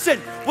 Listen,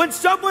 when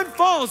someone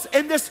falls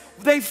in this,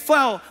 they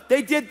fell,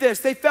 they did this,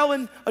 they fell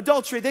in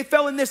adultery, they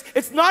fell in this.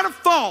 It's not a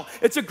fall,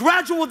 it's a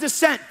gradual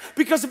descent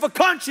because of a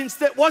conscience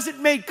that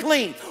wasn't made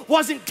clean,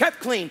 wasn't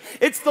kept clean.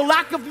 It's the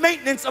lack of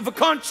maintenance of a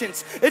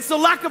conscience. It's the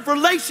lack of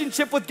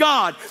relationship with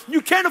God. You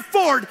can't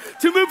afford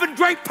to move in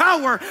great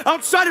power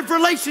outside of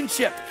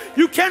relationship.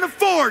 You can't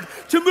afford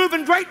to move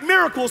in great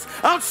miracles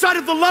outside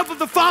of the love of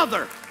the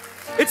Father.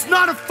 It's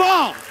not a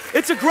fall,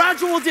 it's a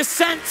gradual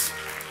descent.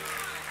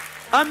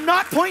 I'm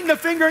not pointing the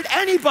finger at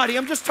anybody.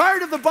 I'm just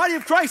tired of the body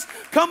of Christ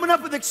coming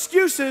up with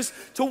excuses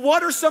to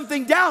water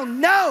something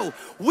down. No,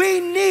 we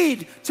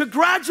need to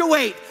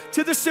graduate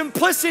to the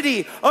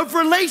simplicity of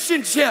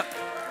relationship.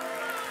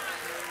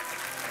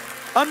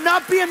 I'm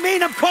not being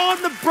mean. I'm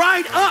calling the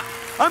bride up.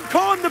 I'm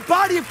calling the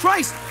body of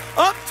Christ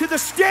up to the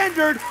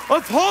standard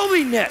of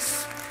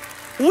holiness.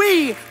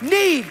 We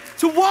need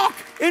to walk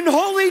in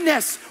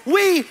holiness.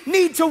 We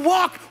need to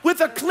walk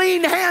with a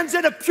clean hands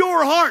and a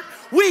pure heart.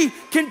 We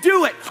can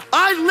do it.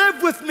 I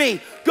live with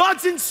me.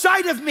 God's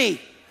inside of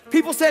me.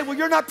 People say, well,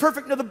 you're not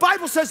perfect. No, the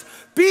Bible says,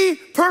 be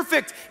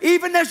perfect,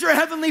 even as your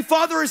heavenly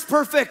Father is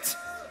perfect.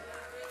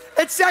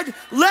 It said,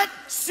 let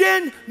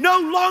sin no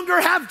longer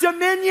have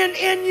dominion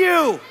in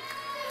you.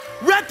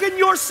 Reckon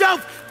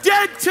yourself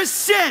dead to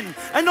sin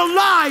and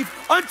alive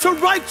unto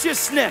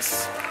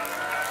righteousness.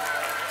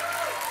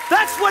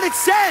 That's what it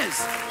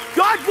says.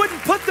 God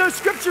wouldn't put those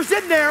scriptures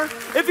in there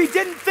if he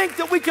didn't think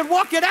that we could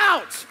walk it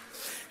out.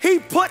 He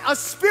put a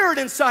spirit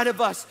inside of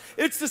us.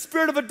 It's the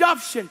spirit of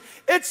adoption.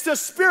 It's the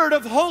spirit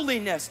of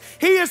holiness.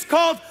 He is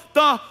called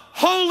the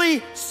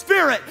Holy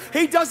Spirit.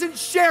 He doesn't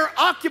share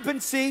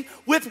occupancy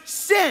with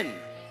sin.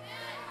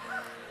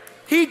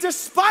 He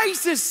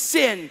despises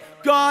sin.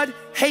 God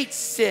hates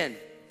sin.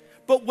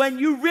 But when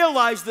you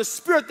realize the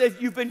spirit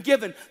that you've been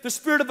given, the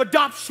spirit of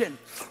adoption,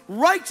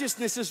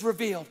 righteousness is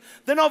revealed.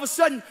 Then all of a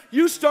sudden,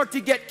 you start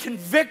to get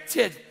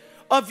convicted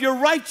of your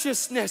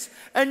righteousness,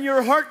 and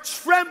your heart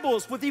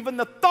trembles with even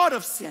the thought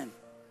of sin.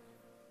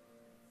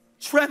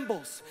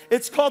 Trembles.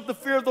 It's called the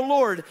fear of the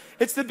Lord.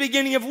 It's the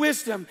beginning of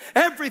wisdom.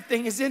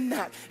 Everything is in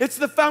that. It's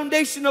the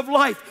foundation of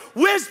life.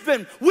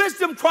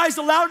 Wisdom cries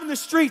aloud in the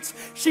streets.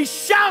 She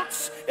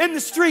shouts in the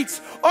streets.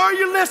 Are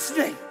you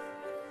listening?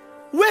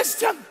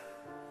 Wisdom,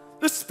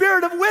 the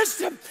spirit of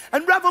wisdom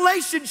and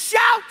revelation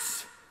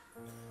shouts.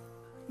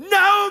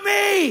 Know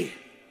me.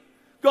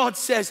 God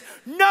says,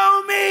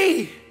 know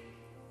me.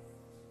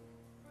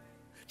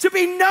 To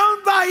be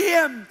known by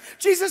him.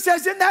 Jesus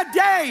says in that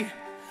day,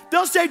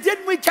 they'll say,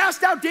 didn't we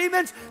cast out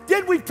demons?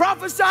 Did we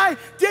prophesy?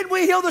 Did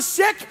we heal the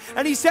sick?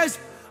 And he says,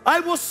 I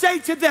will say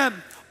to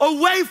them,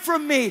 away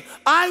from me,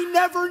 I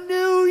never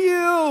knew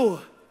you.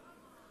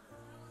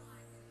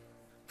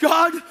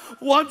 God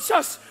wants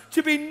us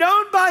to be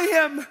known by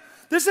him.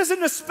 This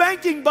isn't a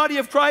spanking, body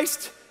of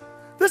Christ.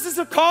 This is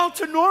a call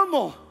to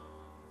normal.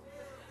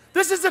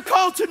 This is a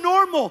call to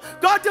normal.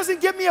 God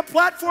doesn't give me a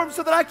platform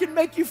so that I can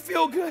make you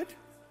feel good.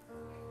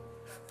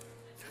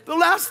 The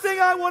last thing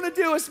I want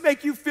to do is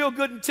make you feel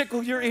good and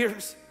tickle your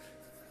ears.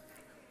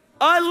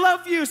 I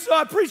love you, so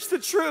I preach the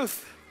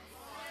truth.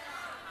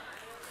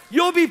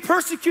 You'll be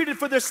persecuted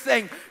for this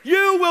thing.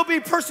 You will be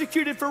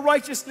persecuted for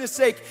righteousness'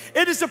 sake.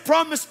 It is a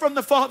promise from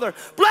the Father.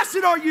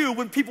 Blessed are you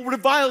when people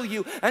revile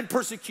you and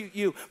persecute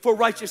you for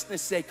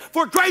righteousness' sake.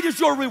 For great is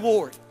your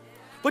reward.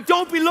 But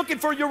don't be looking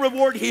for your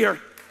reward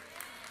here.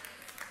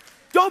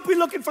 Don't be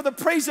looking for the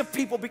praise of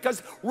people,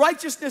 because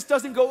righteousness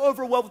doesn't go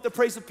over well with the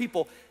praise of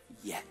people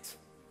yet.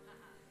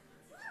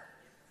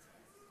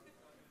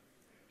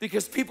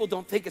 Because people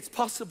don't think it's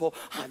possible.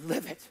 I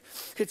live it.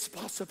 It's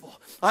possible.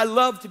 I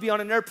love to be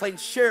on an airplane,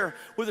 share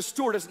with a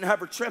stewardess and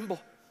have her tremble.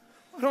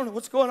 I don't know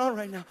what's going on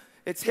right now.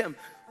 It's him.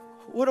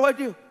 What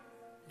do?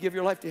 Give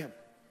your life to him.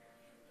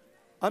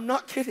 I'm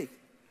not kidding.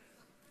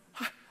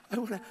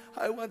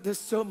 I want this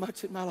so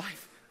much in my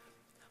life.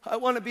 I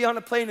want to be on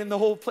a plane and the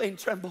whole plane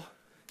tremble,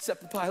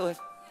 except the pilot.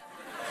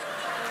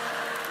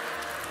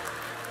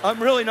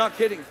 I'm really not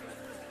kidding.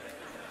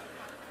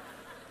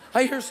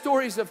 I hear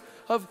stories of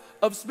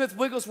Smith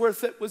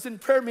Wigglesworth that was in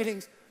prayer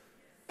meetings,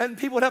 And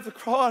people would have to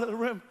crawl out of the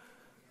room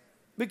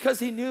because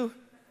he knew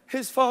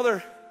his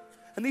father.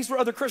 And these were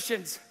other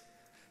Christians.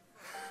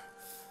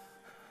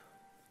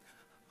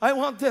 I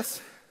want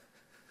this.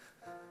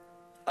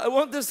 I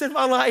want this in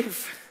my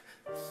life.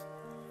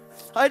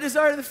 I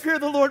desire the fear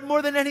of the Lord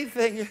more than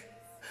anything.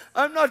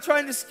 I'm not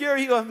trying to scare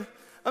you.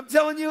 I'm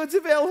telling you it's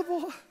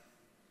available.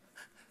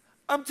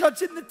 I'm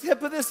touching the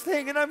tip of this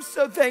thing and I'm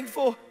so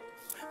thankful.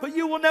 But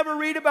you will never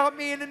read about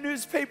me in a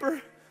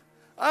newspaper.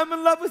 I'm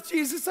in love with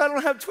Jesus. I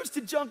don't have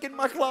twisted junk in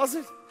my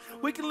closet.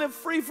 We can live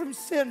free from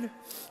sin.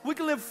 We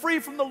can live free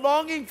from the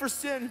longing for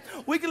sin.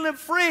 We can live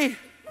free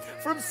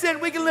from sin.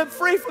 We can live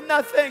free from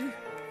that thing.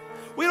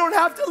 We don't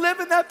have to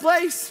live in that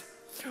place.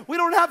 We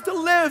don't have to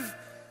live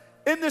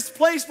in this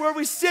place where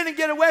we sin and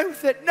get away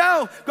with it.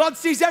 No, God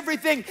sees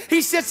everything.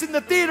 He sits in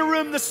the theater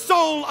room, the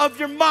soul of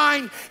your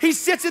mind. He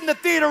sits in the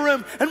theater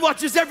room and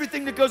watches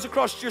everything that goes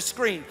across your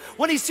screen.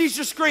 When he sees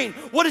your screen,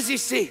 what does he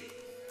see?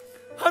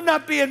 I'm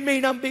not being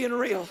mean, I'm being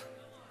real.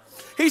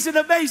 He's an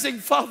amazing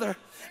Father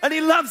and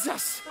he loves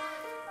us.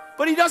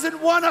 But he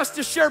doesn't want us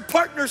to share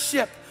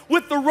partnership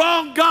with the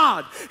wrong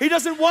God. He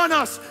doesn't want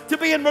us to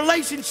be in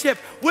relationship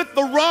with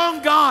the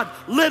wrong God,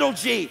 little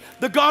g,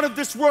 the God of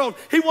this world.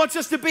 He wants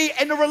us to be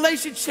in a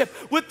relationship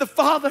with the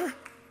Father.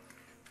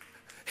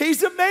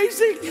 He's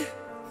amazing.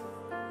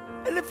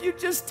 And if you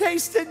just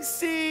taste and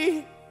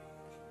see,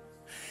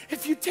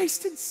 if you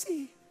taste and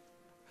see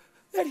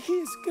that he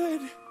is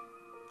good,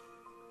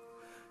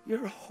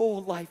 your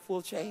whole life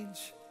will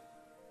change.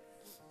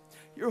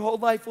 Your whole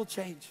life will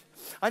change.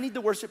 I need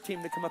the worship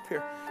team to come up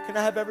here. Can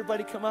I have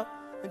everybody come up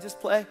and just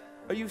play?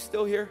 Are you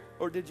still here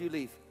or did you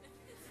leave?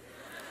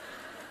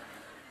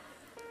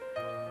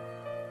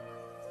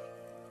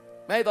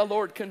 May the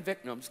Lord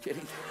convict. No, I'm just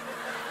kidding.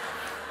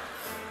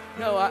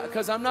 No,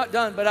 because I'm not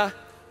done, but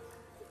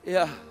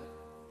yeah.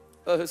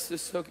 Oh, this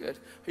is so good.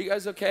 Are you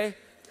guys okay?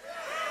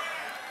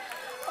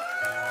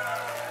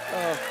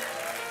 Oh.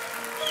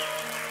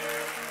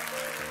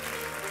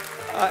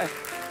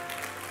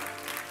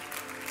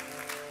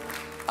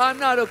 I'm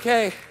not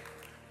okay.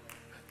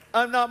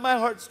 I'm not, my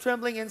heart's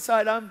trembling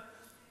inside. I'm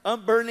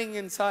burning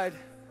inside.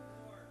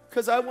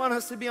 Because I want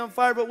us to be on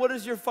fire, but what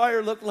does your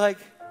fire look like?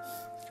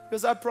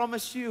 Because I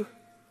promise you,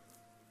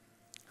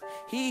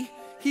 He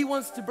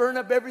wants to burn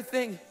up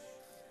everything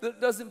that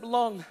doesn't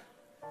belong.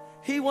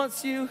 He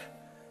wants you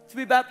to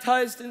be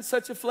baptized in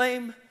such a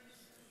flame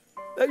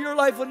that your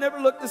life will never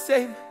look the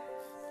same.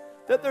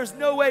 That there's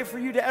no way for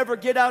you to ever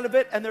get out of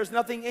it, and there's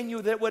nothing in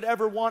you that would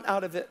ever want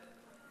out of it.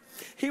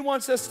 He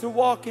wants us to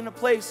walk in a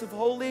place of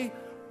holy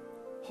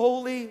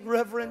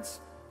reverence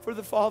for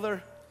the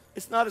Father.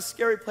 It's not a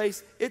scary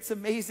place. It's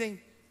amazing.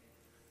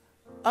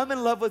 I'm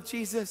in love with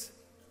Jesus.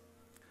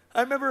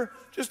 I remember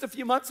just a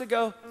few months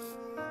ago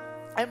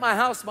at my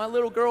house, my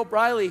little girl,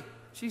 Briley,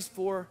 she's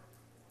 4.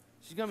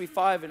 She's going to be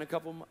 5 in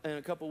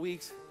a couple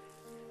weeks.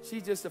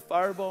 She's just a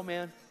fireball,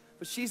 man.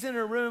 But she's in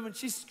her room and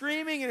she's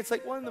screaming and it's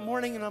like 1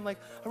 a.m. and I'm like,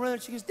 I run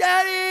and she goes,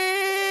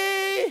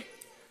 Daddy!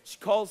 She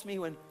calls me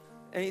when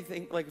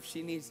anything, like if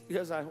she needs,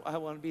 because I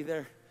want to be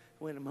there.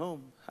 When I'm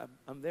home,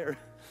 I'm there.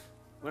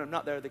 When I'm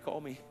not there, they call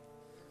me.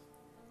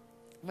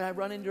 When I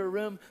run into her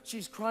room,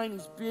 she's crying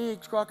these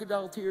big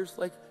crocodile tears,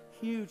 like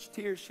huge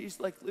tears.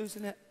 She's like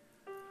losing it.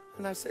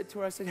 And I said to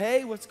her, I said,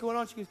 hey, what's going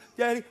on? She goes,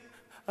 Daddy,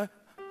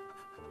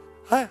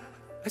 I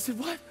said,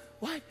 what?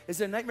 What?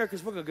 Is it a nightmare?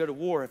 Because we're going to go to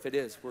war if it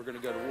is. We're going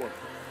to go to war.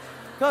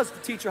 Because to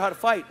teach her how to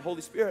fight,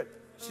 Holy Spirit.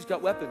 She's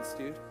got weapons,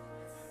 dude.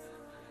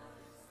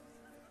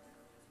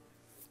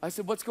 I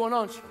said, what's going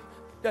on?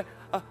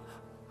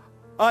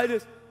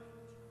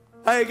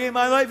 I gave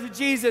my life to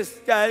Jesus,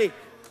 Daddy.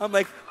 I'm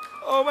like,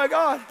 oh my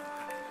God,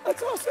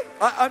 that's awesome.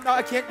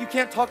 You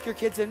can't talk your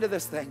kids into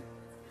this thing.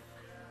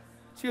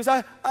 She goes,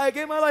 I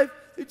gave my life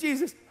to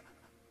Jesus.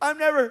 I'm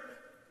never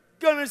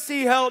gonna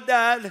see hell,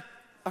 Dad.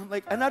 I'm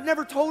like, and I've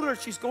never told her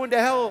she's going to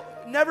hell.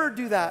 Never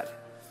do that.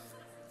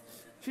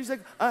 She's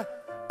like,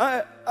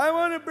 I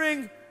want to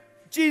bring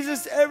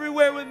Jesus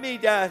everywhere with me,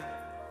 Dad.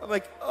 I'm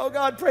like, oh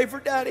God, pray for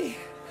Daddy.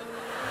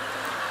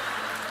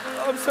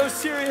 I'm so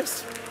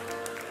serious.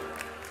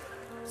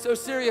 So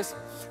serious.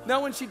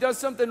 Now when she does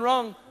something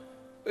wrong,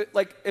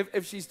 like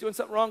if she's doing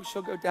something wrong,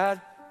 she'll go,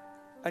 Dad,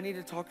 I need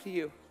to talk to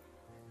you.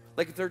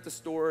 Like if they're at the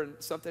store and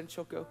something,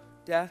 she'll go,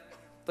 Dad,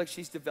 like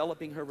she's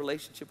developing her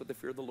relationship with the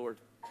fear of the Lord.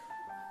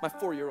 My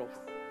 4-year-old.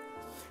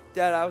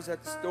 Dad, I was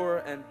at the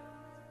store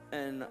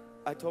and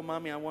I told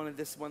Mommy I wanted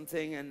this one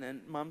thing and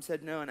then Mom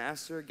said no and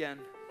asked her again.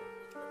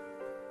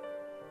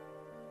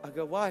 I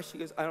go, why? She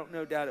goes, I don't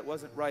know, Dad, it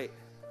wasn't right.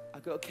 I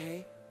go,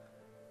 okay,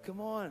 come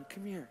on,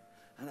 come here.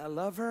 And I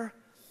love her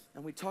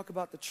and we talk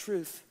about the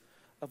truth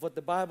of what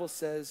the Bible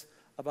says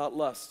about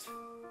lust.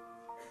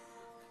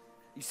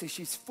 You say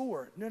she's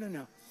 4.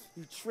 No.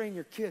 You train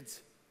your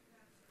kids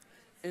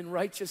in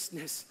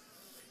righteousness.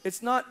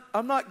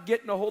 I'm not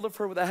getting a hold of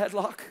her with a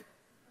headlock.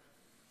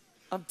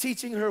 I'm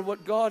teaching her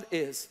what God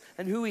is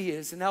and who He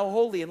is and how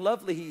holy and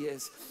lovely He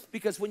is.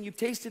 Because when you've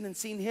tasted and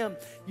seen Him,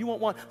 you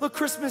won't want, look,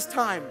 Christmas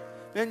time.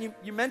 Man,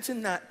 you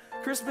mentioned that.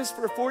 Christmas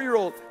for a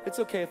 4-year-old. It's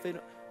okay if they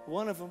don't.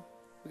 One of them,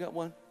 We got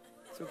one.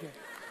 It's okay.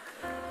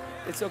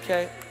 It's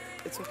okay.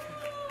 It's okay.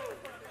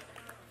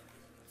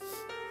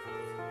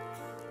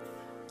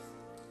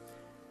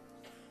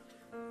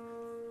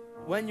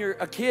 When you're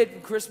a kid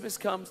and Christmas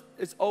comes,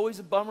 it's always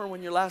a bummer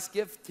when your last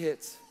gift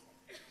hits.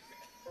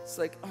 It's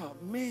like, oh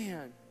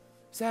man,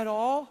 is that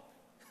all?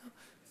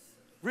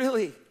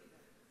 Really?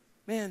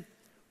 Man,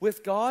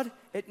 with God,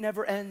 it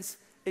never ends.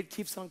 It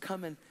keeps on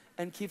coming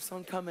and keeps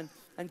on coming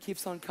and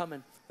keeps on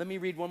coming. Let me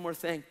read one more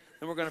thing,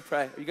 then we're going to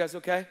pray. Are you guys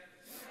okay?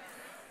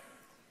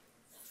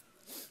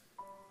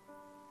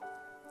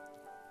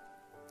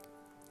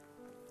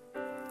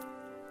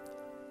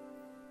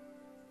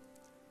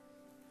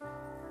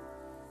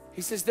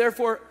 He says,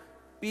 therefore,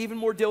 be even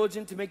more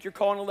diligent to make your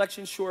call and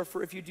election sure,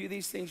 for if you do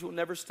these things, you will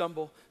never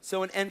stumble.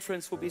 So an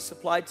entrance will be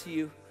supplied to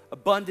you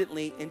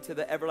abundantly into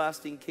the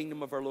everlasting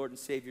kingdom of our Lord and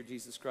Savior,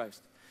 Jesus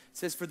Christ. It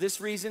says, for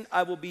this reason,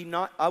 I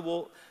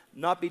will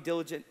not be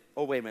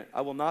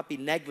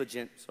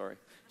negligent,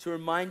 to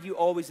remind you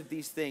always of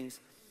these things,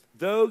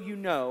 though you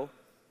know,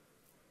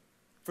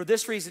 for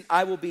this reason,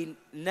 I will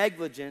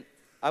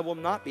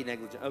not be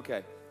negligent.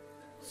 Okay,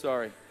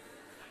 sorry.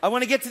 I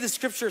want to get to the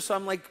scripture, so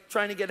I'm like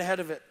trying to get ahead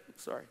of it.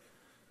 Sorry.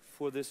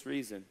 For this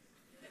reason,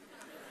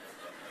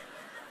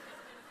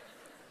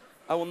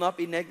 I will not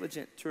be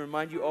negligent to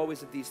remind you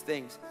always of these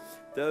things,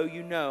 though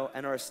you know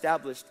and are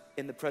established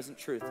in the present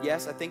truth.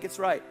 Yes, I think it's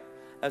right,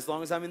 as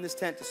long as I'm in this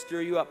tent, to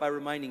stir you up by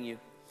reminding you,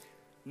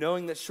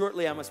 knowing that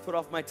shortly I must put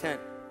off my tent,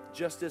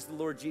 just as the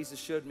Lord Jesus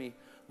showed me.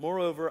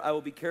 Moreover, I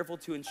will be careful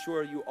to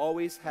ensure you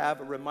always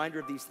have a reminder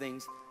of these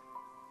things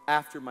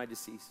after my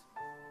decease.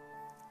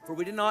 For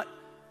we did not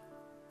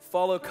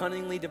follow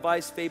cunningly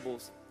devised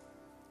fables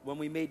when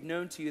we made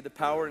known to you the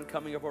power and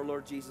coming of our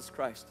Lord Jesus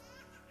Christ,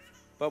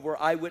 but were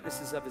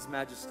eyewitnesses of his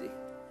majesty.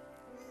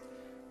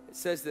 It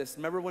says this,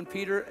 remember when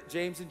Peter,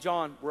 James, and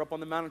John were up on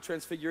the Mount of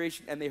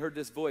Transfiguration and they heard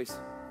this voice?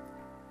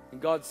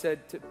 And God said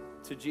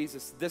to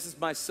Jesus, this is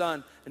my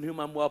son in whom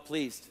I'm well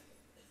pleased.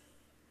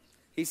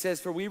 He says,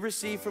 for we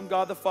received from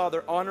God the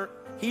Father honor.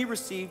 He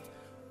received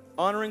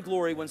honor and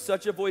glory when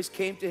such a voice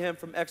came to him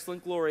from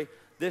excellent glory.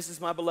 This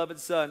is my beloved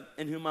son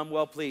in whom I'm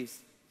well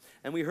pleased.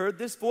 And we heard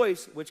this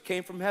voice which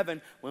came from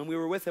heaven when we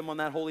were with him on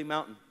that holy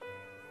mountain.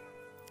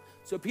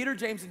 So Peter,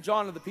 James, and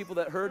John are the people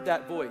that heard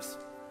that voice.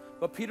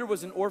 But Peter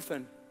was an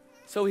orphan.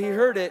 So he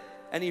heard it,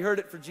 and he heard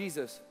it for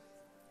Jesus.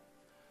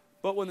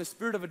 But when the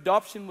spirit of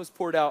adoption was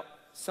poured out,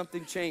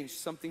 something changed,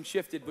 something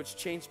shifted, which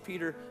changed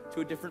Peter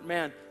to a different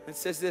man. And it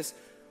says this,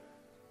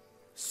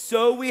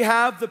 so we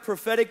have the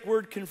prophetic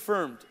word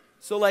confirmed.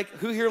 So like,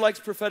 who here likes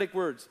prophetic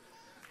words?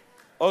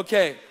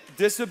 Okay,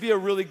 this would be a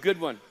really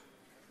good one.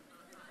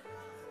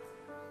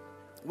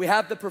 We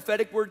have the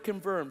prophetic word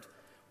confirmed,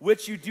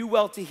 which you do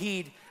well to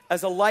heed,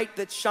 as a light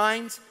that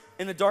shines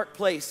in a dark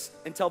place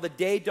until the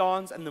day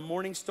dawns and the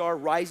morning star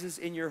rises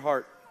in your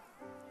heart.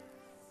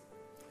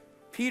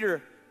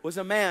 Peter was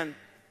a man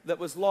that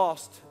was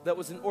lost, that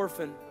was an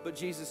orphan, but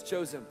Jesus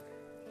chose him.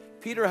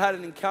 Peter had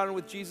an encounter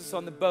with Jesus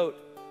on the boat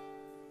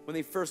when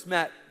they first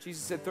met.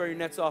 Jesus said, throw your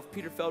nets off.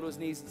 Peter fell to his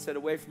knees and said,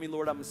 away from me,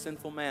 Lord, I'm a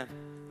sinful man.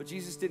 But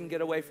Jesus didn't get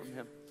away from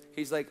him.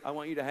 He's like, I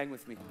want you to hang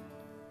with me.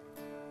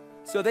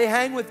 So they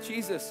hang with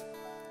Jesus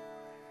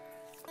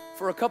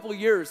for a couple of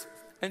years.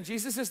 And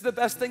Jesus is the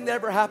best thing that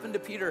ever happened to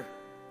Peter.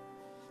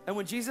 And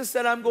when Jesus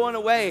said, I'm going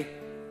away,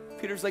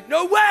 Peter's like,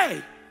 no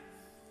way!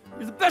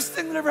 You're the best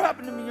thing that ever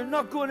happened to me. You're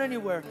not going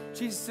anywhere.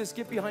 Jesus says,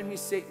 get behind me,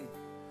 Satan.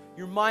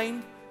 Your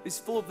mind is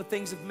full of the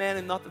things of man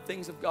and not the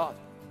things of God.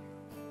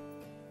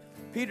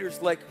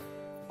 Peter's like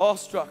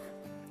awestruck.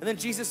 And then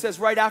Jesus says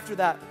right after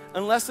that,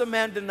 unless a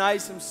man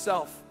denies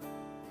himself,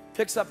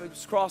 picks up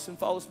his cross and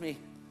follows me,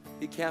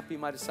 he can't be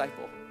my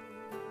disciple.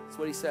 That's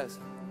what he says.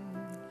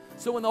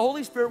 So when the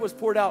Holy Spirit was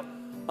poured out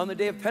on the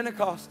day of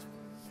Pentecost,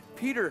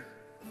 Peter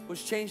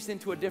was changed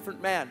into a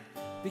different man,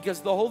 because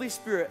the Holy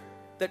Spirit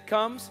that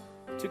comes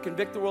to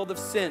convict the world of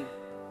sin,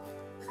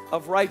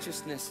 of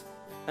righteousness,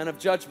 and of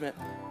judgment,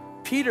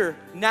 Peter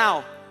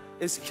now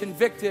is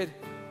convicted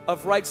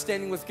of right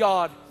standing with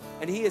God,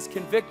 and he is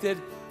convicted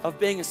of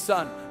being a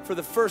son for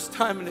the first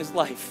time in his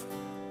life.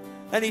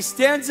 And he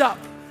stands up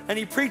and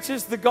he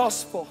preaches the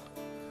gospel.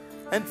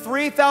 And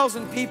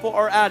 3,000 people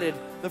are added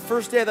the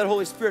first day that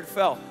Holy Spirit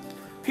fell.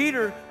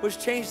 Peter was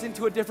changed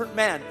into a different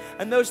man.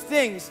 And those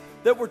things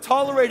that were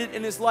tolerated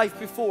in his life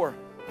before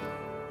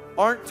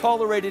aren't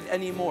tolerated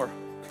anymore.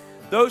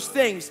 Those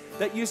things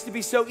that used to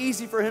be so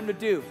easy for him to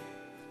do,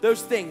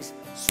 those things,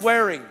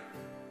 swearing,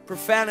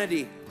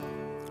 profanity,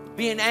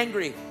 being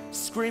angry,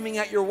 screaming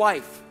at your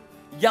wife,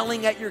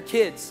 yelling at your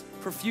kids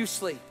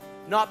profusely,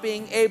 not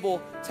being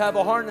able to have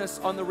a harness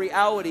on the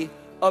reality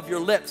of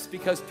your lips,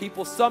 because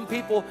some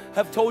people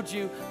have told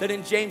you that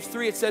in James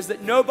 3 it says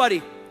that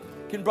nobody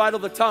can bridle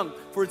the tongue,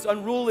 for it's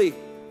unruly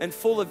and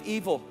full of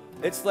evil.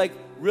 It's like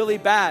really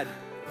bad.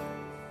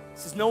 It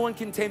says no one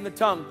can tame the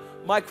tongue.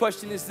 My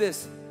question is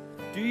this: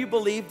 do you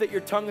believe that your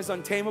tongue is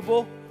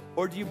untamable,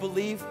 or do you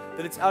believe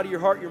that it's out of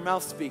your heart your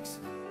mouth speaks?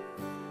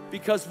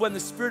 Because when the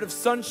spirit of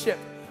sonship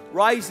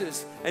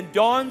rises and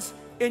dawns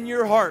in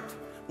your heart,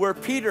 where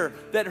Peter,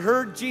 that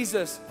heard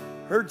Jesus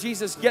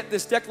get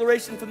this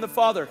declaration from the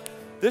Father,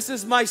 this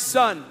is my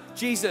son,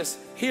 Jesus,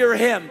 hear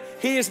him.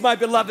 He is my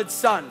beloved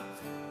son.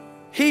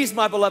 He's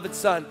my beloved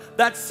son.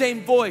 That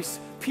same voice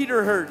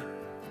Peter heard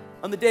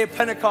on the day of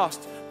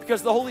Pentecost,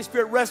 because the Holy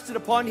Spirit rested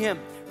upon him,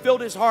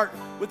 filled his heart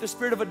with the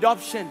spirit of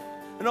adoption.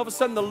 And all of a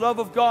sudden the love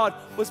of God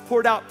was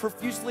poured out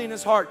profusely in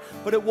his heart.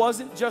 But it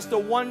wasn't just a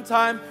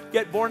one-time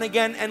get born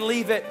again and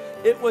leave it.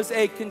 It was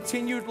a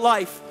continued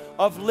life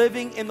of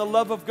living in the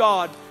love of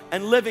God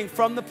and living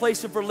from the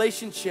place of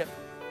relationship.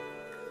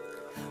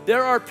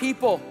 There are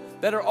people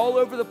that are all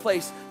over the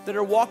place that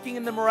are walking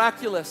in the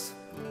miraculous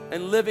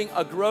and living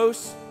a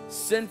gross,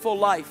 sinful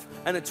life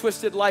and a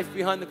twisted life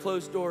behind the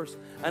closed doors.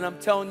 And I'm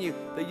telling you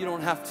that you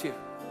don't have to.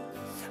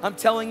 I'm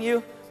telling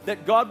you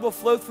that God will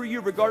flow through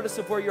you regardless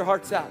of where your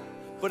heart's at.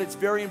 But it's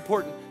very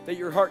important that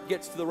your heart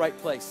gets to the right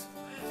place.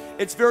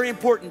 It's very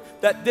important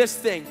that this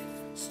thing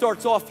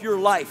starts off your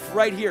life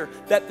right here,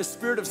 that the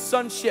spirit of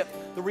sonship,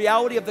 the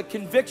reality of the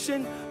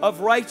conviction of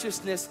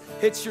righteousness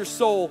hits your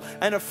soul,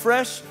 and a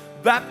fresh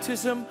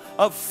baptism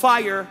of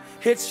fire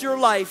hits your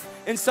life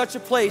in such a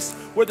place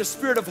where the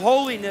spirit of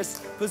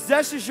holiness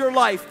possesses your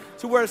life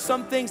to where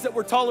some things that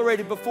were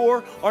tolerated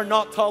before are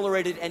not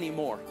tolerated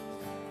anymore.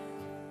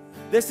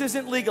 This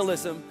isn't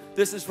legalism,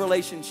 this is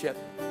relationship.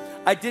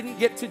 I didn't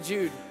get to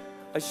Jude.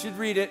 I should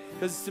read it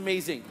because it's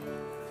amazing.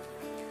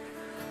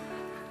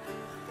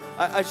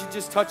 I should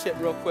just touch it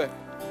real quick.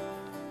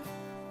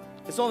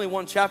 It's only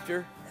one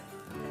chapter.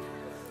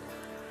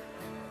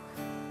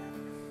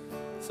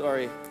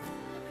 Sorry.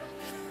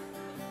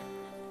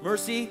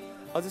 Mercy,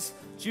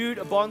 Jude,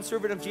 a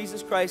bondservant of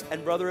Jesus Christ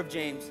and brother of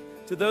James,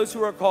 to those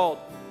who are called,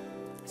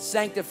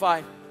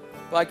 sanctified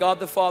by God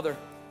the Father,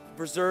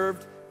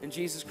 preserved in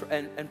Jesus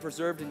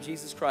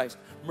Christ.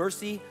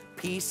 Mercy,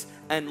 peace,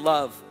 and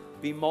love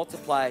be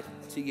multiplied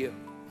to you.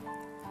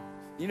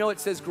 You know, it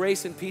says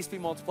grace and peace be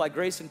multiplied,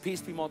 grace and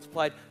peace be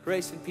multiplied,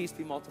 grace and peace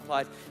be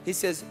multiplied. He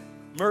says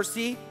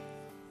mercy,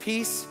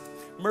 peace.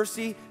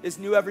 Mercy is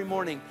new every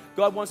morning.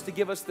 God wants to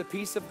give us the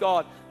peace of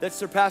God that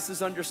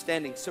surpasses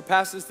understanding,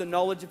 surpasses the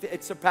knowledge of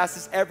it,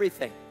 surpasses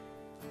everything.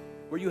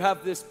 Where you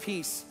have this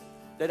peace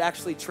that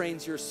actually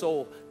trains your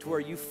soul to where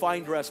you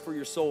find rest for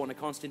your soul on a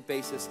constant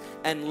basis.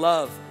 And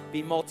love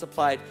be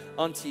multiplied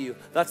unto you.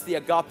 That's the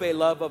agape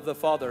love of the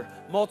Father,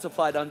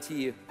 multiplied unto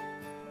you.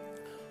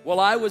 While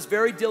I was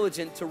very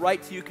diligent to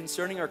write to you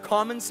concerning our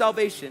common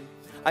salvation,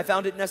 I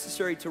found it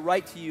necessary to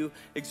write to you,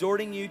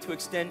 exhorting you to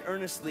extend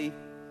earnestly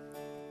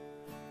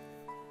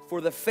for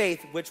the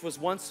faith which was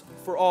once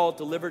for all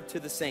delivered to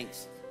the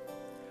saints.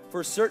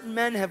 For certain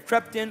men have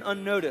crept in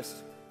unnoticed.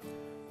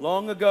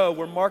 Long ago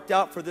were marked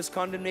out for this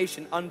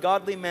condemnation,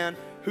 ungodly man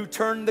who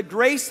turned the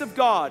grace of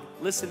God,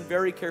 listen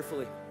very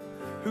carefully,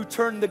 who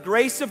turned the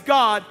grace of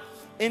God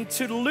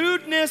into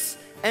lewdness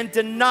and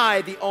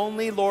deny the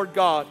only Lord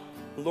God,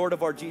 the Lord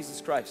of our Jesus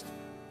Christ.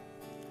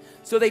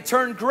 So they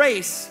turned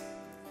grace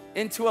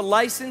into a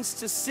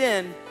license to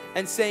sin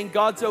and saying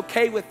God's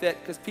okay with it,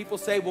 because people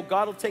say, well,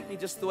 God will take me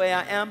just the way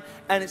I am,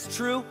 and it's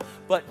true,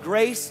 but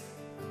grace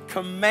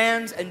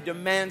commands and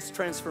demands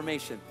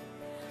transformation.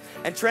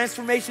 And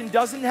transformation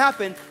doesn't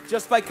happen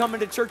just by coming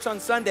to church on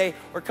Sunday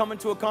or coming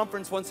to a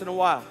conference once in a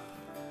while.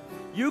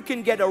 You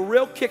can get a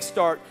real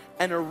kickstart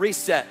and a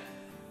reset,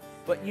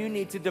 but you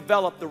need to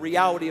develop the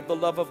reality of the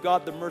love of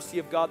God, the mercy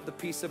of God, the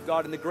peace of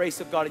God, and the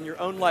grace of God in your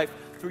own life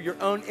through your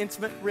own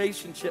intimate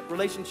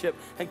relationship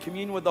and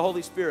communion with the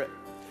Holy Spirit.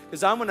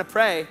 Because I'm going to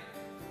pray,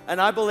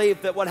 and I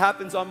believe that what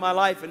happens on my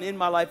life and in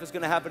my life is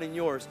going to happen in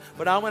yours.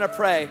 But I'm going to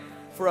pray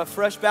for a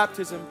fresh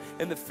baptism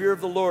in the fear of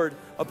the Lord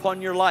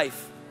upon your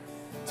life,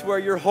 to where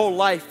your whole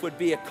life would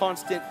be a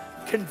constant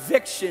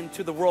conviction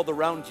to the world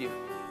around you.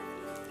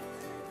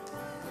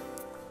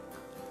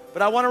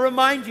 But I want to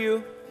remind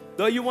you,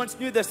 though you once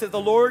knew this, that the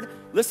Lord,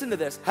 listen to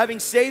this, having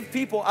saved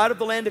people out of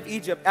the land of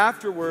Egypt,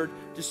 afterward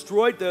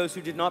destroyed those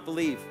who did not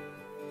believe.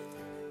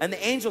 And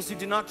the angels who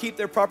did not keep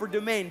their proper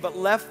domain, but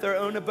left their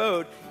own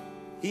abode,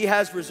 he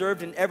has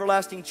reserved an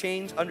everlasting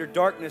change under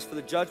darkness for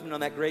the judgment on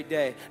that great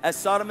day. As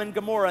Sodom and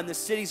Gomorrah and the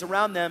cities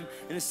around them,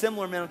 in a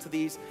similar manner to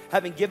these,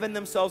 having given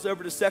themselves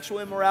over to sexual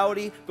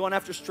immorality, going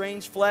after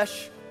strange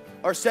flesh,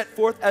 are set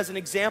forth as an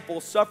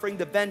example, suffering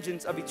the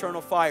vengeance of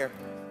eternal fire.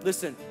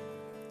 Listen,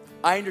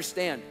 I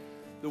understand.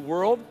 The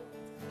world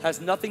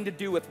has nothing to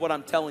do with what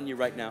I'm telling you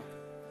right now.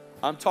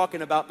 I'm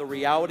talking about the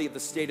reality of the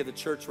state of the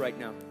church right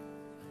now.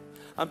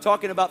 I'm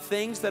talking about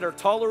things that are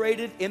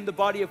tolerated in the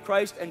body of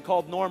Christ and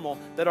called normal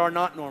that are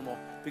not normal.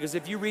 Because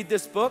if you read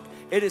this book,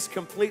 it is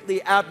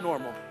completely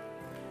abnormal.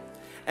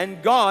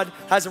 And God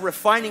has a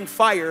refining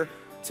fire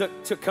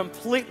to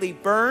completely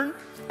burn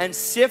and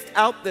sift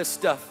out this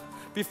stuff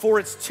before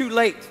it's too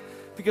late.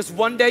 Because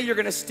one day you're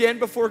going to stand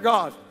before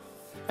God.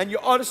 And you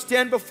ought to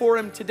stand before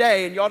Him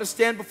today, and you ought to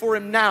stand before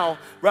Him now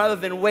rather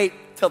than wait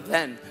till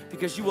then.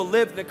 Because you will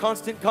live in a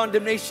constant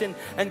condemnation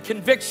and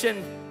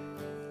conviction.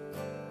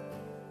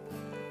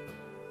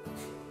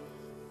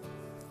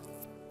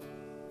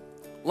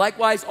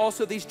 Likewise,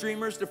 also these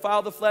dreamers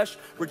defile the flesh,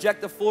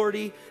 reject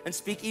authority, and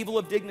speak evil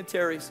of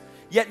dignitaries.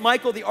 Yet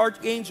Michael, the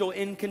archangel,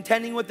 in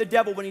contending with the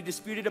devil when he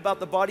disputed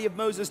about the body of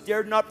Moses,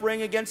 dared not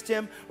bring against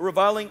him a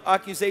reviling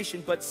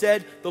accusation, but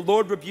said, "The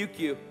Lord rebuke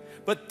you."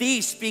 But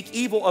these speak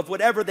evil of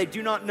whatever they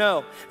do not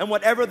know, and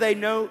whatever they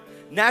know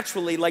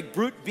naturally, like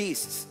brute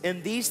beasts.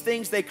 In these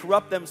things they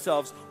corrupt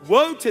themselves.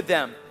 Woe to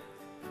them!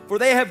 For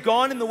they have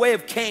gone in the way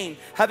of Cain,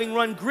 having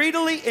run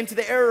greedily into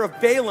the error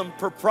of Balaam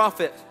per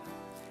prophet,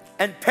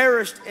 and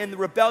perished in the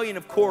rebellion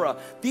of Korah.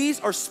 These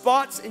are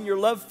spots in your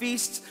love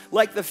feasts,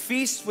 like the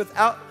feasts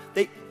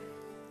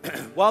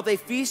while they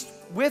feast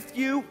with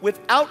you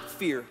without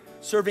fear,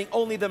 serving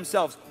only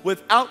themselves.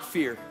 Without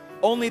fear,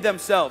 only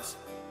themselves.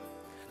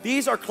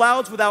 These are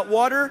clouds without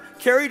water,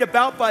 carried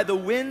about by the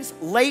winds,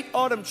 late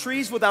autumn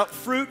trees without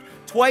fruit,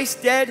 twice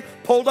dead,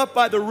 pulled up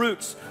by the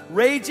roots,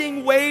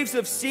 raging waves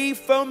of sea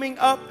foaming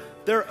up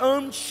their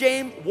own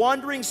shame,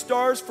 wandering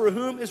stars for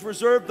whom is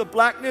reserved the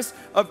blackness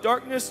of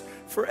darkness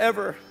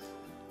forever.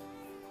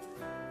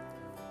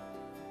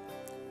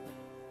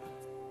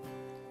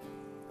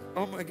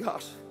 Oh my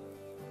gosh,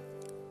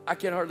 I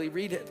can hardly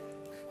read it.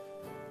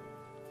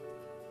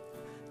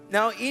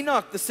 Now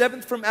Enoch, the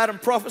seventh from Adam,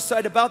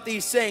 prophesied about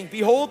these, saying,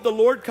 "Behold, the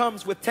Lord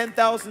comes with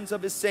 10,000s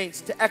of his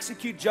saints to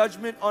execute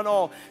judgment on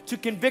all, to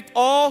convict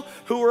all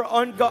who are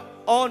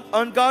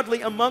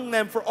ungodly among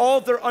them for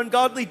all their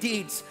ungodly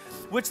deeds,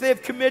 which they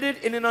have committed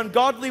in an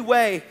ungodly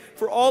way,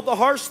 for all the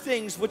harsh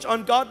things which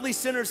ungodly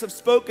sinners have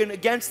spoken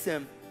against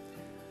him.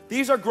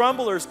 These are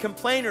grumblers,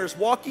 complainers,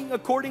 walking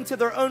according to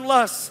their own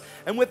lusts,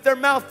 and with their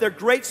mouth their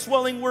great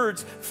swelling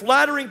words,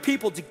 flattering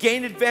people to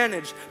gain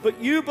advantage. But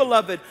you,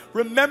 beloved,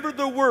 remember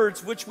the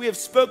words which we have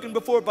spoken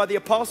before by the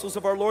apostles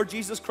of our Lord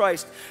Jesus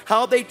Christ,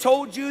 how they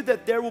told you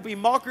that there will be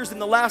mockers in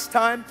the last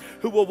time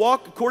who will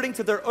walk according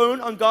to their own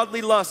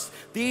ungodly lusts.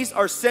 These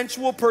are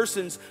sensual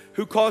persons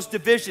who cause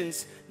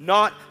divisions,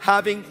 not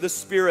having the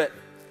Spirit.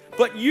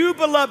 But you,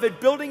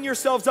 beloved, building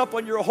yourselves up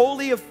on your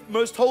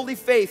most holy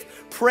faith,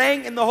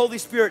 praying in the Holy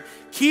Spirit,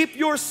 keep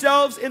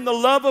yourselves in the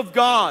love of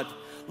God,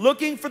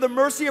 looking for the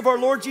mercy of our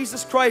Lord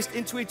Jesus Christ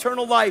into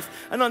eternal life.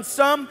 And on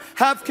some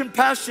have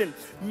compassion,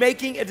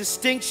 making a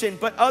distinction,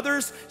 but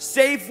others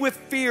save with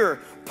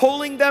fear,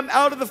 pulling them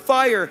out of the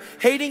fire,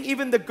 hating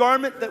even the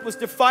garment that was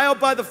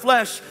defiled by the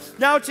flesh.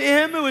 Now to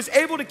him who is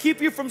able to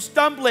keep you from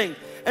stumbling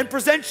and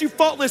present you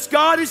faultless,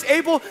 God is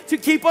able to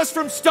keep us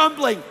from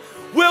stumbling.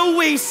 Will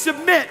we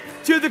submit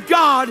to the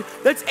God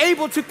that's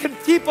able to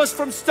keep us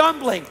from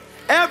stumbling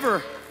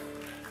ever?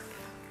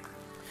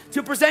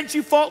 To present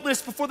you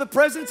faultless before the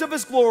presence of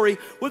his glory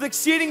with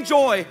exceeding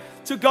joy,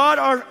 to God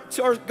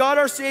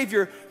our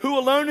Savior, who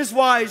alone is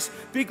wise,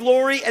 be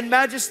glory and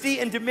majesty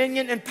and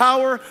dominion and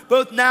power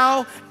both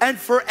now and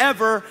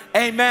forever.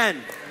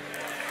 Amen.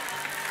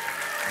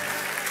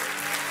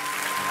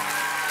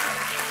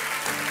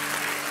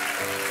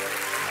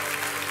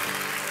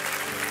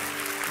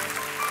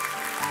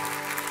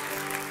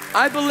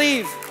 I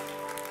believe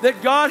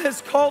that God has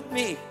called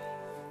me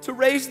to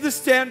raise the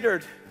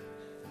standard,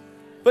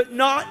 but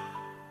not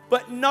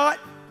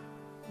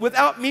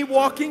without me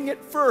walking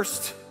it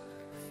first.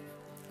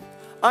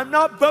 I'm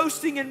not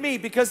boasting in me,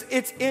 because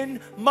it's in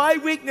my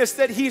weakness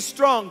that he's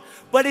strong,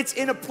 but it's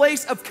in a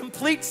place of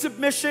complete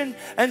submission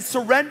and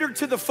surrender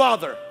to the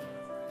Father.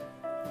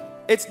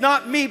 It's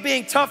not me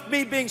being tough,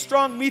 me being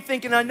strong, me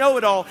thinking I know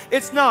it all.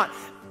 It's not.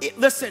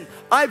 Listen,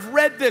 I've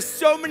read this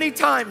so many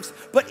times,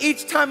 but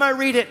each time I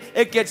read it,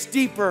 it gets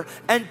deeper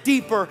and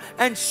deeper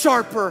and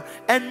sharper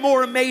and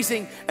more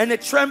amazing, and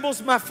it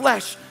trembles my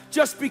flesh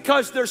just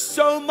because there's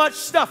so much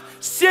stuff.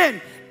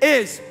 Sin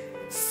is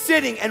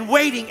sitting and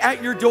waiting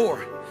at your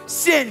door.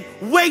 Sin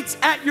waits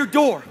at your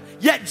door.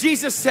 Yet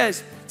Jesus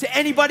says to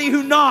anybody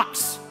who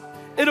knocks,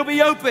 it'll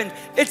be opened.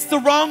 It's the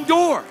wrong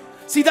door.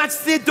 See,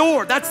 that's the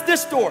door. That's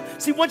this door.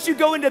 See, once you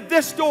go into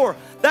this door,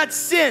 that's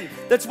sin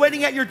that's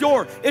waiting at your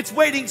door. It's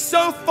waiting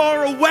so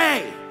far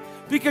away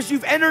because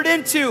you've entered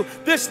into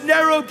this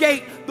narrow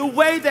gate, the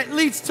way that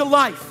leads to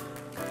life.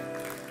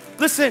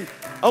 Listen,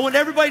 I want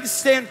everybody to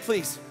stand,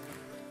 please.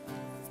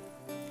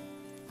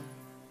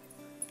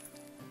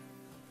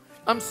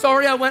 I'm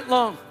sorry I went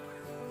long.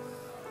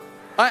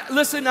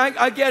 Listen,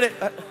 I get it.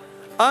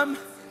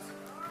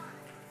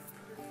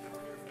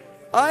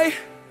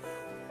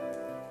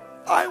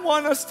 I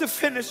want us to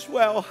finish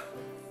well.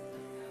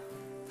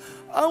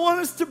 I want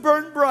us to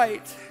burn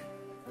bright.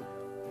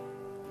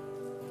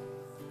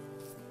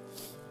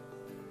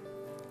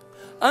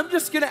 I'm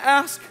just going to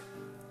ask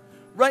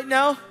right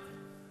now,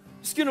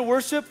 just going to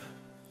worship.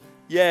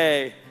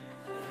 Yay.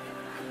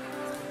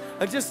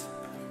 We're just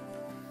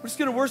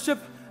going to worship,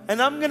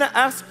 and I'm going to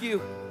ask you,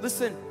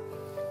 listen,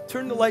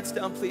 turn the lights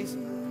down, please.